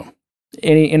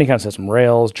 any kind of system,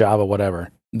 Rails, Java, whatever,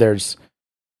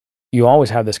 you always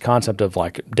have this concept of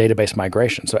like database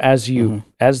migration. So as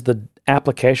the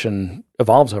application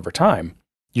evolves over time,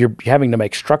 you're having to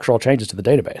make structural changes to the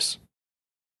database.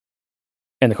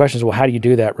 And the question is, well, how do you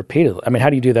do that repeatedly? I mean, how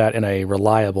do you do that in a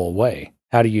reliable way?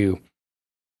 How do you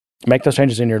make those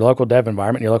changes in your local dev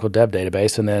environment, your local dev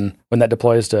database, and then when that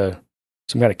deploys to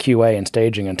some kind of QA and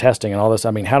staging and testing and all this,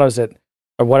 I mean, how does it,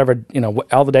 or whatever,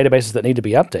 all the databases that need to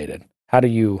be updated, how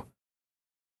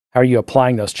are you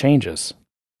applying those changes,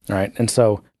 right? And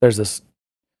so there's this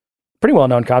pretty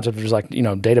well-known concept of just like,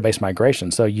 database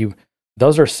migration. So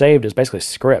those are saved as basically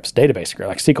scripts, database scripts,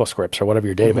 like SQL scripts or whatever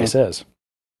your database is.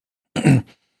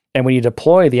 And when you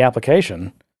deploy the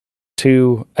application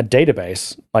to a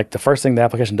database, like the first thing the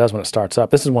application does when it starts up,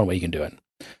 this is one way you can do it.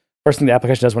 First thing the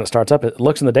application does when it starts up, it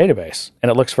looks in the database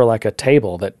and it looks for like a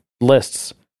table that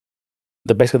lists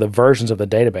basically the versions of the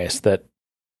database that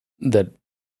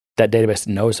database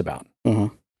knows about.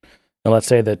 Mm-hmm. And let's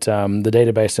say that the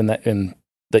database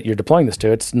that you're deploying this to,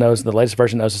 the latest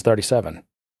version knows is 37.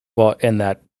 Well, in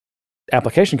that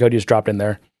application code you just dropped in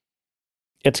there,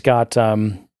 it's got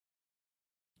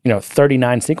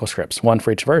 39 SQL scripts, one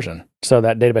for each version. So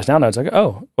that database now knows, like,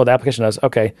 oh, well, the application knows,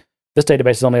 okay, this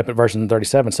database is only up at version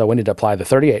 37, so we need to apply the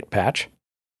 38 patch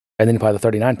and then apply the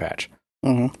 39 patch.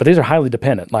 Mm-hmm. But these are highly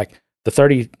dependent. Like the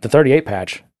 38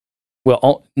 patch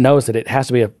knows that it has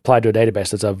to be applied to a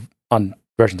database that's on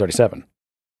version 37,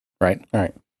 right? All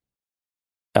right.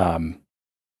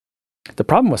 The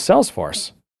problem with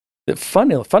Salesforce, that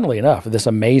funnily enough, this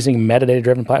amazing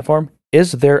metadata-driven platform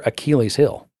is their Achilles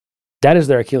heel. That is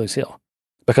their Achilles heel,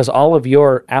 because all of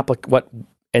your what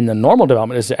in the normal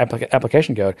development is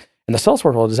application code, in the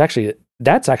Salesforce world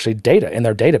that's actually data in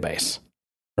their database.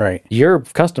 Right. Your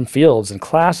custom fields and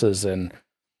classes and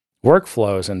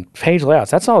workflows and page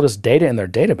layouts, that's all just data in their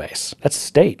database. That's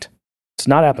state. It's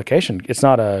not application. It's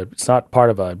not part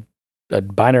of a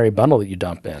binary bundle that you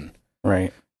dump in.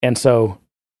 Right. And so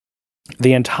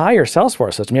the entire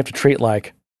Salesforce system you have to treat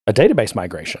like a database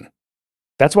migration.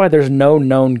 That's why there's no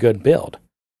known good build.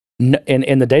 In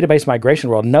the database migration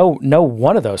world, no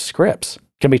one of those scripts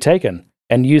can be taken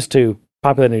and used to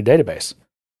populate a new database.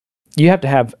 You have to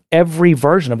have every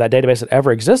version of that database that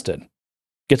ever existed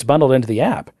gets bundled into the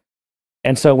app.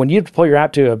 And so when you deploy your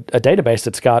app to a database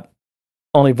that's got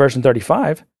only version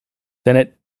 35, then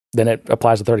it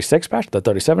applies the 36 patch, the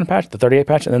 37 patch, the 38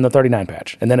 patch, and then the 39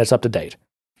 patch, and then it's up to date.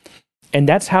 And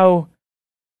that's how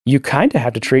you kind of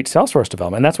have to treat Salesforce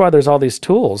development. And that's why there's all these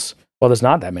tools. Well, there's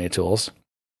not that many tools.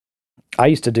 I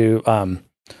used to do,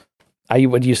 I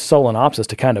would use Solinopsys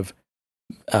to kind of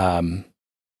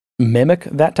mimic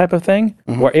that type of thing,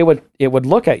 Mm-hmm. where it would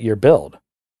look at your build,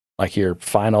 like your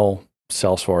final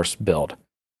Salesforce build,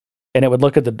 and it would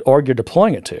look at the org you're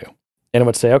deploying it to, and it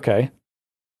would say, okay,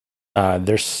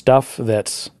 there's stuff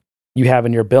that's you have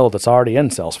in your build that's already in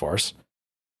Salesforce.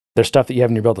 There's stuff that you have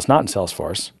in your build that's not in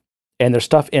Salesforce, and there's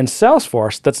stuff in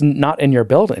Salesforce that's not in your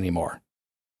build anymore.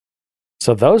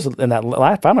 So those in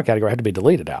that final category have to be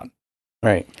deleted out.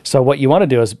 Right. So what you want to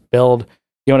do is you want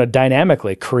to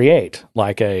dynamically create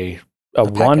like a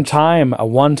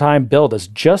one-time build that's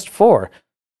just for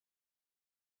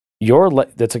your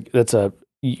latest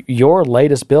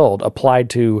build applied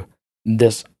to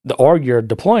the org you're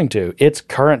deploying to its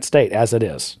current state as it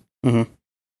is. Mm-hmm.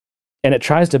 And it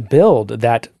tries to build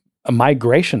that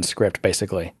migration script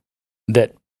basically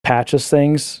that patches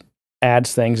things,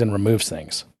 adds things, and removes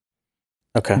things.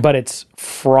 Okay. But it's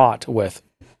fraught with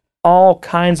all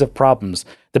kinds of problems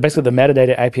that basically the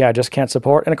metadata API just can't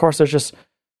support. And of course,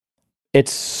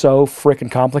 it's so freaking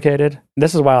complicated.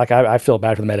 This is why I feel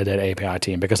bad for the metadata API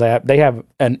team, because they have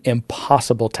an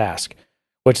impossible task,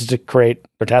 which is their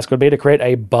task would be to create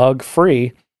a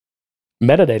bug-free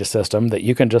metadata system that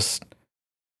you can just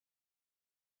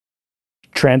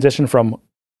transition from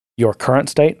your current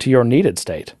state to your needed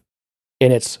state.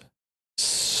 And it's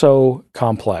so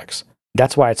complex.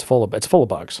 That's why it's full of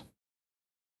bugs.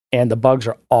 And the bugs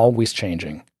are always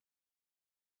changing.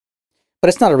 But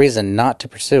it's not a reason not to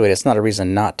pursue it. It's not a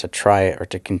reason not to try it or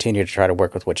to continue to try to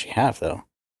work with what you have, though.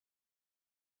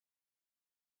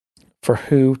 For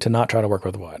who to not try to work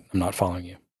with what? I'm not following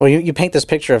you. Well, you paint this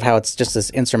picture of how it's just this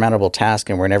insurmountable task,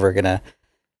 and we're never going to...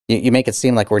 You make it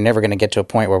seem like we're never going to get to a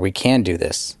point where we can do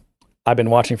this. I've been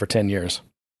watching for 10 years.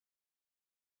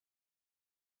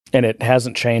 And it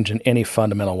hasn't changed in any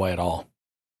fundamental way at all.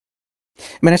 I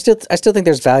mean, I still think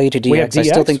there's value to DX. We have DX. I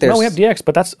still think there's... No, we have DX,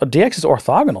 but DX is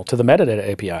orthogonal to the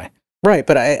metadata API. Right,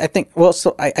 but I think... Well,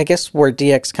 so I guess where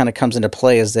DX kind of comes into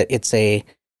play is that it's a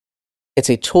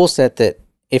tool set that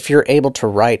if you're able to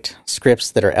write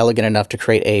scripts that are elegant enough to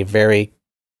create a very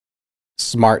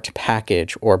smart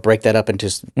package or break that up into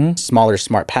smaller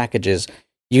smart packages,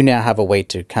 you now have a way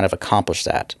to kind of accomplish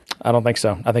that. I don't think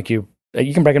so. I think you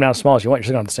can break them down as small as you want. You're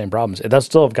still going to have the same problems. It does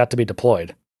still have got to be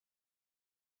deployed.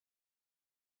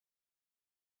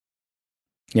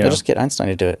 We'll just get Einstein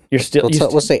to do it.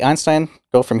 Let's say Einstein,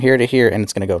 go from here to here, and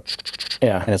it's going to go...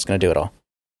 Yeah. And it's going to do it all.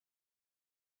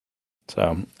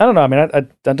 So, I don't know. I mean, I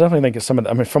definitely think it's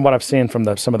from what I've seen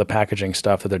from some of the packaging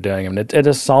stuff that they're doing, I mean, it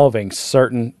is solving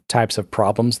certain types of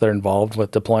problems that are involved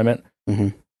with deployment,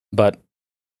 but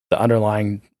the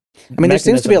underlying... I mean, there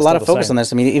seems to be a lot of focus on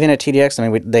this. I mean, even at TDX, I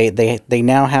mean, they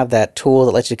now have that tool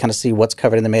that lets you kind of see what's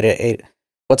covered in the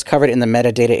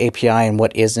metadata API and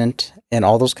what isn't, and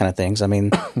all those kind of things. I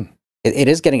mean, it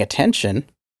is getting attention.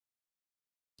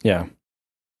 Yeah.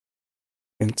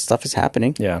 And stuff is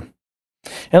happening. Yeah.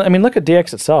 And I mean, look at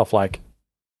DX itself. Like,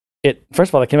 first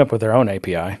of all, they came up with their own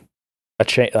API,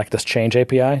 like this change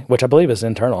API, which I believe is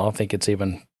internal. I don't think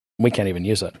we can't even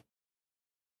use it.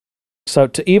 So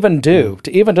to even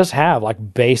just have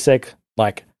like basic,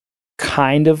 like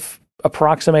kind of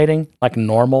approximating like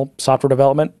normal software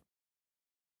development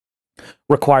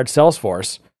required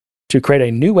Salesforce to create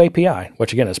a new API,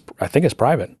 which again I think is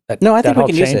private. No, I think we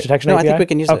can use it. Detection No, API? I think we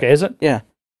can use it. Okay, is it? Yeah.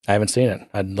 I haven't seen it.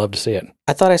 I'd love to see it.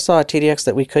 I thought I saw at TDX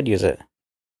that we could use it.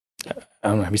 I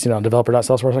don't know. Have you seen it on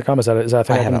developer.salesforce.com? Is that a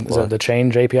thing? I haven't Is it looked. the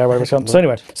change API, whatever it's called? So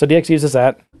anyway, so DX uses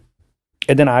that.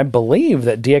 And then I believe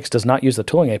that DX does not use the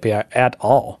tooling API at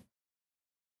all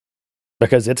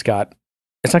because it's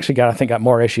actually got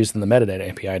more issues than the metadata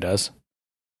API does.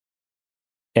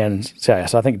 And so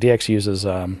I think DX uses,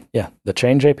 the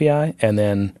change API. And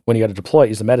then when you got to deploy it,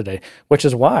 use the metadata, which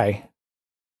is why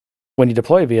when you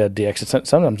deploy via DX, it's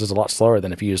sometimes it's a lot slower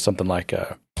than if you use something like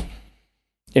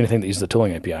anything that uses the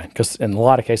tooling API. Because in a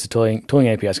lot of cases, tooling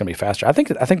API is going to be faster. I think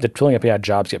the tooling API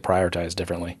jobs get prioritized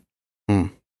differently.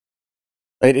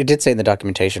 It did say in the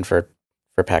documentation for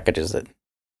packages that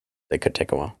they could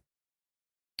take a while.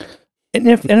 And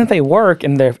if they work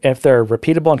and if they're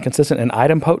repeatable and consistent and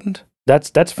idempotent,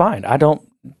 that's fine. I don't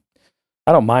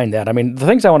mind that. I mean, the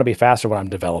things I want to be faster when I'm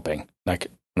developing, like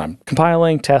when I'm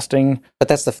compiling, testing. But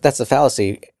that's the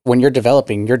fallacy. When you're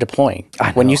developing, you're deploying.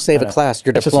 When you save a class,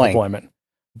 you're deploying. Just deployment.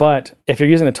 But if you're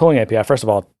using the tooling API, first of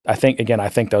all, I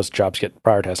think those jobs get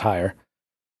prioritized higher.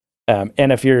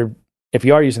 And if you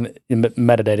are using the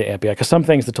metadata API, because some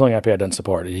things the tooling API doesn't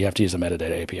support, you have to use the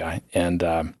metadata API. And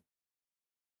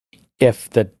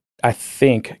I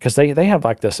think because they have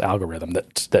like this algorithm that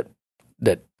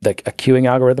a queuing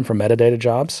algorithm for metadata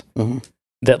jobs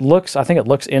that looks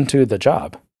into the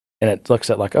job and it looks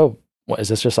at like, oh, is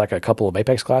this just like a couple of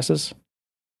Apex classes,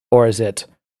 or is it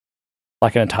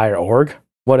like an entire org?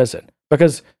 What is it?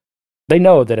 Because they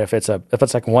know that if it's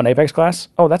like one Apex class,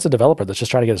 oh, that's a developer that's just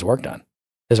trying to get his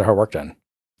or her work done.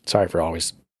 Sorry for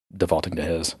always defaulting to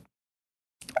his.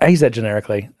 I use that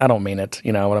generically. I don't mean it.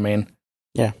 You know what I mean?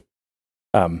 Yeah.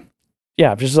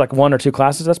 If it's just like one or two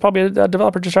classes, that's probably a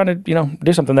developer just trying to,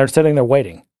 do something. They're sitting there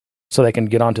waiting so they can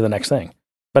get on to the next thing.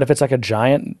 But if it's like a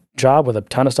giant job with a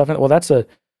ton of stuff in it, well, that's a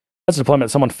deployment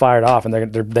that someone fired off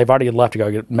and they've already left to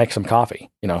go make some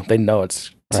coffee. They know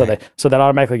it's right. So that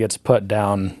automatically gets put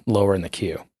down lower in the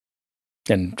queue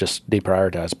and just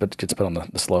deprioritized, but gets put on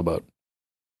the slow boat.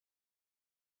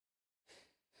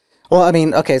 Well, I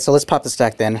mean, okay, so let's pop the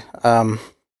stack then.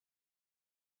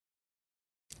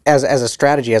 As a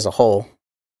strategy as a whole,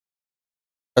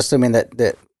 assuming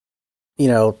that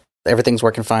everything's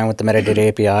working fine with the metadata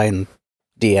API and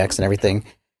DX and everything,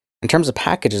 in terms of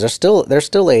packages, there's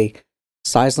still a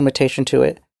size limitation to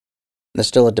it. There's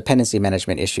still a dependency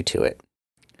management issue to it.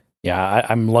 Yeah,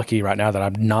 I'm lucky right now that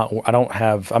I'm not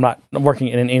working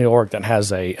in any org that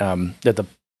has a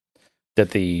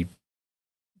that the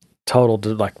total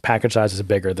like package size is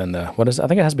bigger than I think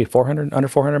it has to be 400 under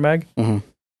 400 meg. Mm-hmm.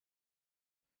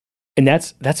 And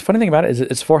that's the funny thing about it is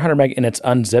it's 400 meg in its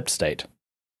unzipped state,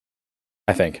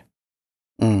 I think.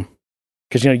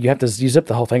 Because you zip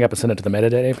the whole thing up and send it to the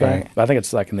metadata API. Right. I think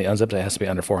it's like in the unzipped it has to be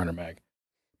under 400 meg.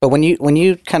 But when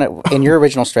you kind of in your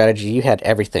original strategy, you had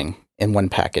everything in one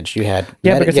package. You had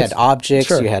you had objects,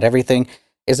 sure. You had everything.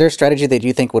 Is there a strategy that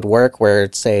you think would work where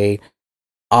it's say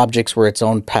objects were its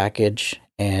own package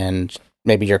and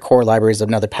maybe your core library is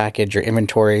another package, your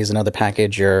inventory is another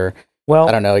package, your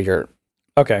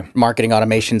marketing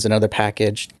automation's another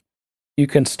package? You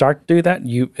can start to do that.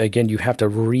 You have to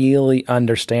really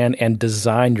understand and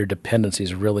design your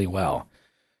dependencies really well.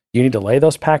 You need to lay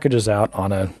those packages out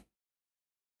on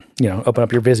open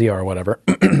up your Visio or whatever.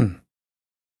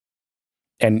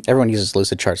 And everyone uses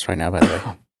Lucid Charts right now, by the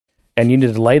way. And you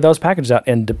need to lay those packages out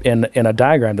in a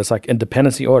diagram that's like in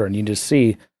dependency order, and you just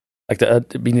see like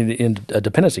in a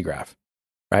dependency graph,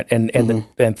 right?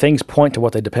 And things point to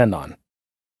what they depend on.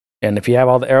 And if you have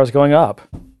all the arrows going up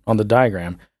on the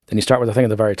diagram, then you start with the thing at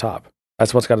the very top.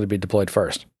 That's what's got to be deployed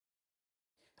first.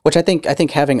 Which I think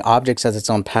having objects as its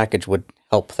own package would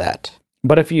help that.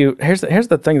 But if here's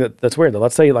the thing that's weird though.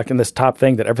 Let's say like in this top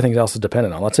thing that everything else is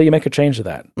dependent on. Let's say you make a change to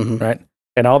that, right?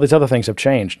 And all these other things have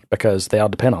changed because they all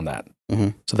depend on that.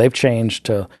 So they've changed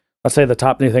to, let's say the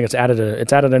top new thing, it's added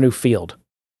a new field.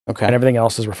 Okay. And everything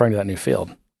else is referring to that new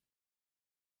field.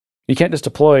 You can't just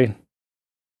deploy,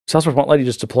 Salesforce won't let you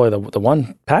just deploy the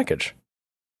one package.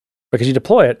 Because you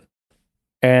deploy it,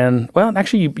 and well,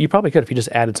 actually you probably could if you just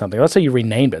added something. Let's say you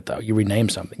renamed it though. You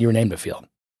renamed something. You renamed a field. You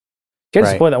can't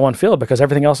just deploy that one field because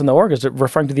everything else in the org is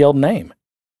referring to the old name.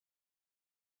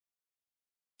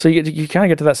 So you kind of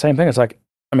get to that same thing. It's like,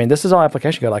 I mean, this is all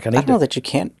application code. Like I don't know that you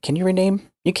can't. Can you rename?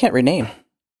 You can't rename.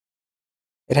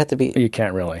 It had to be. You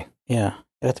can't really. Yeah,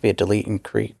 it had to be a delete and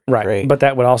create. Right, but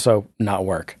that would also not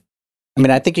work. I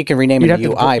mean, I think you can rename in the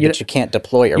UI, but you can't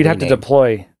deploy a rename. You'd have to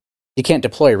deploy. You can't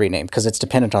deploy a rename because it's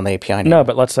dependent on the API name. No,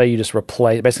 but let's say you just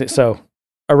replace basically. So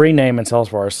a rename in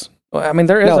Salesforce Well, I mean,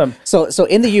 there is No, so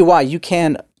in the UI, you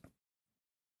can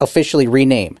officially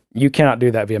rename, you cannot do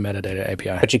that via metadata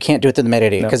API. but you can't do it through the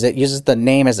metadata because it uses the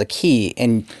name as a key,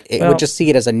 and it would just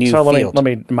see it as a new so field. let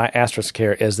me my asterisk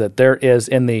here is that there's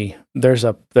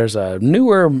a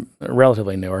newer,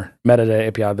 relatively newer metadata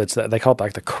API they call it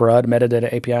like the CRUD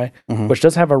metadata API, which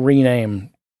does have a rename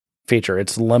feature.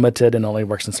 It's limited and only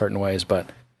works in certain ways, but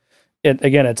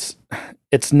it's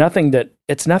nothing that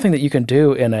you can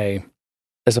do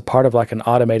as a part of like an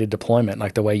automated deployment,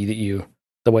 like the way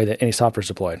that any software is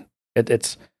deployed.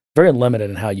 It's very limited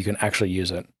in how you can actually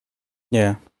use it.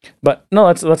 Yeah. But no,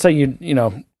 let's say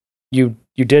you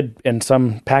did in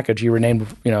some package you renamed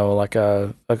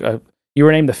you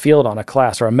renamed the field on a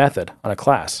class or a method on a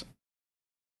class.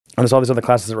 And there's all these other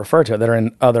classes that refer to it that are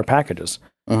in other packages.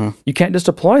 Mm-hmm. You can't just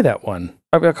deploy that one.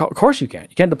 Of course you can't.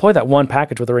 You can't deploy that one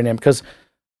package with a rename because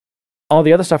all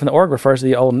the other stuff in the org refers to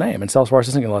the old name, and Salesforce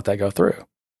isn't going to let that go through.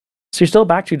 So you're still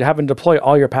back to having to deploy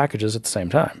all your packages at the same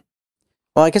time.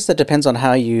 Well, I guess that depends on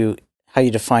how you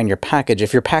define your package.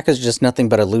 If your package is just nothing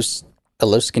but a loose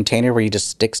container where you just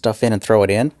stick stuff in and throw it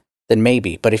in, then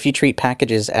maybe. But if you treat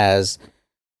packages as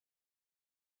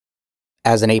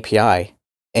an API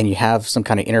and you have some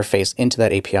kind of interface into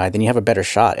that API, then you have a better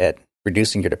shot at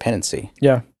reducing your dependency.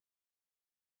 Yeah.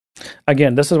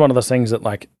 Again, this is one of those things that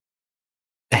like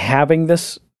having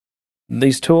these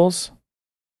tools.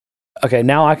 Okay,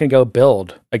 now I can go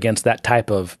build against that type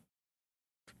of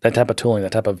tooling,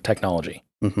 that type of technology.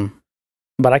 Mm-hmm.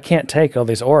 But I can't take all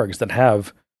these orgs that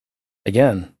have,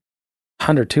 again,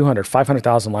 100, 200,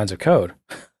 500,000 lines of code.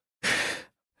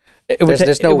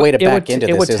 There's no way to back into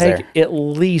this, is there? It would take at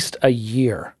least a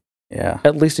year. Yeah.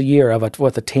 At least a year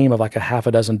with a team of like a half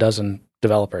a dozen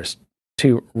developers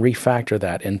to refactor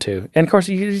that into. And of course,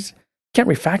 you just can't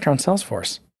refactor on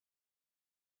Salesforce.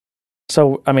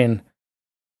 So, I mean,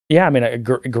 yeah, I mean, a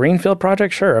greenfield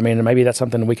project, sure. I mean, maybe that's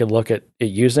something we could look at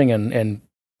using, and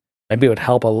maybe it would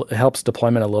helps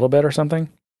deployment a little bit or something.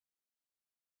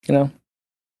 You know?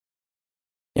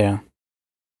 Yeah.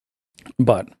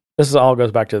 But this all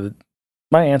goes back to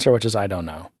my answer, which is I don't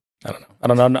know. I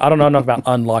don't know enough about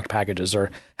unlocked packages or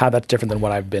how that's different than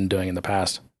what I've been doing in the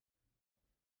past.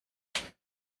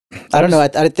 I don't know.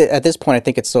 At this point, I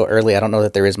think it's so early. I don't know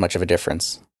that there is much of a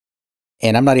difference,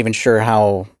 and I'm not even sure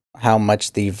how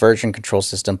much the version control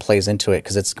system plays into it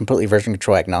because it's completely version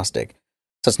control agnostic.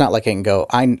 So it's not like it can go.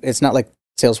 It's not like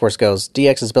Salesforce goes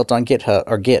DX is built on GitHub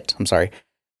or Git. I'm sorry,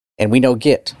 and we know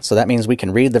Git, so that means we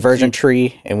can read the version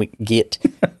tree and we get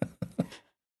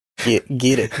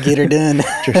her done.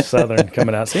 Your Southern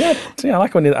coming out. See, I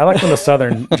like when the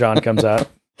Southern John comes out.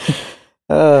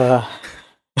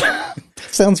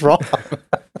 Sounds wrong.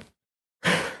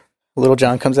 Little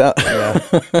John comes out. Yeah.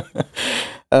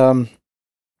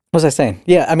 What was I saying?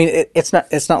 Yeah, I mean, it's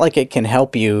not like it can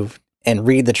help you and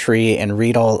read the tree and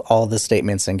read all the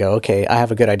statements and go, okay, I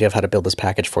have a good idea of how to build this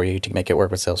package for you to make it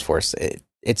work with Salesforce.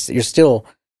 It's still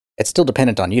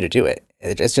dependent on you to do it.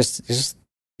 It's just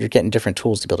you're getting different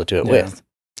tools to be able to do it with.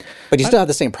 But you still have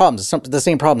the same problems. The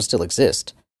same problems still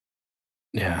exist.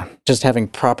 Yeah. Just having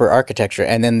proper architecture.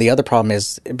 And then the other problem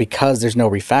is because there's no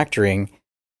refactoring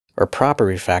or proper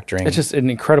refactoring. It's just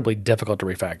incredibly difficult to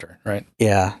refactor, right?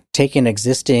 Yeah. Take an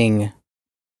existing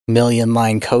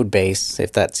million-line code base,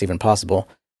 if that's even possible,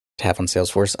 to have on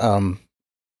Salesforce.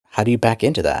 How do you back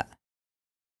into that?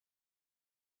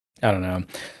 I don't know.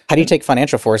 How do you take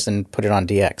Financial Force and put it on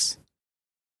DX?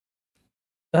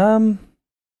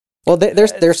 Well,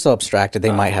 they're so abstracted.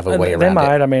 They might have a way around it. They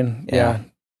might. I mean, yeah.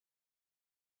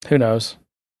 Who knows?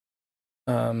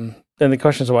 Then the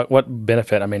question is, what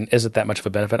benefit? I mean, is it that much of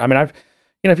a benefit? I mean,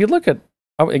 if you look at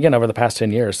again over the past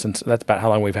 10 years, since that's about how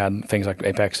long we've had things like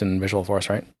Apex and Visualforce,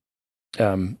 right?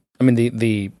 I mean,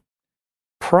 the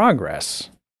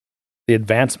progress, the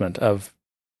advancement of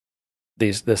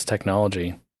this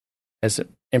technology has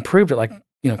improved at like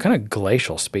kind of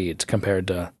glacial speeds compared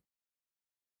to.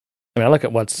 I mean, I look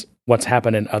at what's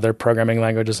happened in other programming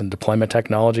languages and deployment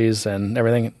technologies and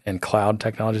everything and cloud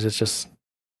technologies. It's just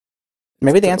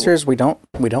maybe the answer is we don't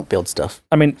build stuff.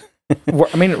 I mean,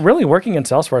 really working in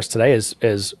Salesforce today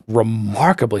is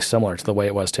remarkably similar to the way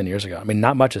it was 10 years ago. I mean,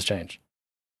 not much has changed.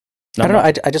 I don't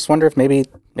know. I just wonder if maybe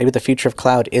the future of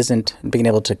cloud isn't being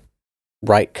able to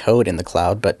write code in the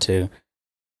cloud, but to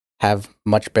have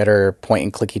much better point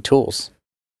and clicky tools,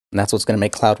 and that's what's going to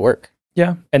make cloud work.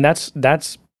 Yeah, and that's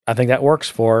I think that works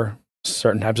for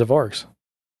certain types of orgs.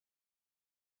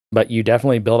 But you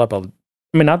definitely build up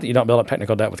not that you don't build up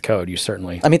technical debt with code. You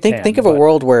certainly. I mean, think of a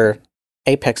world where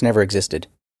Apex never existed,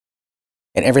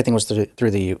 and everything was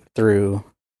through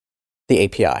the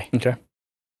API. Okay.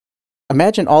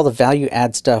 imagine all the value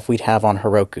add stuff we'd have on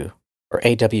Heroku or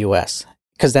AWS,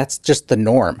 because that's just the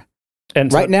norm.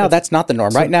 And right now, that's not the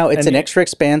norm. Right now, it's an extra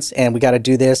expense, and we got to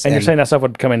do this. And you're saying that stuff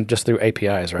would come in just through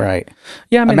APIs, right? Right.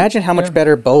 Yeah. I mean, imagine how much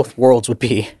better both worlds would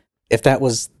be if that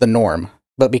was the norm.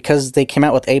 But because they came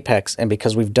out with Apex, and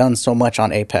because we've done so much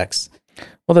on Apex.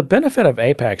 Well, the benefit of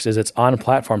Apex is it's on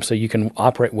platform, so you can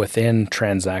operate within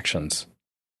transactions.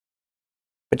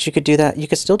 But you could do that. You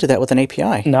could still do that with an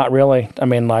API. Not really. I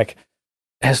mean, like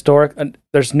historic.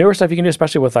 There's newer stuff you can do,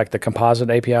 especially with like the composite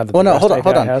API. That well, no, hold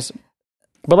on. Has.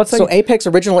 But let's say so Apex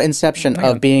original inception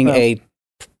of being a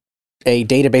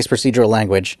database procedural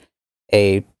language,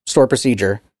 a store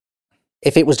procedure.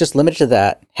 If it was just limited to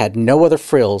that, had no other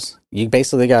frills, you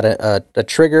basically got a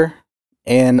trigger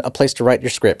and a place to write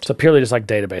your script. So purely just like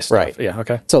database stuff. Right. Yeah.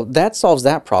 Okay. So that solves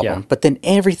that problem. Yeah. But then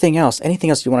anything else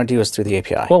you want to do is through the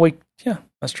API. Well,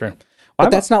 that's true.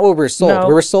 But that's not what we were sold. No.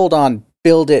 We were sold on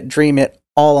build it, dream it,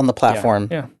 all on the platform.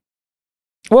 Yeah.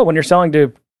 Well, when you're selling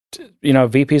to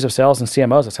VPs of sales and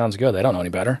CMOs, it sounds good. They don't know any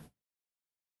better.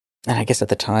 And I guess at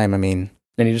the time, I mean,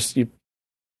 then you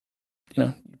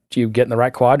get in the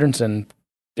right quadrants and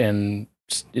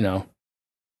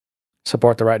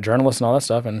support the right journalists and all that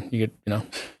stuff, and you get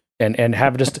and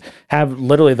have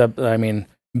literally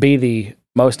be the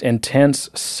most intense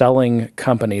selling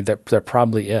company that there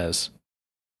probably is,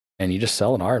 and you just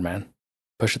sell it hard, man.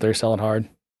 Push it through, sell it hard.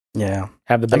 Yeah,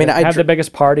 have the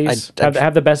biggest parties,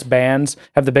 have the best bands,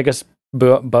 have the biggest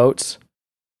boats,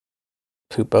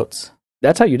 poop boats.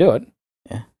 That's how you do it.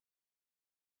 Yeah.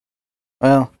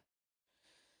 Well,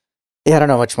 yeah, I don't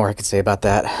know much more I could say about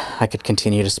that. I could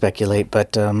continue to speculate,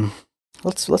 but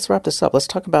let's wrap this up. Let's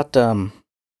talk about the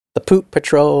Poop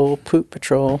Patrol. Have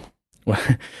you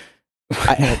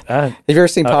ever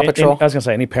seen Paw Patrol? I was going to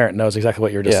say, any parent knows exactly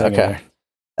what you're just saying. Okay.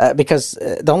 Because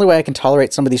the only way I can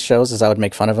tolerate some of these shows is I would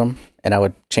make fun of them, and I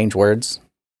would change words,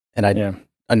 and I'd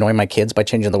annoy my kids by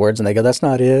changing the words, and they go, that's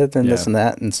not it, and this and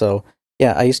that. And so,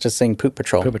 I used to sing Poop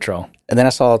Patrol. Poop Patrol. And then I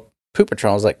saw Poop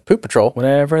Patrol. I was like, Poop Patrol.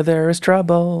 Whenever there is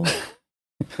trouble.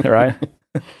 Right?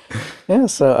 Yeah,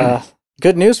 so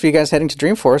good news for you guys heading to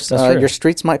Dreamforce. Your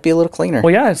streets might be a little cleaner.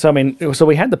 Well, yeah. So,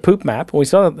 we had the poop map. We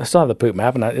still have the poop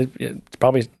map, and it's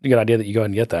probably a good idea that you go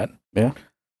ahead and get that. Yeah.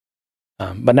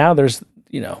 But now there's,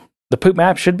 the poop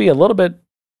map should be a little bit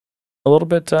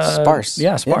sparse.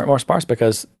 Yeah, more sparse,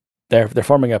 because they're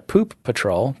forming a poop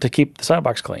patrol to keep the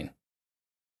sidewalks clean.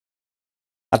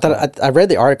 I thought I read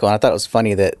the article, and I thought it was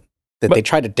funny that they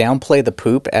tried to downplay the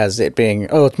poop as it being,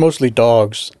 it's mostly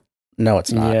dogs. No,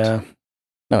 it's not. Yeah.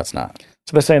 No, it's not.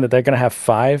 So they're saying that they're going to have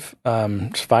five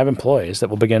employees that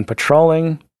will begin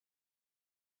patrolling.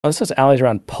 Oh, this says alleys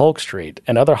around Polk Street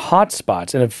and other hot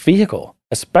spots in a vehicle,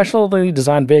 a specially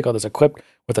designed vehicle that's equipped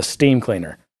with a steam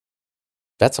cleaner.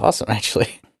 That's awesome,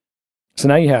 actually. So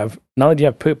now not only do you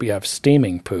have poop, but you have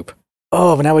steaming poop.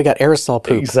 Oh, but now we got aerosol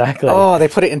poop. Exactly. Oh, they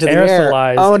put it into the air.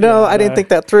 Oh, no, I didn't think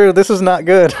that through. This is not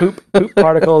good. Poop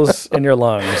particles in your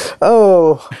lungs.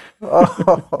 Oh.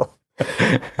 All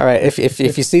right, if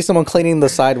you see someone cleaning the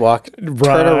sidewalk,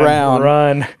 turn around.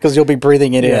 Run. Because you'll be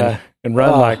breathing it in.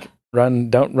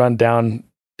 And don't run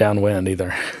downwind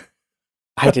either.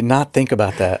 I did not think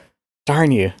about that.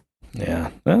 Darn you.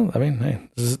 Yeah. Well, hey,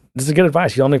 this is good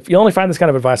advice. You only find this kind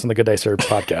of advice on the Good Day Sir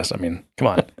podcast. Come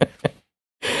on.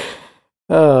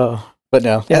 Oh, but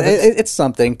no, it's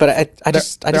something. But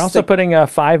they're also putting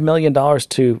 $5 million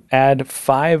to add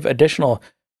 5 additional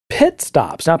pit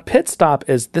stops. Now, pit stop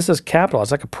is capital.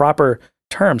 It's like a proper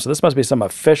term. So this must be some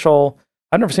official.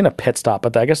 I've never seen a pit stop,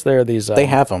 but I guess there are these. They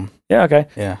have them. Yeah. Okay.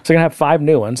 Yeah. So you're gonna have 5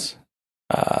 new ones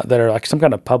that are like some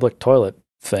kind of public toilet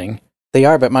thing. They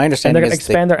are, but my understanding is they're going to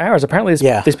expand their hours. Apparently,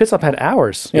 these pit stop had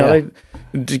hours.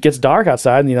 It gets dark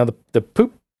outside, and the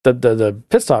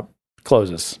pit stop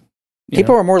closes.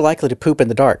 People are more likely to poop in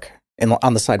the dark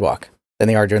on the sidewalk than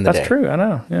they are during the day. That's true. I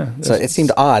know. Yeah. So it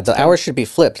seemed odd. The hours should be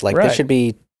flipped. Like they should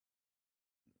be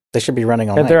running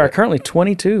all night. There are currently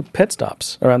 22 pit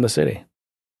stops around the city.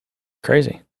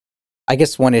 Crazy. I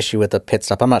guess one issue with the pit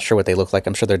stop, I'm not sure what they look like.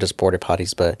 I'm sure they're just porta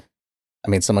potties, but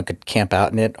someone could camp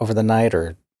out in it over the night,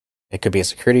 or it could be a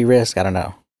security risk. I don't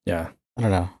know. Yeah. I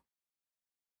don't know.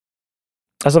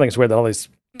 I still think it's weird that all these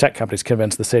tech companies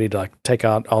convinced the city to take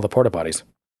out all the porta potties.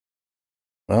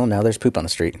 Well, now there's poop on the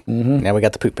street. Mm-hmm. Now we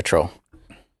got the poop patrol.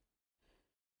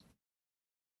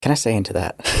 Can I say into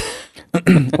that?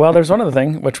 Well, there's one other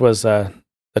thing, which was this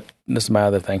is my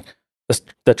other thing.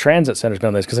 The transit center's been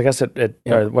on this because I guess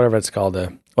or whatever it's called.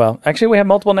 Well, actually, we have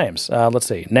multiple names. Let's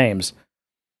see names.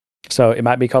 So it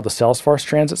might be called the Salesforce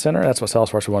Transit Center. That's what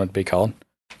Salesforce would want it to be called.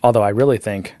 Although I really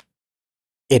think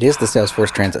It is the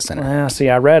Salesforce Transit Center. See,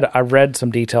 I read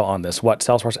some detail on this. What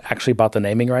Salesforce actually bought the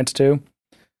naming rights to,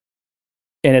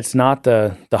 and it's not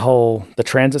the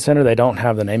transit center. They don't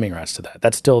have the naming rights to that.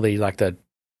 That's still the It's the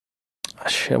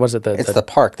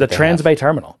park. The Transbay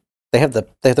Terminal. They have the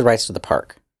rights to the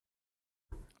park.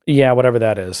 Yeah, whatever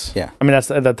that is. Yeah. I mean, that's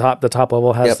the top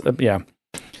level has, yeah.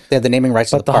 They have the naming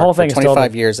rights to the park whole thing for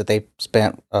 25 years that they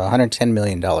spent $110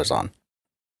 million on.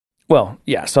 Well,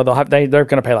 yeah, so they're going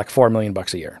to pay like $4 million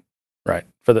a year, right?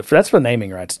 That's for the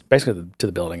naming rights, basically to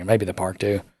the building and maybe the park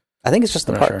too. I think it's just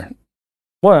the park. Sure.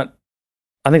 Well,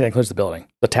 I think that includes the building,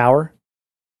 the tower.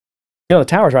 The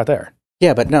tower's right there.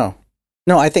 Yeah, but no,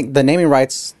 I think the naming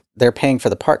rights they're paying for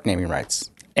the park naming rights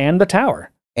and the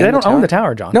tower. They don't own the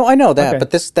tower, John. No, I know that,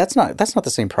 but that's not the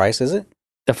same price, is it?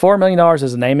 The $4 million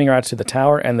is the naming rights to the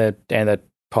tower and the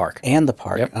park. And the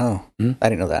park. Yep. Oh, I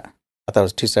didn't know that. I thought it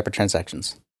was two separate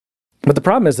transactions. But the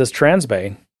problem is this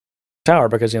Transbay Tower,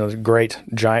 because the great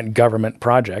giant government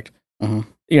project.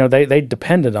 Mm-hmm. They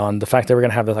depended on the fact they were going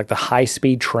to have the high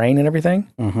speed train and everything.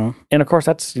 Mm-hmm. And of course,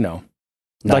 that's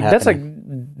that's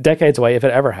like decades away if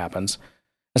it ever happens.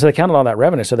 And so they counted all that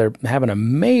revenue, so they're having a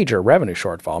major revenue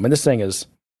shortfall. I mean, this thing is.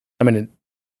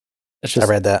 It's just, I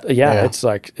read that. Yeah, it's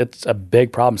a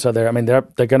big problem. So they're going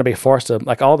to be forced to,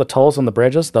 like, all the tolls on the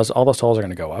bridges. All those tolls are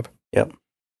going to go up. Yep.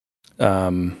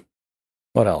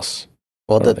 What else?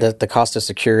 Well, the cost of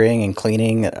securing and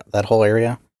cleaning that whole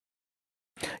area.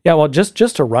 Yeah, well,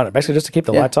 just to run it, basically just to keep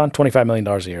the lights on, $25 million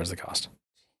a year is the cost.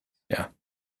 Yeah.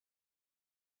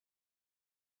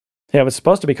 Yeah, it was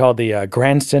supposed to be called the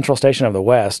Grand Central Station of the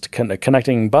West,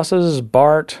 connecting buses,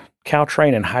 BART,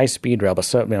 Caltrain, and high speed rail.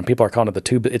 But people are calling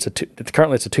it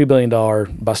currently it's a $2 billion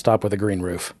bus stop with a green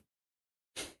roof.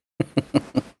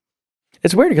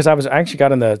 It's weird because I actually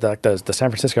got in the San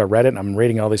Francisco Reddit, and I'm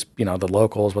reading all these the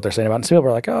locals what they're saying about it. And some people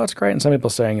are like, oh, it's great, and some people are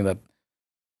saying that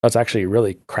it's actually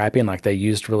really crappy, and like they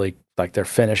used really like their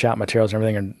finish out materials and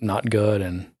everything are not good.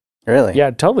 And really,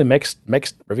 yeah, totally mixed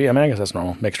review. I mean, I guess that's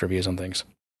normal, mixed reviews on things.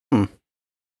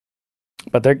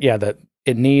 But that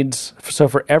it needs, so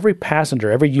for every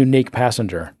unique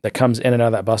passenger that comes in and out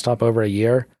of that bus stop over a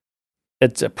year,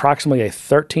 it's approximately a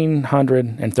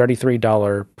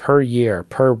 $1,333 per year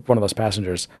per one of those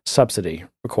passengers subsidy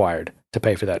required to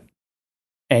pay for that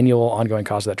annual ongoing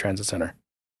cost of that transit center.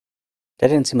 That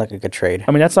didn't seem like a good trade.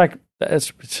 I mean, it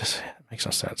makes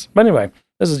no sense. But anyway,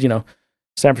 this is,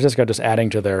 San Francisco just adding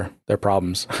to their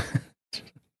problems.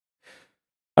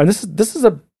 I mean, this is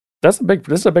a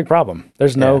big problem.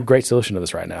 There's no great solution to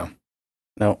this right now.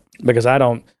 No. Because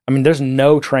there's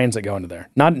no trains that go into there.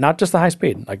 Not just the high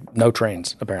speed, like no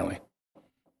trains, apparently.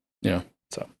 So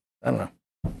I don't know.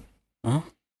 Uh-huh.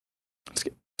 It's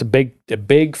a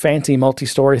big fancy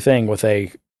multi-story thing with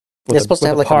a it's supposed to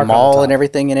have like a mall and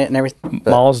everything in it and everything.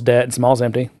 Mall's dead. Mall's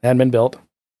empty. It hadn't been built.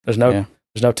 There's no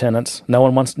tenants. No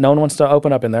one wants to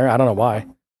open up in there. I don't know why.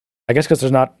 I guess because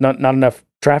there's not enough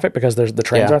traffic because the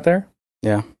trains aren't there.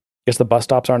 Yeah. I guess the bus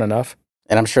stops aren't enough.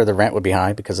 And I'm sure the rent would be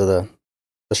high because of the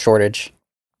shortage.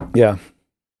 Yeah.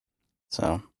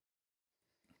 So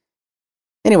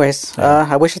anyways,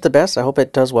 I wish it the best. I hope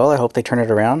it does well. I hope they turn it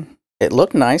around. It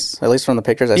looked nice, at least from the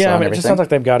pictures I saw and everything. It just sounds like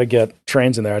they've got to get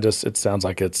trains in there. It sounds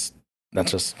like that's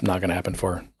just not going to happen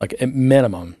for like a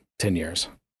minimum 10 years.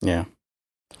 Yeah.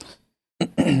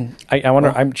 I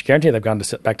wonder. I'm guaranteed they've gone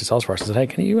back to Salesforce and said, "Hey,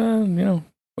 can you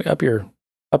up your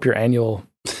annual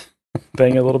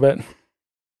thing a little bit?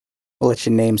 We'll let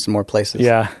you name some more places."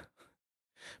 Yeah.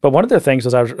 But one of the things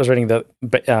was I was reading that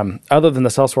other than the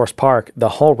Salesforce Park, the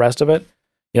whole rest of it,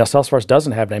 Salesforce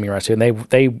doesn't have naming rights to it, and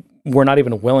they were not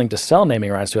even willing to sell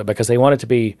naming rights to it because they want it to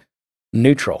be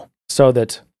neutral. So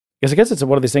that, because I guess it's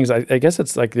one of these things. I guess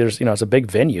it's like there's it's a big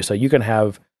venue, so you can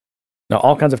have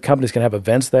all kinds of companies can have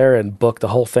events there and book the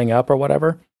whole thing up or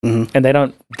whatever, and they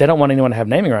don't want anyone to have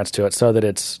naming rights to it so that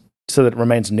it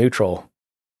remains neutral,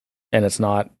 and it's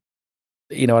not,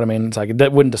 you know what I mean? It's like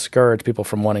that wouldn't discourage people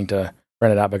from wanting to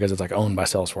rent it out because it's like owned by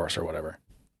Salesforce or whatever.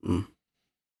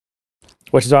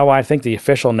 Which is why I think the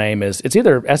official name it's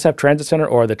either SF Transit Center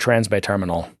or the Transbay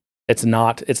Terminal. It's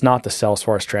not the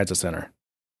Salesforce Transit Center.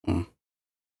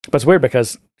 But it's weird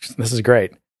because this is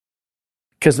great.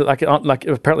 Because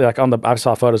apparently I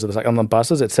saw photos of this, like on the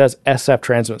buses, it says SF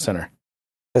Transit Center.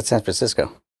 That's San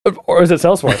Francisco. Or is it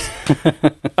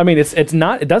Salesforce? I mean,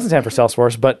 it doesn't stand for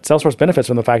Salesforce, but Salesforce benefits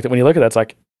from the fact that when you look at that, it's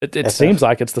like, it seems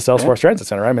like it's the Salesforce Transit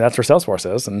Center. I mean, that's where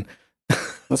Salesforce is. And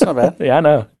that's not bad. Yeah, I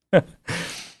know.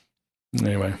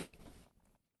 Anyway.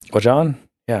 Well, John,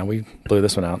 we blew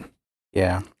this one out.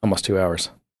 Yeah. Almost 2 hours.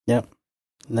 Yep.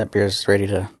 And that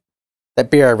that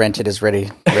beer I rented is ready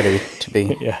to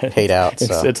be paid out.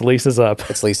 Its lease is up.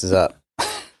 Its lease is up.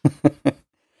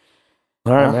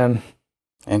 All right, man.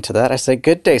 And to that, I say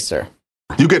good day, sir.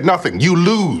 You get nothing. You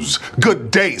lose.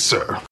 Good day, sir.